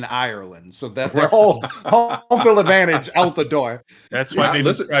 Oh, in Ireland. So that their whole home field advantage out the door. That's why they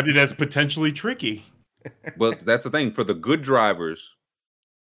described it as potentially tricky. Well, that's the thing. For the good drivers,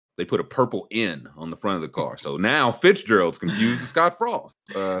 they put a purple N on the front of the car. So now Fitzgerald's confused with Scott Frost.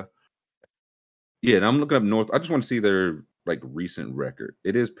 Yeah, and I'm looking up North. I just want to see their recent record.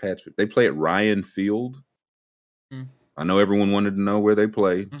 It is Patrick. They play at Ryan Field. I know everyone wanted to know where they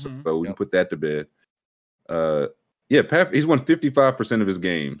play, so we can put that to bed. He's won 55% of his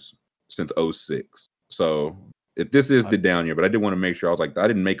games since 2006. So if this is the down year, but I did want to make sure. I was like, I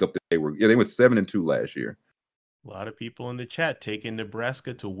didn't make up that they went 7-2 last year. A lot of people in the chat taking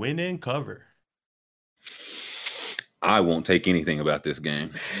Nebraska to win and cover. I won't take anything about this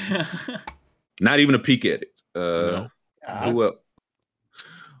game. Not even a peek at it. No. Who else?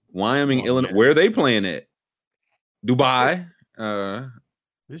 Wyoming, Illinois. Where are they playing at? Dubai.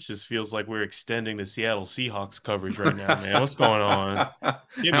 This just feels like we're extending the Seattle Seahawks coverage right now, man. What's going on?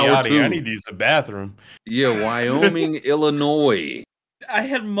 Get me out of here. I need to use the bathroom. Yeah, Wyoming, Illinois. I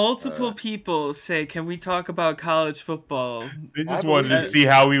had multiple people say, can we talk about college football? They just wanted to see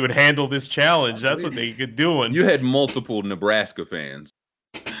how we would handle this challenge. That's what they could do. You had multiple Nebraska fans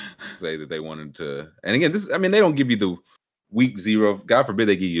say that they wanted to. And again, they don't give you the week 0. God forbid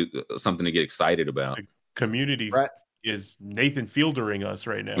they give you something to get excited about. Community is Nathan Fieldering us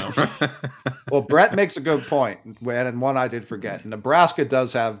right now. Well, Brett makes a good point, and one I did forget. Nebraska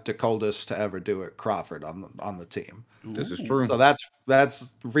does have the coldest to ever do it, Crawford, on the team. This is true. So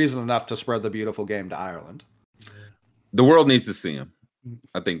that's reason enough to spread the beautiful game to Ireland. The world needs to see him.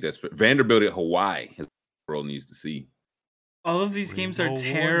 I think that's Vanderbilt at Hawaii. The world needs to see. All of these games are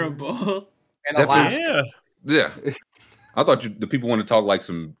terrible. And Alaska. Yeah. I thought the people want to talk like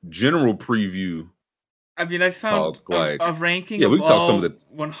some general preview. I mean, I found a ranking of all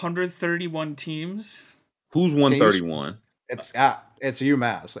 131 teams. Who's 131? It's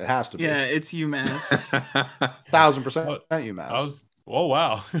UMass. It has to be. Yeah, it's UMass. 1,000% UMass. Oh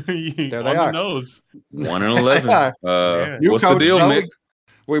wow! There they on are. The nose. 1-11. New What's coach, the deal, Mick?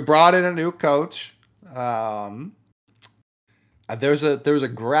 We brought in a new coach. There's a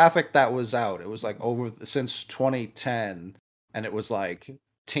graphic that was out. It was like since 2010, and it was like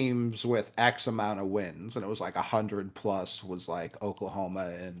teams with X amount of wins, and it was like 100 plus was like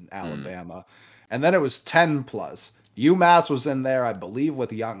Oklahoma and Alabama, and then it was 10 plus. UMass was in there, I believe,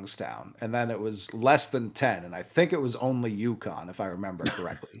 with Youngstown, and then it was less than 10, and I think it was only UConn, if I remember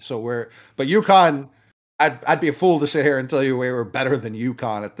correctly. But UConn, I'd be a fool to sit here and tell you we were better than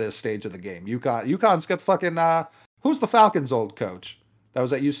UConn at this stage of the game. UConn's got fucking who's the Falcons' old coach that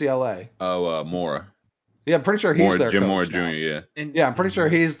was at UCLA? Oh, Mora. Yeah, I'm pretty sure he's their Jim coach Mora now. Jr. Yeah, I'm pretty sure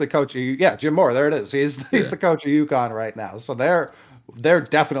he's the coach. Jim Mora. There it is. He's the coach of UConn right now. So they're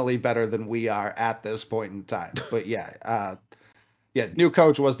definitely better than we are at this point in time. But new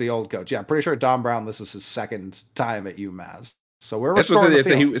coach was the old coach. Yeah, I'm pretty sure Don Brown. This is his second time at UMass. So we're restoring the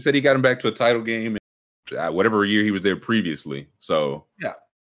field. He said he got him back to a title game, whatever year he was there previously. So yeah,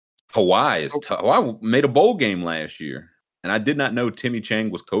 Hawaii is tough. Hawaii made a bowl game last year. And I did not know Timmy Chang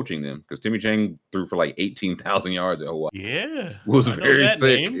was coaching them because Timmy Chang threw for like 18,000 yards at Hawaii. Yeah. Was very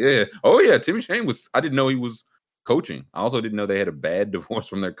sick. Name. Yeah. Oh, yeah. Timmy Chang I didn't know he was coaching. I also didn't know they had a bad divorce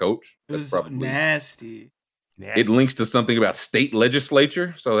from their coach. It was nasty. It links to something about state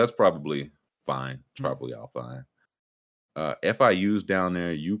legislature. So that's probably fine. It's probably all fine. FIU's down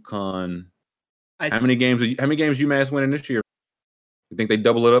there. UConn. How many games UMass winning this year? You think they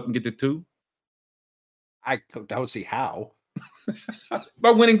double it up and get to 2? I don't see how.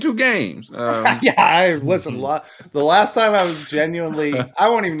 By winning 2 games. Listen. The last time I was genuinely, I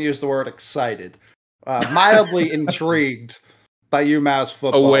won't even use the word excited, mildly intrigued by UMass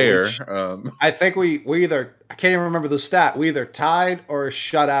football. Aware. I think we either, I can't even remember the stat, we either tied or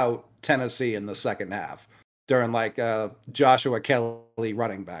shut out Tennessee in the second half during like Joshua Kelly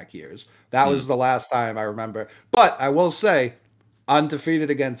running back years. That was the last time I remember. But I will say, undefeated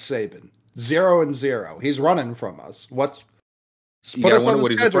against Saban. 0-0. He's running from us. Put us on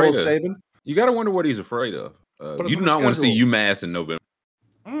the schedule, Saban. You got to wonder what he's afraid of. You do not want to see UMass in November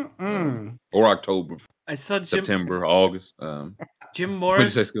or October. I saw September, August. Jim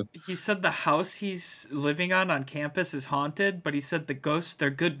Morris. He said the house he's living on campus is haunted, but he said the ghosts,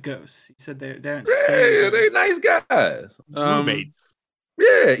 they're good ghosts. He said they aren't scary. Yeah, they're nice guys. Roommates.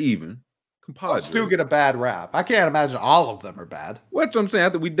 Yeah, even. Compadres do get a bad rap. I can't imagine all of them are bad. What's what I'm saying? I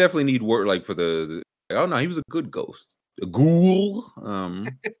think we definitely need word like for the oh no, he was a good ghost. A ghoul.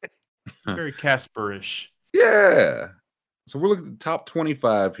 Very Casperish. Yeah. So we're looking at the top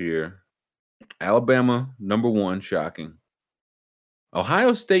 25 here. Alabama, number 1, shocking.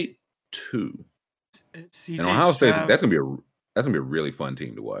 Ohio State, 2. CJ and Ohio State, Stroud. that's gonna be a really fun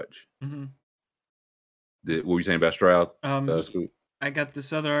team to watch. Mm-hmm. What were you saying about Stroud? I got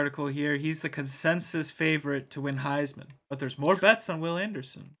this other article here. He's the consensus favorite to win Heisman, but there's more bets on Will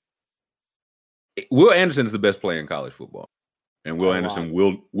Anderson. Will Anderson is the best player in college football, and Will Anderson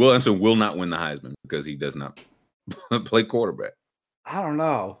will not win the Heisman because he does not play quarterback. I don't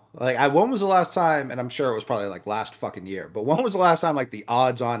know. Like, when was the last time? And I'm sure it was probably like last fucking year. But when was the last time like the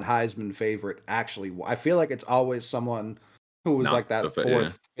odds-on Heisman favorite actually? I feel like it's always someone who was like that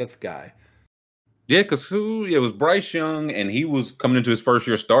fourth, fifth guy. Yeah, because it was Bryce Young, and he was coming into his first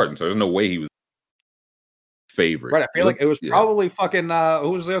year starting, so there's no way he was favorite. Right, I feel like it was probably fucking who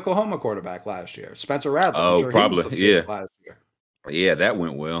was the Oklahoma quarterback last year? Spencer Rattler. Oh, probably, last year. Yeah, that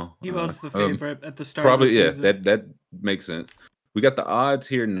went well. He was the favorite at the start. Probably, of the season. that makes sense. We got the odds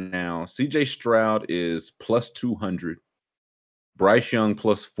here now. CJ Stroud is plus 200. Bryce Young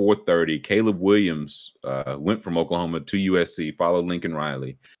plus 430. Caleb Williams went from Oklahoma to USC, followed Lincoln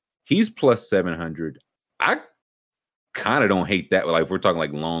Riley. He's plus 700. I kind of don't hate that. Like, if we're talking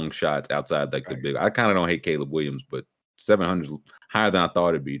like long shots outside like the big, I kind of don't hate Caleb Williams, but 700 is higher than I thought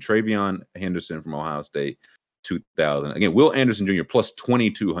it'd be. Travion Henderson from Ohio State, 2,000. Again, Will Anderson Jr. plus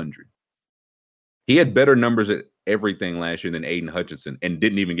 2,200. He had better numbers at everything last year than Aiden Hutchinson and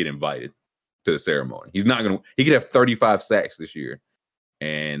didn't even get invited to the ceremony. He could have 35 sacks this year,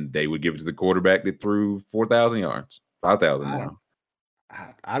 and they would give it to the quarterback that threw 4,000 yards, 5,000 now.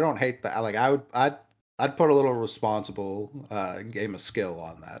 I don't hate that. Like, I'd put a little responsible game of skill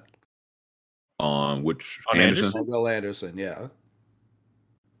on that. On which on Anderson? Will Anderson, yeah.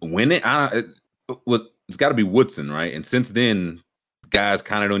 When it's got to be Woodson, right? And since then, guys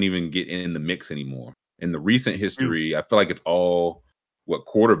kind of don't even get in the mix anymore. In the recent history, I feel like it's all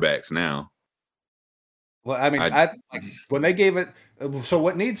quarterbacks now. Well, I mean, when they gave it, so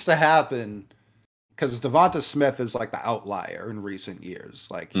what needs to happen? Because Devonta Smith is like the outlier in recent years.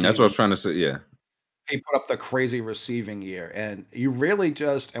 Like that's what I was trying to say. Yeah, he put up the crazy receiving year, and you really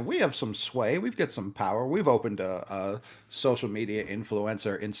and we have some sway. We've got some power. We've opened a social media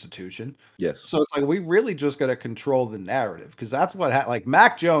influencer institution. Yes. So it's like we really just got to control the narrative, because that's what like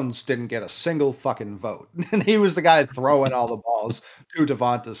Mac Jones didn't get a single fucking vote, and he was the guy throwing all the balls to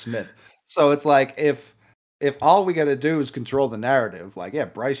Devonta Smith. So it's like if all we got to do is control the narrative, like, yeah,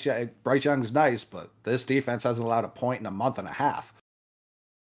 Bryce Young's nice, but this defense hasn't allowed a point in a month and a half.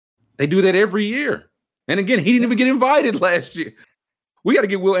 They do that every year. And again, he didn't even get invited last year. We got to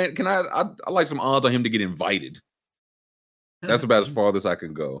get Will. Can I like some odds on him to get invited? That's about as far as I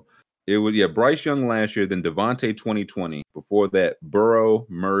can go. It was, Bryce Young last year, then Devontae 2020. Before that, Burrow,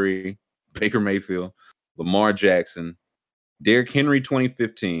 Murray, Baker Mayfield, Lamar Jackson, Derrick Henry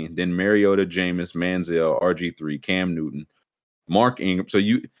 2015, then Mariota, Jameis, Manziel, RG3, Cam Newton, Mark Ingram. So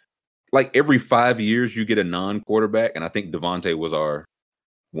you, like, every 5 years you get a non-quarterback, and I think Devontae was our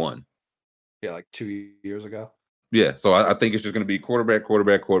one. Yeah, like 2 years ago. Yeah, so I think it's just going to be quarterback.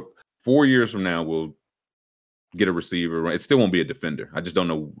 4 years from now, we'll get a receiver. It still won't be a defender. I just don't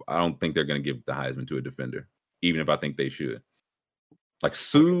know. I don't think they're going to give the Heisman to a defender, even if I think they should. Like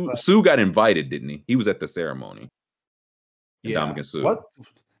Sue got invited, didn't he? He was at the ceremony. Yeah. What?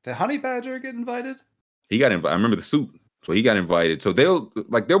 Did Honey Badger get invited? He got invited. I remember the suit. So he got invited. So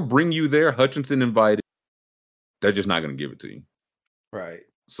they'll bring you there. Hutchinson invited. They're just not going to give it to you. Right.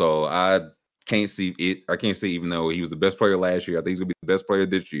 So I can't see it. I can't see, even though he was the best player last year, I think he's going to be the best player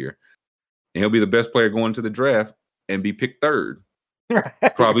this year. And he'll be the best player going to the draft and be picked third.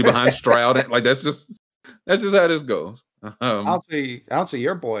 Probably behind Stroud. Like that's just how this goes. I don't see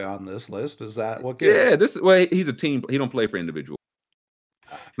your boy on this list. Is that what gives? Yeah, he's a team. He don't play for individual.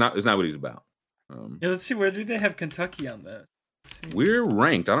 It's not what he's about. Let's see, where do they have Kentucky on that? We're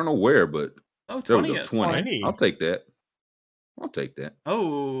ranked. I don't know where, but 20th. 20. I'll take that.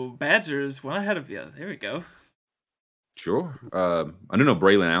 Oh, Badgers one ahead of you. There we go. Sure. I don't know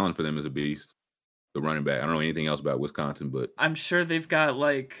Braylon Allen for them is a beast. The running back. I don't know anything else about Wisconsin, but I'm sure they've got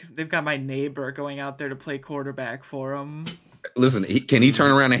my neighbor going out there to play quarterback for them. Listen, can he turn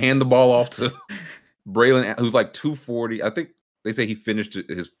around and hand the ball off to Braylon, who's like 240? I think they say he finished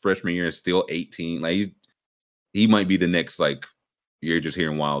his freshman year and still 18. Like he might be the next, like, you're just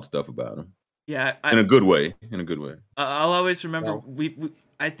hearing wild stuff about him. Yeah, in a good way. I'll always remember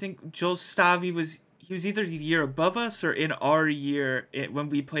I think Joel Stavi was either the year above us or in our year when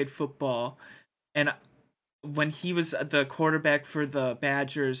we played football. And when he was the quarterback for the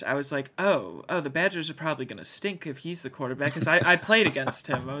Badgers, I was like, oh, the Badgers are probably going to stink if he's the quarterback, because I played against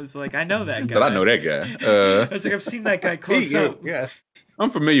him. I was like, I know that guy. But I know that guy. I was like, I've seen that guy close up. Yeah,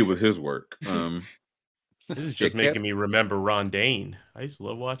 I'm familiar with his work. This is just making me remember Ron Dane. I used to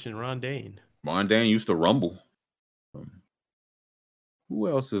love watching Ron Dane. Ron Dane used to rumble. Who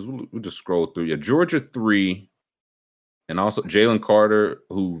else is? We'll just scroll through. Yeah, Georgia 3. And also Jalen Carter,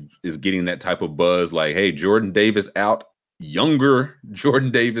 who is getting that type of buzz, like, hey, Jordan Davis out, younger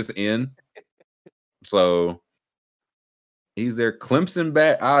Jordan Davis in. So he's there. Clemson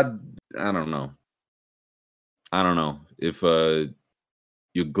back. I don't know. If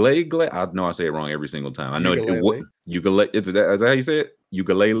Ugalele, I know I say it wrong every single time. I know Ugalele. Is that how you say it?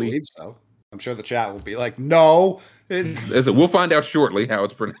 Ugalele. I believe so. I'm sure the chat will be like, no. We'll find out shortly how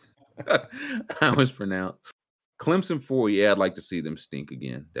it's pronounced. Clemson 4, I'd like to see them stink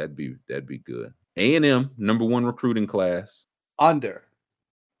again. That'd be good. A&M, number 1 recruiting class. Under.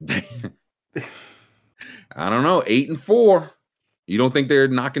 I don't know. 8-4. You don't think they're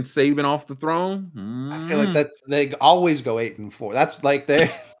knocking Saban off the throne? I feel like that they always go 8-4. That's like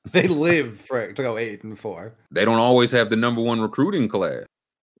they live to go 8-4. They don't always have the number 1 recruiting class.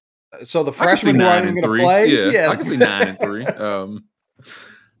 So the freshmen who aren't even going to play? Yeah, I can see 9-3.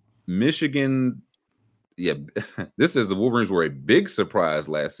 Michigan. Yeah, this is the Wolverines were a big surprise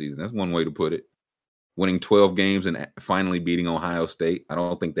last season. That's one way to put it. Winning 12 games and finally beating Ohio State. I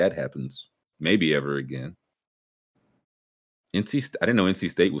don't think that happens maybe ever again. I didn't know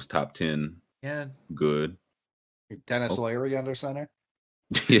NC State was top 10. Yeah. Good. Dennis Leary under center?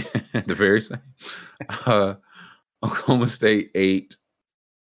 Yeah, the very same. Oklahoma State 8.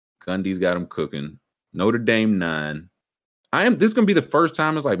 Gundy's got them cooking. Notre Dame 9. This is going to be the first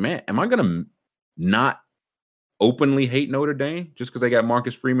time it's like, man, am I going to not openly hate Notre Dame just because they got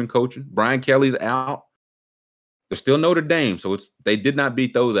Marcus Freeman coaching? Brian Kelly's out. They're still Notre Dame, so they did not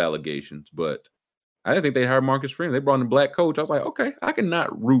beat those allegations. But I didn't think they hired Marcus Freeman. They brought in a black coach. I was like, okay, I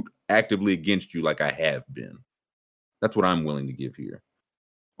cannot root actively against you like I have been. That's what I'm willing to give here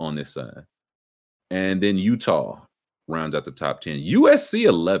on this side. And then Utah rounds out the top 10. USC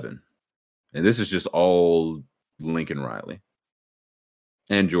 11. And this is just all Lincoln Riley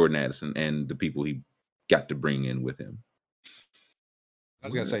and Jordan Addison and the people he got to bring in with him. I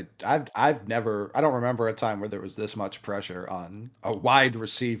was gonna say I don't remember a time where there was this much pressure on a wide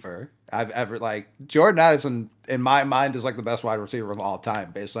receiver. I've ever Jordan Addison in my mind is like the best wide receiver of all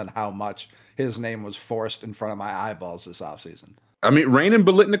time based on how much his name was forced in front of my eyeballs this offseason. I mean, Raymond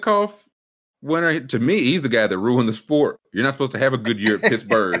Biletnikoff, to me, he's the guy that ruined the sport. You're not supposed to have a good year at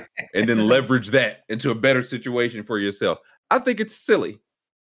Pittsburgh and then leverage that into a better situation for yourself. I think it's silly.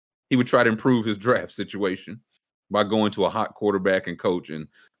 He would try to improve his draft situation by going to a hot quarterback and coach and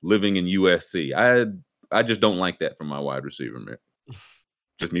living in USC. I just don't like that from my wide receiver, man.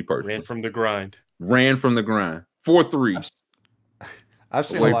 Just me personally. Ran from the grind. 4-3. I've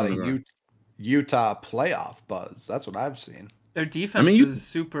seen a lot of Utah playoff buzz. That's what I've seen. Their defense is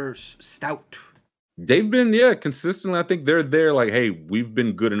super stout. They've been, consistently. I think they're there like, hey, we've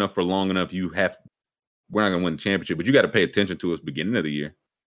been good enough for long enough. We're not going to win the championship, but you got to pay attention to us beginning of the year.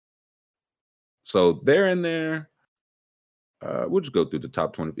 So they're in there. We'll just go through the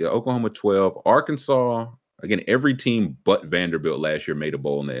top 20. Yeah, Oklahoma 12. Arkansas, again, every team but Vanderbilt last year made a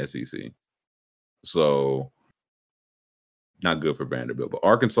bowl in the SEC. So not good for Vanderbilt. But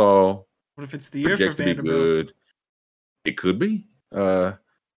Arkansas, what if it's the year for Vanderbilt? Good. It could be.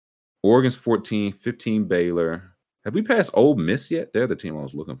 Oregon's 14, 15 Baylor. Have we passed Ole Miss yet? They're the team I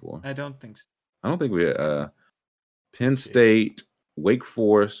was looking for. I don't think so. I don't think we had Penn State, Wake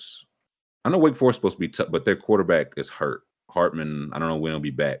Forest. I know Wake Forest is supposed to be tough, but their quarterback is hurt. Hartman, I don't know when he'll be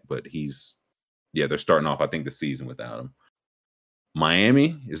back, but they're starting off, I think, the season without him.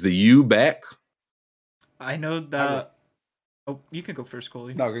 Miami, is the U back? I know that. Oh, you can go first,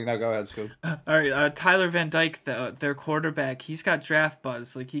 Coley. No, go ahead, Scoop. All right, Tyler Van Dyke, their quarterback, he's got draft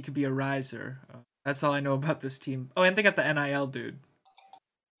buzz. Like, he could be a riser. That's all I know about this team. Oh, and they got the NIL dude.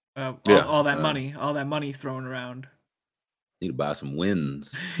 All that money thrown around. Need to buy some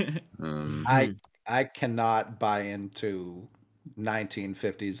wins. I cannot buy into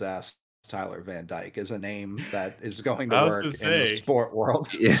 1950s ass Tyler Van Dyke as a name that is going to work in the sport world.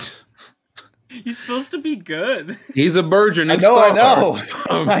 Yes. He's supposed to be good. He's a burgeoning I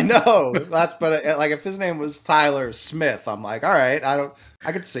know. That's like if his name was Tyler Smith, I'm like, all right,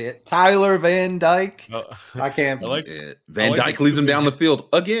 I could see it. Tyler Van Dyke. I can't. Van Dyke leads him down the field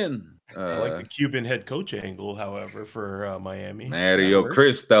again. I like the Cuban head coach angle, however, for Miami. Mario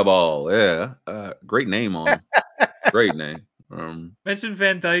Cristobal. Yeah. Great name on him. Great name. Mention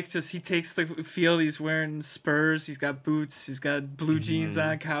Van Dyke, he takes the field, he's wearing Spurs, he's got boots, he's got blue jeans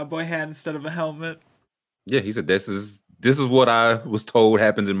on, cowboy hat instead of a helmet. Yeah, he said this is what I was told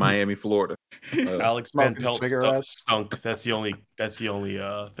happens in Miami, Florida. Alex Van Pelt stunk. That's the only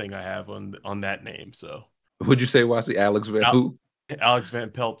thing I have on that name. So what'd you say, Wasi? Alex Van who? Alex Van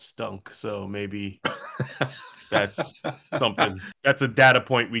Pelt stunk, so maybe that's something. That's a data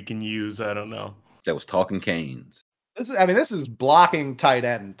point we can use. I don't know. That was Talking Canes. This is blocking tight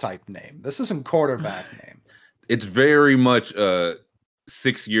end type name. This isn't quarterback name. It's very much a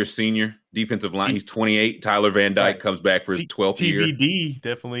 6-year senior defensive line. He's 28. Tyler Van Dyke comes back for his 12th year. TVD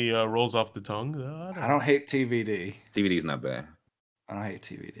definitely rolls off the tongue. I don't hate TVD. TVD is not bad. I don't hate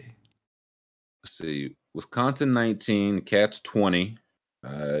TVD. Let's see. Wisconsin 19, Cats 20.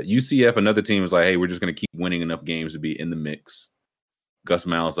 UCF, another team, was like, hey, we're just going to keep winning enough games to be in the mix. Gus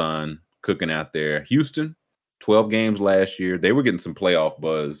Malzahn cooking out there. Houston, 12 games last year. They were getting some playoff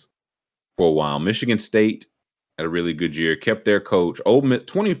buzz for a while. Michigan State had a really good year. Kept their coach. Ole Miss,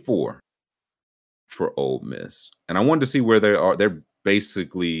 24 for Ole Miss. And I wanted to see where they are. They're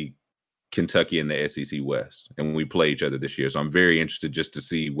basically Kentucky in the SEC West. And when we play each other this year. So I'm very interested just to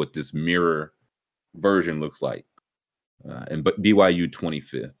see what this mirror version looks like. But BYU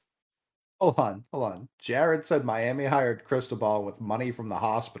 25th. Hold on. Jared said Miami hired Cristobal with money from the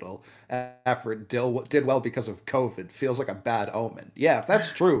hospital after it did well because of COVID. Feels like a bad omen. Yeah, if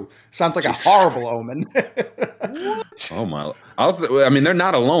that's true, sounds like a horrible omen. What? Oh my! I mean, they're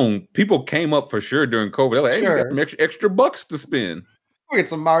not alone. People came up for sure during COVID. They're like, hey, we got some extra bucks to spend. We get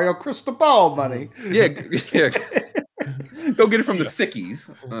some Mario Cristobal money. Yeah. Go get it from the sickies.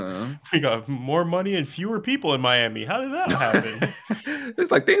 We got more money and fewer people in Miami. How did that happen?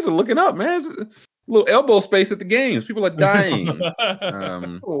 It's like things are looking up, man. little elbow space at the games. People are dying.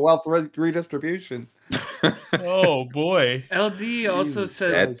 Wealth redistribution. Oh boy. LD also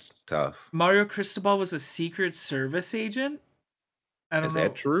says that's tough. Mario Cristobal was a Secret Service agent. I don't know. Is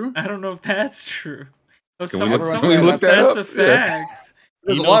that true? I don't know if that's true. Oh, Can someone we says look that that's up? a fact.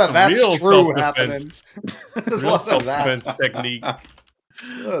 There's a He knows lot of some that's real true self-defense. happening. There's a Real lot of that. self-defense technique.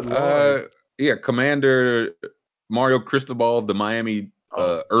 Good Lord. Yeah, Commander Mario Cristobal of the Miami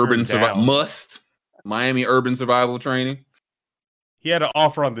turned down. Miami Urban Survival Training. He had an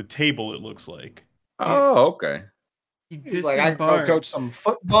offer on the table, it looks like. Oh, okay. He's like, I can go coach some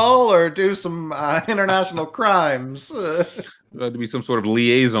football or do some international crimes. To be some sort of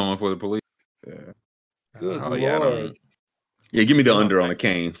liaison for the police. Yeah. Good Lord. Yeah, give me the under on the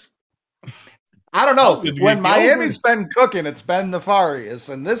Canes. I don't know. When Miami's been cooking, it's been nefarious,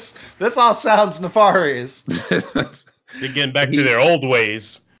 and this all sounds nefarious. They're getting back to their old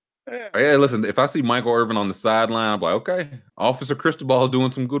ways. Yeah, listen, if I see Michael Irvin on the sideline, I'm like, okay, Officer Cristobal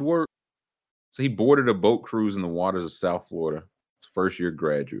doing some good work. So he boarded a boat cruise in the waters of South Florida. It's first-year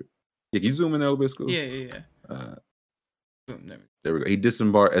graduate. Yeah, can you zoom in there a little bit, School? Yeah. There we go. He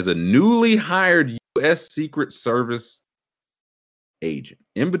disembarked as a newly hired U.S. Secret Service agent.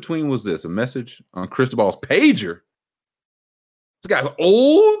 In between was this, a message on Cristobal's pager. This guy's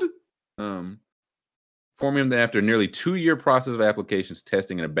old. Informing him that after a nearly 2-year process of applications,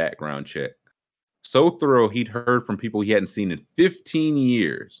 testing, and a background check, so thorough he'd heard from people he hadn't seen in 15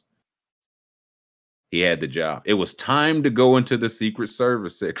 years, he had the job. It was time to go into the Secret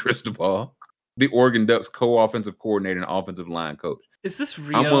Service, said Cristobal, the Oregon Ducks co-offensive coordinator and offensive line coach. Is this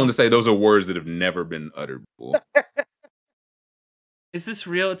real? I'm willing to say those are words that have never been uttered before. Is this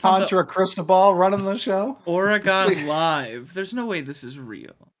real? It's Contra Cristobal running the show. Oregon Live. There's no way this is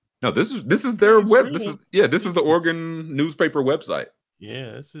real. No, this is their web. This is the Oregon newspaper website.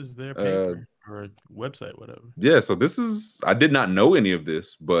 Yeah, this is their paper or website, whatever. Yeah, so this is. I did not know any of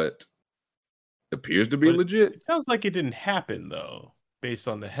this, but it appears to be legit. It sounds like it didn't happen though, based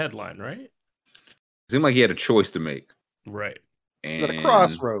on the headline, right? It seemed like he had a choice to make. Right. And at a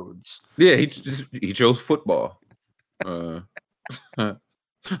crossroads. Yeah, he chose football over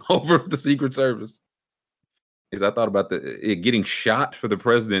the Secret Service. Because I thought about it getting shot for the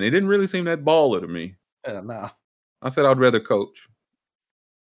president. It didn't really seem that baller to me. Yeah, no. I said I'd rather coach.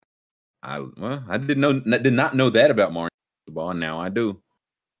 I did not know that about Mario Cristobal. Now I do.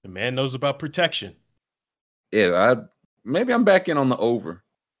 The man knows about protection. Yeah, maybe I'm back in on the over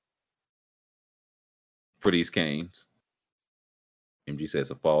for these Canes. MG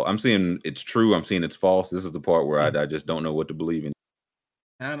says a false. I'm seeing it's true. I'm seeing it's false. This is the part where I just don't know what to believe in.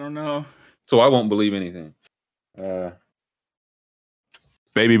 I don't know. So I won't believe anything.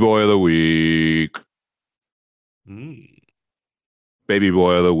 Baby boy of the week. Baby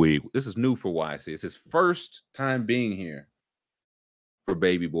boy of the week. This is new for YC. It's his first time being here for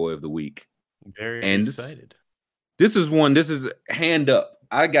baby boy of the week. Very excited. This is hand up.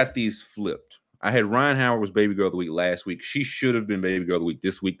 I got these flipped. I had Ryan Howard was baby girl of the week last week. She should have been baby girl of the week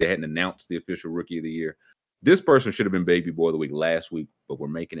this week. They hadn't announced the official rookie of the year. This person should have been baby boy of the week last week, but we're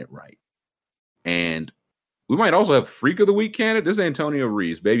making it right. And we might also have freak of the week candidate. This is Antonio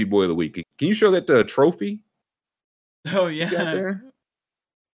Reeves, baby boy of the week. Can you show that trophy? Oh yeah. There?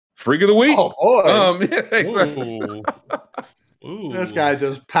 Freak of the week. Oh boy. Ooh. This guy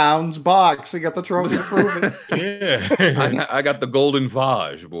just pounds box. He got the trophy to prove it. Yeah. I got the golden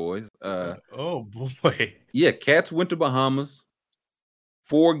Vaj, boys. Oh boy. Yeah, Cats went to Bahamas.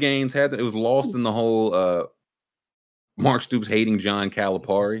 4 games it was lost in the whole Mark Stoops hating John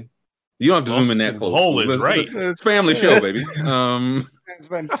Calipari. You don't have to zoom in that close. Hole is right. It's family show, baby. It's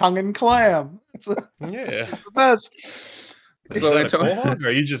been tongue and clam. It's the best. So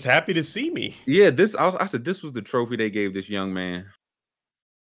are you just happy to see me? Yeah, I said this was the trophy they gave this young man.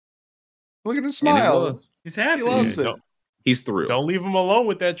 Look at his smile. He's happy. He loves it. He's thrilled. Don't leave him alone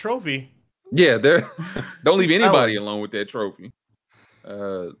with that trophy. Yeah, don't leave anybody alone with that trophy.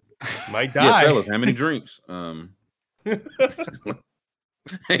 Might die. Yeah, fellas, how many drinks?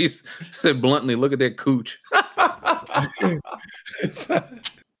 He said bluntly, look at that cooch. This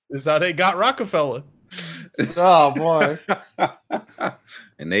is how they got Rockefeller. Oh boy.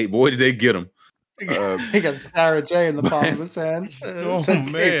 And did they get him. He got Sarah J in the palm of his hand. Oh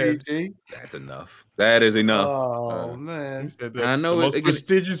man. That's enough. That is enough. Oh man. I know the most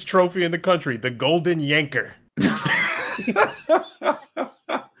prestigious trophy in the country, the Golden Yanker.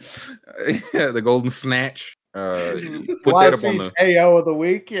 Yeah, the Golden Snatch. Put that up on the AO of the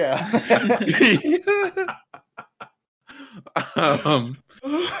week. Yeah.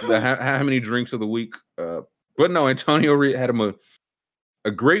 How many drinks of the week? But no, Antonio Reed had him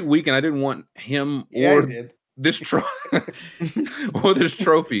a great week, and I didn't want him Yeah, this or this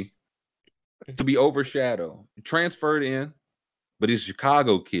trophy to be overshadowed. Transferred in, but he's a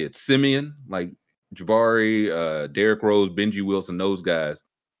Chicago kid. Simeon, like Jabari, Derrick Rose, Benji Wilson, those guys.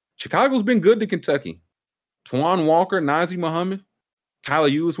 Chicago's been good to Kentucky. Twan Walker, Nazi Muhammad, Tyler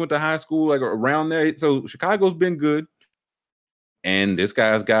Ulis went to high school like around there. So Chicago's been good. And this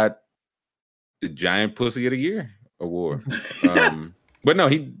guy's got the Giant Pussy of the Year award. But no,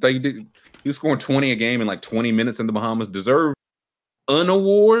 he was scoring 20 a game in like 20 minutes in the Bahamas. Deserved an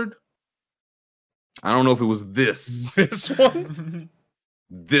award. I don't know if it was this one.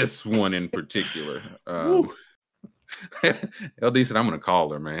 This one in particular. LD said, I'm going to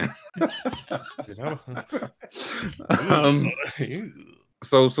call her, man.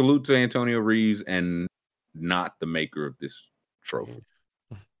 So salute to Antonio Reeves and not the maker of this trophy.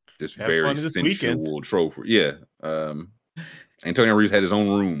 This very sensual trophy. Yeah. Antonio Reeves had his own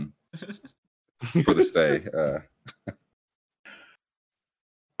room for the stay.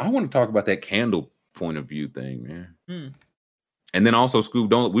 I want to talk about that candle point of view thing, man. And then also,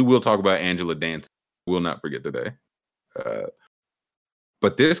 Scoop, we will talk about Angela dancing. We'll not forget today.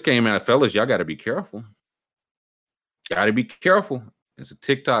 But this came out, fellas, y'all got to be careful. Got to be careful. It's a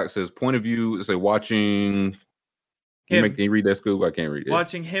TikTok, says point of view. It's like watching. Can you read that, Scoop? I can't read it.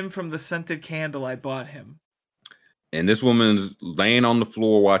 Watching him from the scented candle I bought him. And this woman's laying on the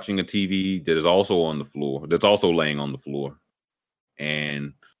floor watching a TV that is also on the floor. That's also laying on the floor.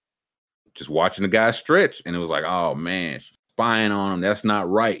 And just watching the guy stretch. And it was like, oh, man, she's spying on him. That's not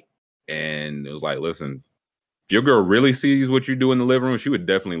right. And it was like, listen, if your girl really sees what you do in the living room, she would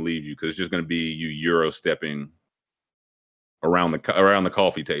definitely leave you because it's just going to be you Euro stepping around the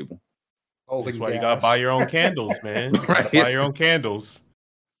coffee table. That's why you got to buy your own candles, man. Right? Buy your own candles.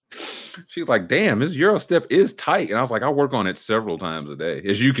 She's like, damn, this Euro step is tight. And I was like, I work on it several times a day,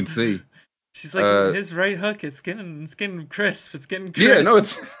 as you can see. She's like, his right hook, it's getting crisp. It's getting crisp. Yeah, no,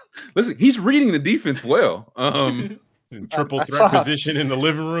 listen, he's reading the defense well. Triple threat position in the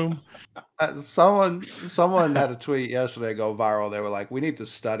living room. Someone had a tweet yesterday go viral. They were like, we need to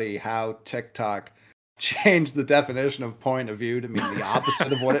study how TikTok changed the definition of point of view to mean the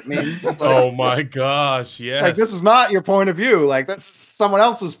opposite of what it means. Like, oh my gosh, yes. Like, this is not your point of view. Like, that's someone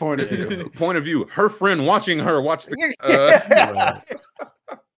else's point of view. Point of view. Her friend watching her watch the...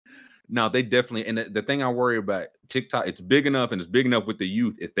 No, they definitely, and the thing I worry about TikTok, it's big enough and it's big enough with the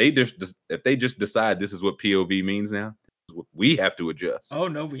youth. If they just decide this is what POV means now, we have to adjust. Oh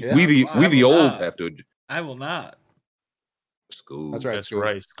no, we the olds have to adjust. I will not. Scoop. That's right. That's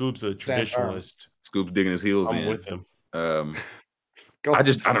right. Scoop's a traditionalist. Scoop's digging his heels in. I'm with him. I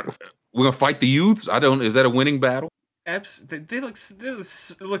don't. We're gonna fight the youths. Is that a winning battle? They look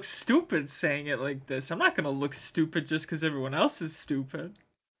stupid saying it like this. I'm not gonna look stupid just because everyone else is stupid.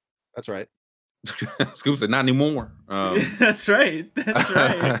 That's right. Scoop said, not anymore. That's right. That's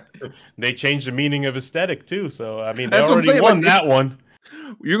right. They changed the meaning of aesthetic too. So I mean, they already won that one.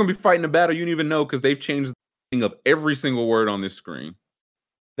 You're gonna be fighting a battle you don't even know because they've changed the meaning of every single word on this screen.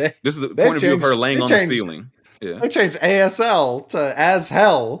 This is the point of view of her laying on the ceiling. Yeah. They changed ASL to as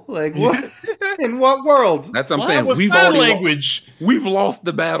hell. Like what? In what world? That's what I'm saying. We've lost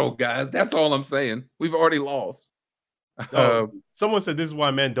the battle, guys. That's all I'm saying. We've already lost. Someone said this is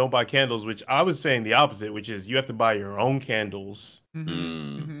why men don't buy candles, which I was saying the opposite, which is you have to buy your own candles.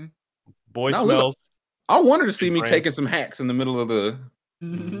 Boy smells. I wanted to see me taking some hacks in the middle of the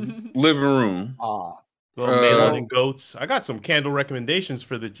living room. Malin and goats. I got some candle recommendations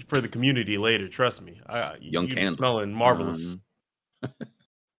for the community later. Trust me. Young candle smelling marvelous.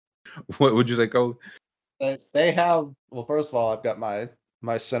 What would you say, Cole? They have. Well, first of all, I've got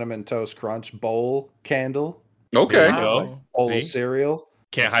my cinnamon toast crunch bowl candle. Okay. Bowl of cereal.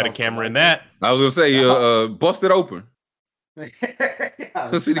 Can't hide a camera in that. I was gonna say, bust it open.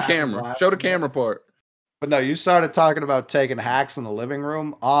 Let's see the camera. Show the camera part. But no, you started talking about taking hacks in the living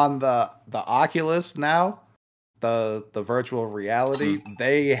room on the Oculus now, the virtual reality.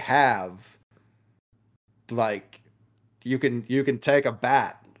 They have like you can take a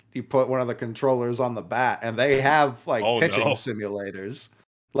bat, you put one of the controllers on the bat, and they have like pitching simulators.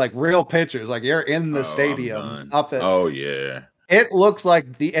 Like real pitchers, like you're in the stadium up at. Oh yeah. It looks like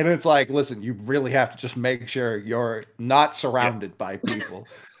and it's like, listen, you really have to just make sure you're not surrounded by people.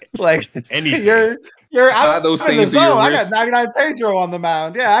 Like you're out those in the zone. I got 99 Pedro on the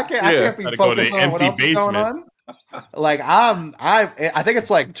mound. Yeah, I can't be focused on what else is going on. Like I think it's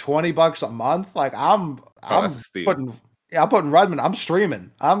like $20 a month. Like I'm putting Rudman. I'm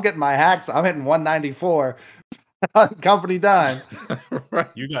streaming. I'm getting my hacks. I'm hitting 194 on company dime. Right.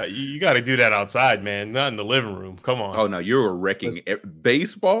 You got to do that outside, man. Not in the living room. Come on. Oh no, you're wrecking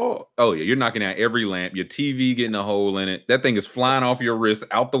baseball. Oh yeah, you're knocking out every lamp. Your TV getting a hole in it. That thing is flying off your wrist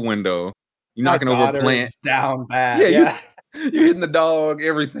out the window. You're knocking over a plant. Down bad. Yeah. You're hitting the dog.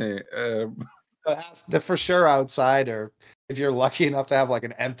 Everything. For sure outside, or if you're lucky enough to have like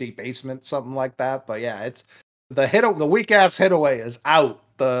an empty basement, something like that. But yeah, it's the weak ass hitaway is out.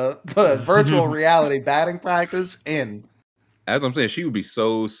 The virtual reality batting practice in. As I'm saying, she would be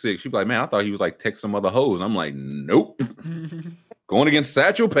so sick. She'd be like, man, I thought he was like texting some other hoes. I'm like, nope. Going against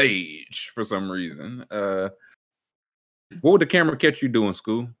Satchel Paige for some reason. What would the camera catch you doing,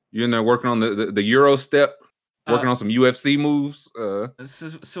 School? You in there working on the Euro step? Working on some UFC moves.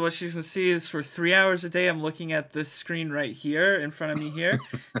 So what she's gonna see is for 3 hours a day, I'm looking at this screen right here in front of me here,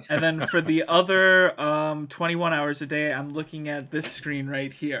 and then for the other 21 hours a day, I'm looking at this screen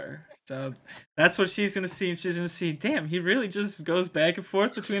right here. So that's what she's gonna see, and she's gonna see, damn, he really just goes back and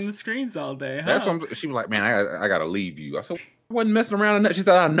forth between the screens all day. Huh? That's what she was like, man, I gotta leave you. I said, I wasn't messing around enough. She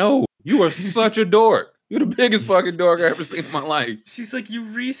said, I know you are such a dork. You're the biggest fucking dog I've ever seen in my life. She's like, you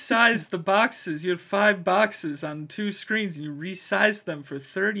resized the boxes. You had 5 boxes on 2 screens, and you resized them for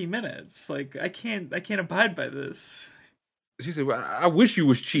 30 minutes. Like, I can't abide by this. She said, well, I wish you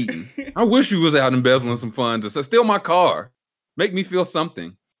was cheating. I wish you was out embezzling some funds. So steal my car. Make me feel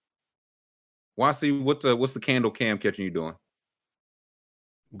something. YC, what's the candle cam catching you doing?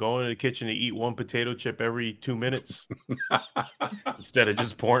 Going to the kitchen to eat 1 potato chip every 2 minutes instead of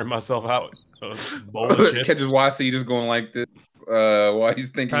just pouring myself out a bowl of chips. Catches YC just going like this while he's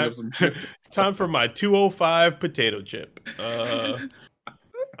thinking of some chips. Time for my 205 potato chip. I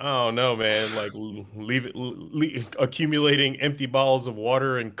don't know, man. Like leave accumulating empty bottles of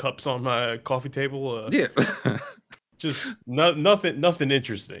water and cups on my coffee table. Yeah, just nothing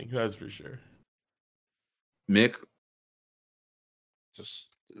interesting. That's for sure. Mick, just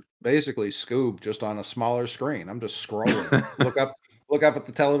basically Scoob, just on a smaller screen. I'm just scrolling. look up at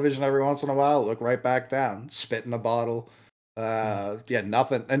the television every once in a while. Look right back down. Spit in a bottle.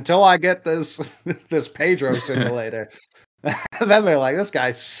 Nothing until I get this Pedro simulator. Then they're like, this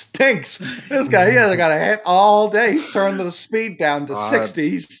guy stinks. This guy, he hasn't got a hit all day. He's turned the speed down to 60.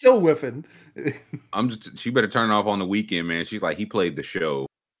 He's still whiffing. She better turn it off on the weekend, man. She's like, he played the show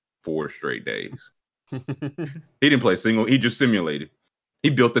 4 straight days. He didn't play single. He just simulated. He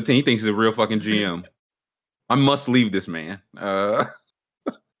built the team. He thinks he's a real fucking GM. I must leave this man.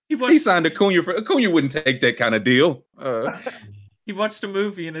 He signed Acuna. Acuna wouldn't take that kind of deal. He watched a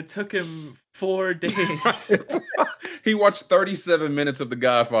movie and it took him 4 days. He watched 37 minutes of The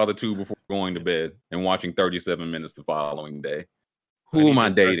Godfather 2 before going to bed and watching 37 minutes the following day. Who am I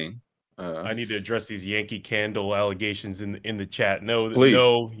dating? I need to address these Yankee Candle allegations in the chat.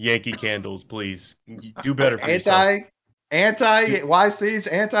 No Yankee candles, please. Do better for yourself. Anti-YC's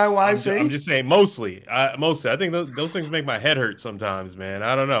anti-YC. I'm just saying, mostly. I think those things make my head hurt sometimes, man.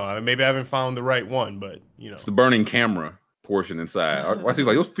 I don't know. Maybe I haven't found the right one, but it's the burning camera portion inside. YC's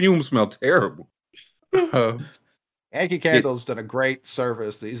like, those fumes smell terrible. Yankee Candle's done a great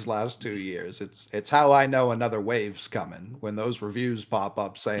service these last 2 years. It's how I know another wave's coming when those reviews pop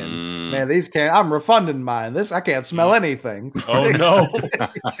up saying, "Man, I'm refunding mine. I can't smell anything." Oh no!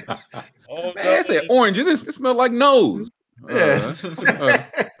 Man, I said oranges. It smelled like nose. So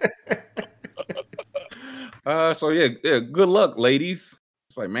yeah. Good luck, ladies.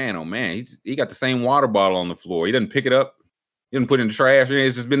 It's like, man, oh man, he got the same water bottle on the floor. He doesn't pick it up. He didn't put it in the trash.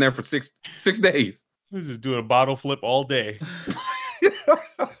 It's just been there for six days. He's just doing a bottle flip all day.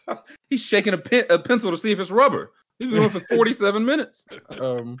 He's shaking a pencil to see if it's rubber. He's been doing it for 47 minutes.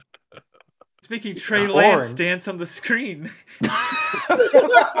 It's making Trey Lance dance on the screen.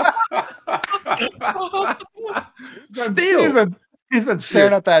 He's been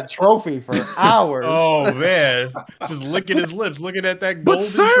staring at that trophy for hours. Oh man, just licking his lips, looking at that golden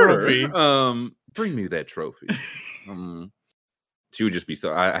trophy. Bring me that trophy. She would just be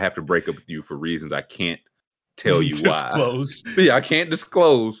so. I have to break up with you for reasons I can't tell you why. Yeah, I can't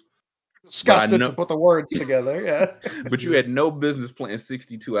disclose. Disgusted to put the words together. Yeah, but you had no business playing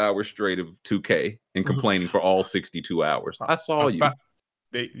 62 hours straight of 2K and complaining for all 62 hours. I saw you.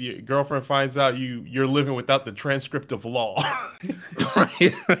 Your girlfriend finds out you're living without the transcript of law.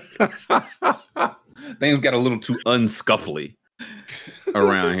 Things got a little too unscuffly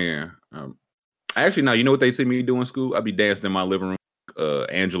around here. Actually, now you know what they see me do in school? I'd be dancing in my living room.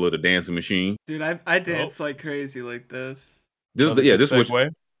 Angela the dancing machine. Dude, I dance like crazy like this. This was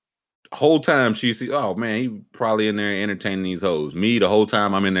whole time she see. Oh man, he probably in there entertaining these hoes. Me the whole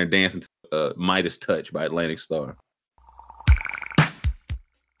time I'm in there dancing to Midas Touch by Atlantic Starr.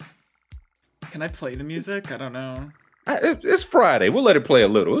 Can I play the music? I don't know. It's Friday. We'll let it play a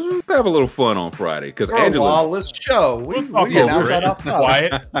little. Let's have a little fun on Friday because Angela. Lawless show. We announce that up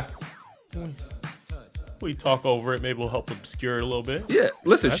quiet. We talk over it. Maybe we'll help obscure it a little bit. Yeah,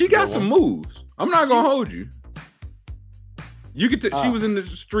 listen, she got some moves. I'm not gonna hold you. You could. She was in the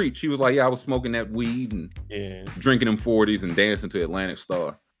street. She was like, "Yeah, I was smoking that weed and drinking them 40s and dancing to Atlantic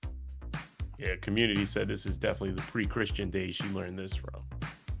Star." Yeah, Community said this is definitely the pre-Christian days she learned this from.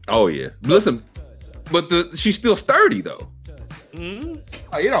 Oh yeah, listen, but she's still sturdy though. Mm-hmm.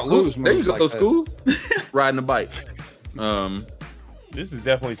 Oh, you don't lose moves. There you go, like school riding a bike. This is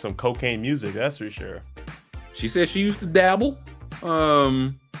definitely some cocaine music, that's for sure. She said she used to dabble. How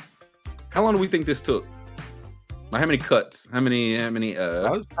long do we think this took? Like how many cuts? How many? That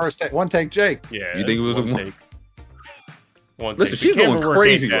was first take, one take, Jake. Yeah, you think it was a one take? One Listen, take. she's going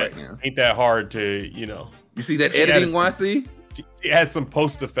crazy right now. Ain't that hard to, you know? You see that editing, YC? She had some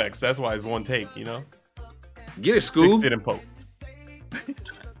post effects. That's why it's one take, you know? Get it, Scoob. Fixed it in post.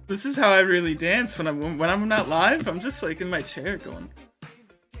 This is how I really dance when I'm not live. I'm just like in my chair going.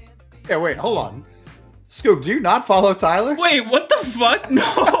 Yeah, wait, hold on. Scoob, do you not follow Tyler? Wait, what the fuck?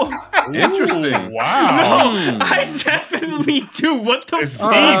 No. Interesting. Ooh, wow. No, I definitely do. What the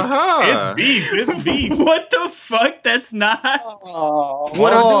fuck? It's beef. It's beef. What the fuck? That's not. Oh,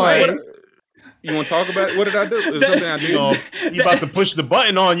 what you want to talk about it? What did I do? There's something I did. He about to push the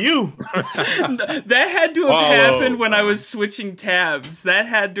button on you. That had to have happened when I was switching tabs. That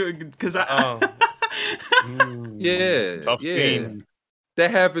had to, because yeah, tough game. That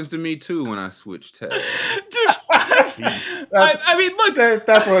happens to me too when I switch tabs. Dude, I mean, look.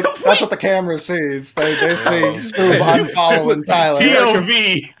 That's what the camera sees. They see Scoob unfollowing Tyler.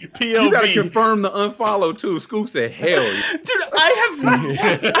 POV. You gotta confirm the unfollow too. Scoob said, "Hell yeah." Dude, I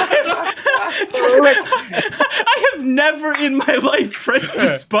have never in my life pressed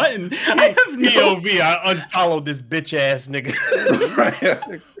this button. I have POV. I unfollowed this bitch ass nigga. Right.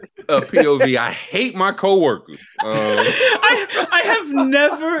 POV. I hate my coworkers. I have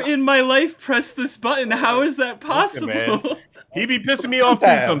never in my life pressed this button. How is that possible? Listen, he be pissing me off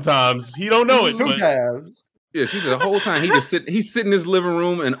too sometimes. He don't know it. Two tabs. Yeah, she's the whole time he's sitting in his living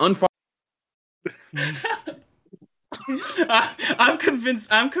room and unfollow. I'm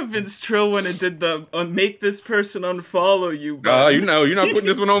convinced Trill when it did the make this person unfollow you. You know, you're not putting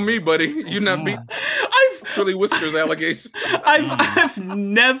this one on me, buddy. You're not beating Trilly Whiskers allegation. I've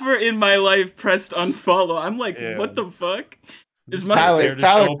never in my life pressed unfollow. I'm like, what the fuck? Is my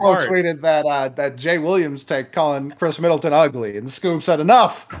Tyler quote tweeted that Jay Williams take calling Chris Middleton ugly, and Scoob said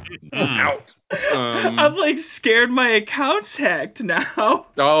enough. Out. I'm like scared my account's hacked now.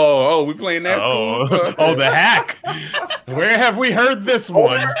 Oh, we playing that Scoob? Oh, the hack. Where have we heard this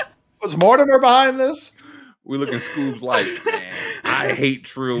one? Was Mortimer behind this? We looking Scoob's like, man, I hate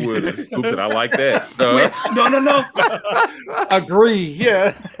Trill Withers. Scoob said, I like that. No. Agree,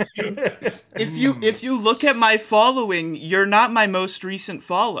 yeah. If you look at my following, you're not my most recent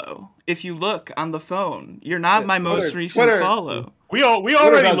follow. If you look on the phone, you're not my most recent follow. We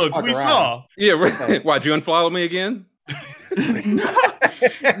already looked. We saw. Yeah, right. Why'd you unfollow me again?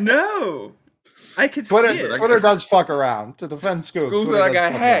 No. I could see it. Twitter does fuck around to defend Scoob. Scoob said I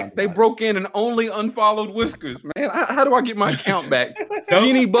got hacked. They broke in and only unfollowed Whiskers. Man, how do I get my account back?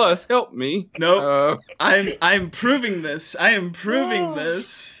 Genie Bus, help me. Nope. I'm proving this. I am proving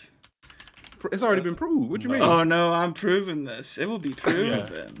this. It's already been proved. What you mean? Oh no, I'm proving this. It will be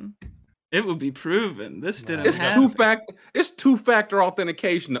proven. It will be proven. This didn't happen. It's two-factor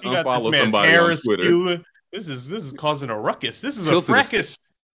authentication to unfollow somebody on Twitter. This is causing a ruckus. This is a fracas.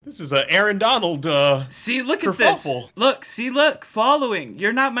 This is a Aaron Donald. See, look at this. Look, following.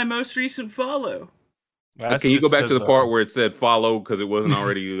 You're not my most recent follow. Can you go back to the part where it said follow because it wasn't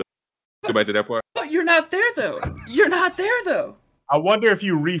already? Go back to that part. But you're not there though. I wonder if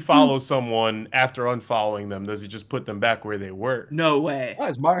you refollow someone after unfollowing them, does it just put them back where they were? No way. Why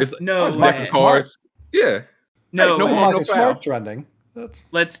is Marcus Cards? Yeah. No, no harm, no foul. Trending.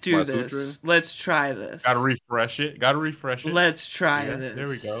 Let's do this. Let's try this. Gotta refresh it. Let's try this. There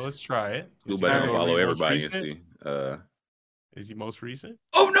we go. Let's try it. You better follow everybody and see. Is he most recent?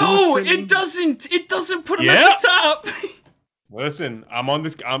 Oh no! It doesn't. It doesn't put him at the top. Listen, I'm on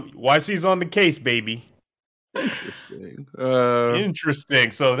this. YC's on the case, baby. Interesting.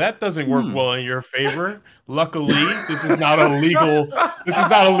 Interesting. So that doesn't work well in your favor. Luckily, this is not a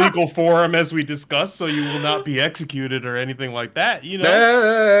legal forum as we discussed, so you will not be executed or anything like that. You know.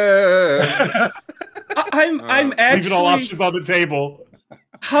 I'm actually leaving all options on the table.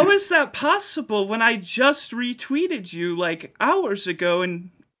 How is that possible when I just retweeted you like hours ago? And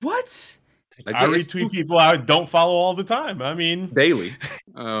what? I retweet people I don't follow all the time. I mean, daily.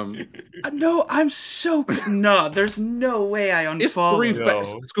 No, I'm so no. There's no way I unfollow. It's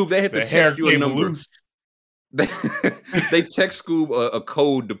 3 Scoop. They have to text you a number. They text Scoob a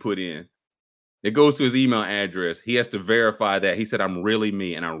code to put in. It goes to his email address. He has to verify that. He said, "I'm really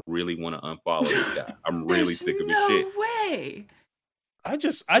me, and I really want to unfollow this guy. I'm really sick of his shit." No way. I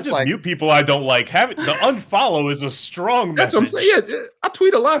just mute people I don't like. The unfollow is a strong message. That's what I'm saying. Yeah, I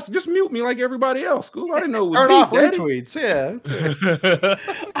tweet a lot, so just mute me like everybody else. Scoob, I didn't know it was Turn deep, off Daddy. retweets.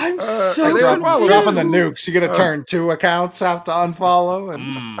 Yeah. I'm so dropping the nukes. You're gonna turn 2 accounts have to unfollow.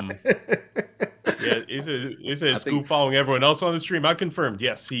 And yeah, it says Scoob following everyone else on the stream. I confirmed.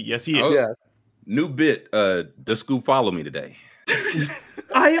 Yes, he is. Yeah. New bit. Does Scoob follow me today?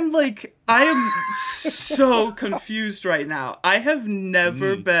 I am so confused right now. I have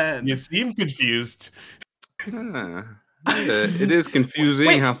never been. You seem confused. It is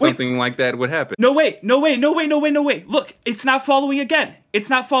confusing how something like that would happen. No way. Look, it's not following again.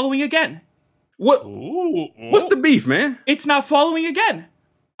 What? Ooh. What's the beef, man? It's not following again.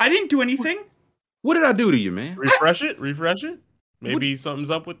 I didn't do anything. What did I do to you, man? Refresh it. Maybe something's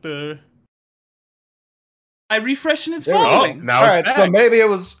up with the... I refreshed and it's following. Oh, now all it's right, back. so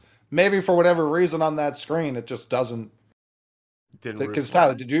maybe for whatever reason on that screen it just doesn't. Because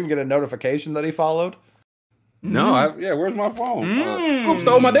Tyler, did you even get a notification that he followed? No, where's my phone? Who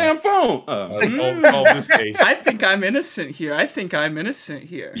stole my damn phone? I think I'm innocent here.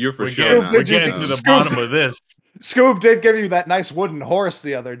 You're for sure. We're getting to the bottom of this. Scoob did give you that nice wooden horse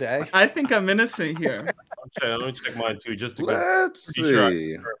the other day. I think I'm innocent here. Let me check mine too, just to Let's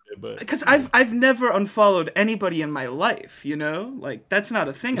see. Because I've never unfollowed anybody in my life, you know? Like, that's not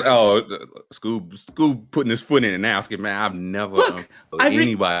a thing. Oh, Scoob putting his foot in and asking, man, I've never unfollowed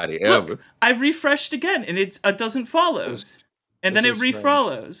anybody ever. I refreshed again, and it doesn't follow. And then it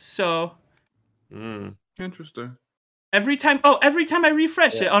refollows, so... Interesting. Every time I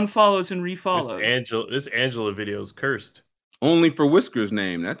refresh, it unfollows and refollows. This Angela video is cursed. Only for Whisker's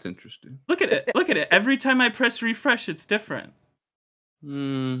name. That's interesting. Look at it. Every time I press refresh, it's different.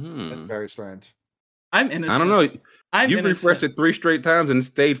 That's very strange. I'm innocent. I don't know. You've refreshed it 3 straight times and it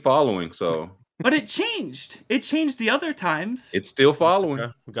stayed following. So, but it changed. It changed the other times. It's still following.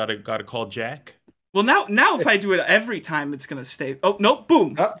 Yeah, we gotta call Jack. Well, now if I do it every time, it's gonna stay. Oh no!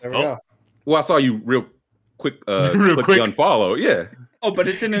 Boom. Oh, there we go. Well, I saw you real quick. Click the unfollow. Yeah. Oh, but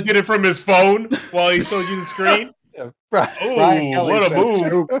it didn't. He did it from his phone while he showed you the screen. Ryan Kelly what a said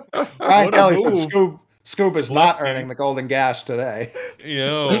move! Ryan Kelly said Scoob is not earning the Golden Gash today.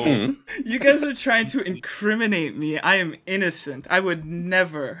 Yo, you guys are trying to incriminate me. I am innocent. I would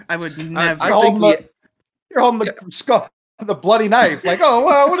never. I think you're holding the bloody knife. Like, oh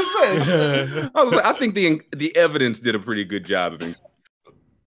wow, what is this? I think the evidence did a pretty good job of it.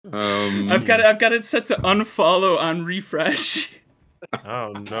 I've got it set to unfollow on refresh.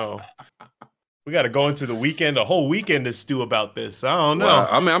 Oh no. We got to go into the weekend, a whole weekend to stew about this. I don't know. Well,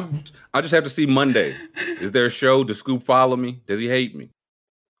 I mean, I just have to see Monday. Is there a show? Does Scoop follow me? Does he hate me?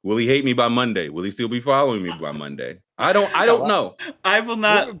 Will he hate me by Monday? Will he still be following me by Monday? I don't know. I will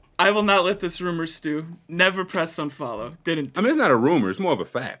not let this rumor stew. Never press unfollow. Didn't. I mean, it's not a rumor. It's more of a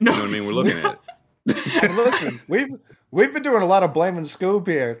fact. No, you know what I mean? We're looking at it. Listen, we've been doing a lot of blaming Scoob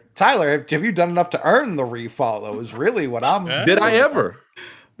here. Tyler, have you done enough to earn the refollow? Is really what I'm. Did I ever?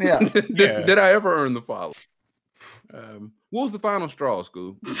 Yeah. Did I ever earn the follow? What was the final straw,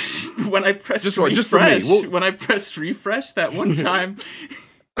 Scoob? When I pressed refresh. When I pressed refresh that one time.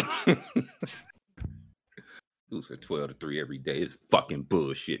 Who said 12 to 3 every day? It's fucking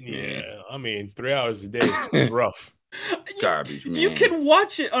bullshit, man. Yeah, I mean, 3 hours a day is rough. Garbage, man. You can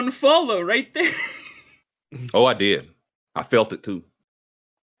watch it unfollow right there. Oh, I did. I felt it too.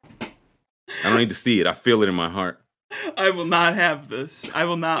 I don't need to see it. I feel it in my heart. I will not have this. I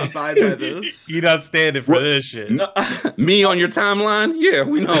will not abide by this. You're not standing for this shit. Me on your timeline? Yeah,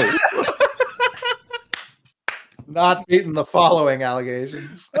 we know. Not meeting the following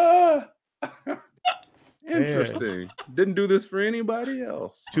allegations. Interesting. Didn't do this for anybody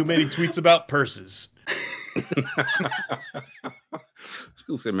else. Too many tweets about purses.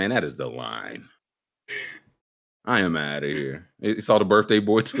 School said, man, that is the line. I am out of here. You saw the birthday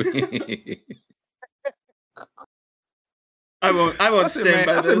boy tweet. I won't stand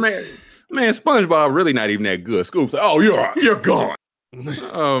by this. Man, SpongeBob really not even that good. Scoop said, oh, you're gone.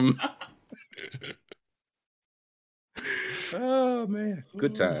 Oh man,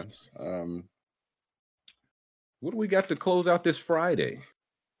 good times. What do we got to close out this Friday?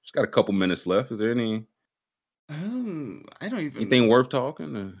 Just got a couple minutes left. Is there any? I don't even. Anything worth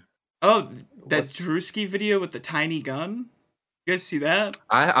talking? Oh, that Drewski video with the tiny gun. You guys see that?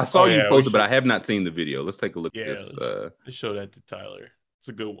 I saw you posted, but I have not seen the video. Let's take a look at this. Let's show that to Tyler. It's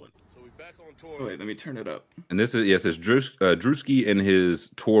a good one. So we back on tour. Oh, wait, let me turn it up. And this is it's Drewski and his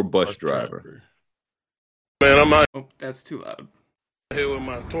tour bus driver. Man, I'm out. Oh, that's too loud. Here with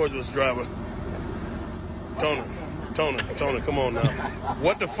my tour bus driver, Tony, come on now.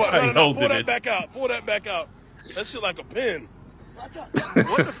 What the fuck? No, pull that back out. Pull that back out. That shit like a pin.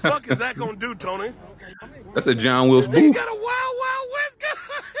 What the fuck is that gonna do, Tony? That's a John Wilkes Booth. You got a Wild West guy.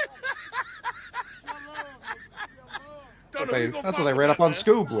 That's what they ran up on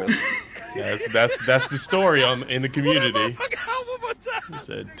Scoob with. Yeah, that's the story in the community. He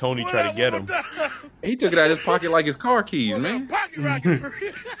said Tony tried to get him. He took it out of his pocket like his car keys, man.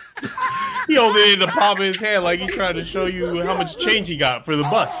 He over there in the palm of his hand like he's trying to show you how much change he got for the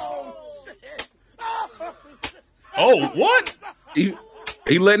bus. Oh, what? He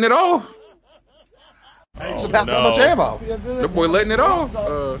letting it off. Oh, no. How much ammo? The boy letting it off.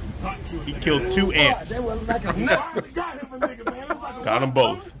 He killed 2 ants. Got them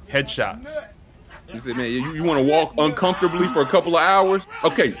both. Headshots. He said, man, you want to walk uncomfortably for a couple of hours?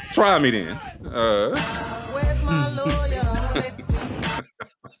 Okay, try me then.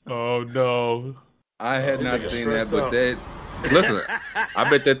 Oh, no. I had not seen that, but that... Listen, I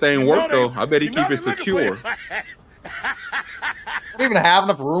bet that thing worked, though. I bet he keep it secure. Don't even have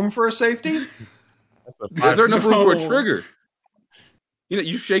enough room for a safety? Is there enough room for a trigger? You know,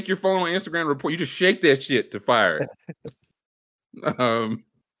 you shake your phone on Instagram report. You just shake that shit to fire it.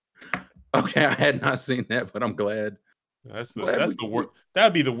 Okay, I had not seen that, but I'm glad. That's the worst.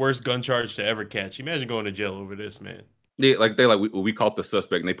 That'd be the worst gun charge to ever catch. Imagine going to jail over this, man. Yeah, like we caught the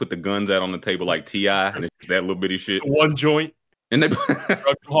suspect and they put the guns out on the table like T.I. and it's that little bitty shit. One joint. And they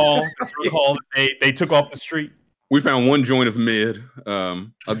drug haul. They took off the street. We found one joint of mid,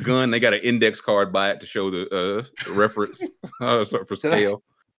 a gun. They got an index card by it to show the reference for sale.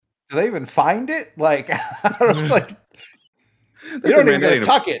 Do they even find it? Like, I don't know, like you don't even gotta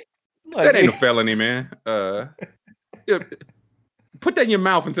tuck it. Like, that ain't a felony, man. Yeah, put that in your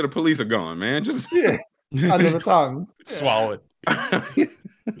mouth until the police are gone, man. Just under the tongue. Swallow it.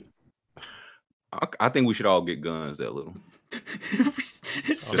 I think we should all get guns that little.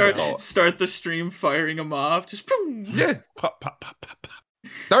 Start the stream firing them off. Just boom. Yeah. Pop, pop, pop, pop, pop.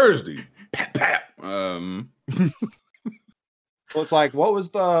 Thursday. Pap, pap. Well, it's like what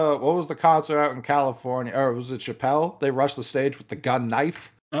was the concert out in California? Or was it Chappelle? They rushed the stage with the gun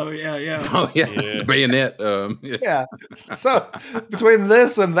knife. Oh yeah. The bayonet. Yeah. So between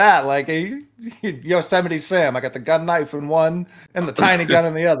this and that, like Yosemite Sam, I got the gun knife in one and the tiny gun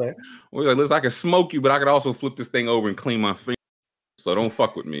in the other. Well, like, listen, I can smoke you, but I could also flip this thing over and clean my finger. So don't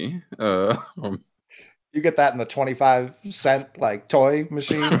fuck with me. You get that in the 25-cent like toy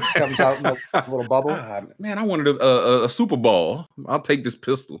machine. Comes out in a little bubble. Man, I wanted a Super Ball. I'll take this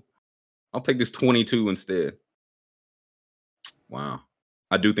pistol. I'll take this 22 instead. Wow.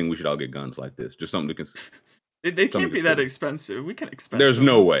 I do think we should all get guns like this. Just something to consider. They can't be that expensive. We can expensive. There's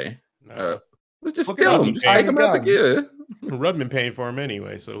no way. Let's just steal them. Just take them out the gear. Rudman paying for them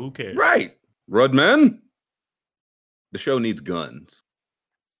anyway, so who cares? Right. Rudman. The show needs guns.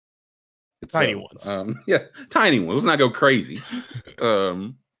 Tiny ones. Tiny ones. Let's not go crazy.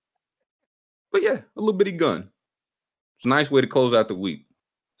 But yeah, a little bitty gun. It's a nice way to close out the week.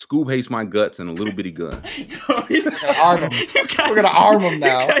 Scoob hates my guts and a little bitty gun. No, we're gonna arm him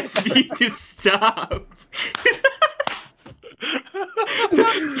now. You guys need to stop.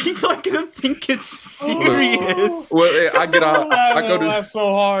 People are gonna think it's serious. Well, I get out. I go to laugh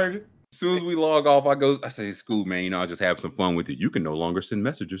so hard. As soon as we log off, I say, Scoob, man, I just have some fun with it. You can no longer send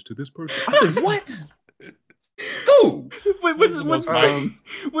messages to this person. I said, what? Scoob. Wait, what's the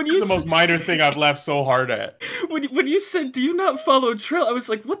most minor thing I've laughed so hard at. When you said, "Do you not follow Trill?" I was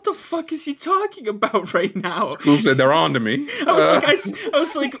like, "What the fuck is he talking about right now?" Scoob said they're on to me. I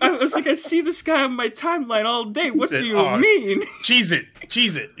was like, I see this guy on my timeline all day. What do you mean? Cheese it.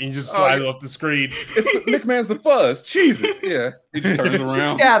 And you just slide off the screen. McMahon's the fuzz. Cheese it. Yeah. He just turns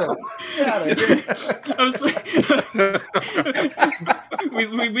around. Scatter. I was like, we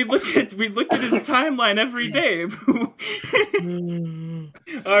look at his timeline every day.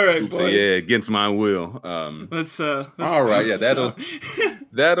 All right, boys. Yeah, against my will. Let's all right, yeah,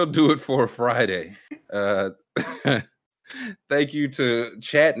 that'll do it for Friday. Thank you to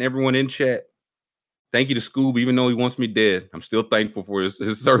chat and everyone in chat. Thank you to Scoob, even though he wants me dead. I'm still thankful for his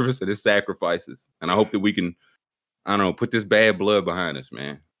service and his sacrifices. And I hope that we can, I don't know, put this bad blood behind us,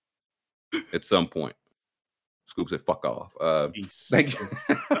 man. At some point. Scoob said, fuck off. Thank you.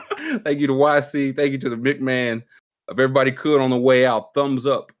 Thank you to YC. Thank you to the McMahon. If everybody could on the way out, thumbs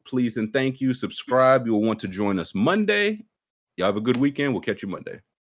up, please, and thank you. Subscribe. You'll want to join us Monday Y'all have a good weekend. We'll catch you Monday.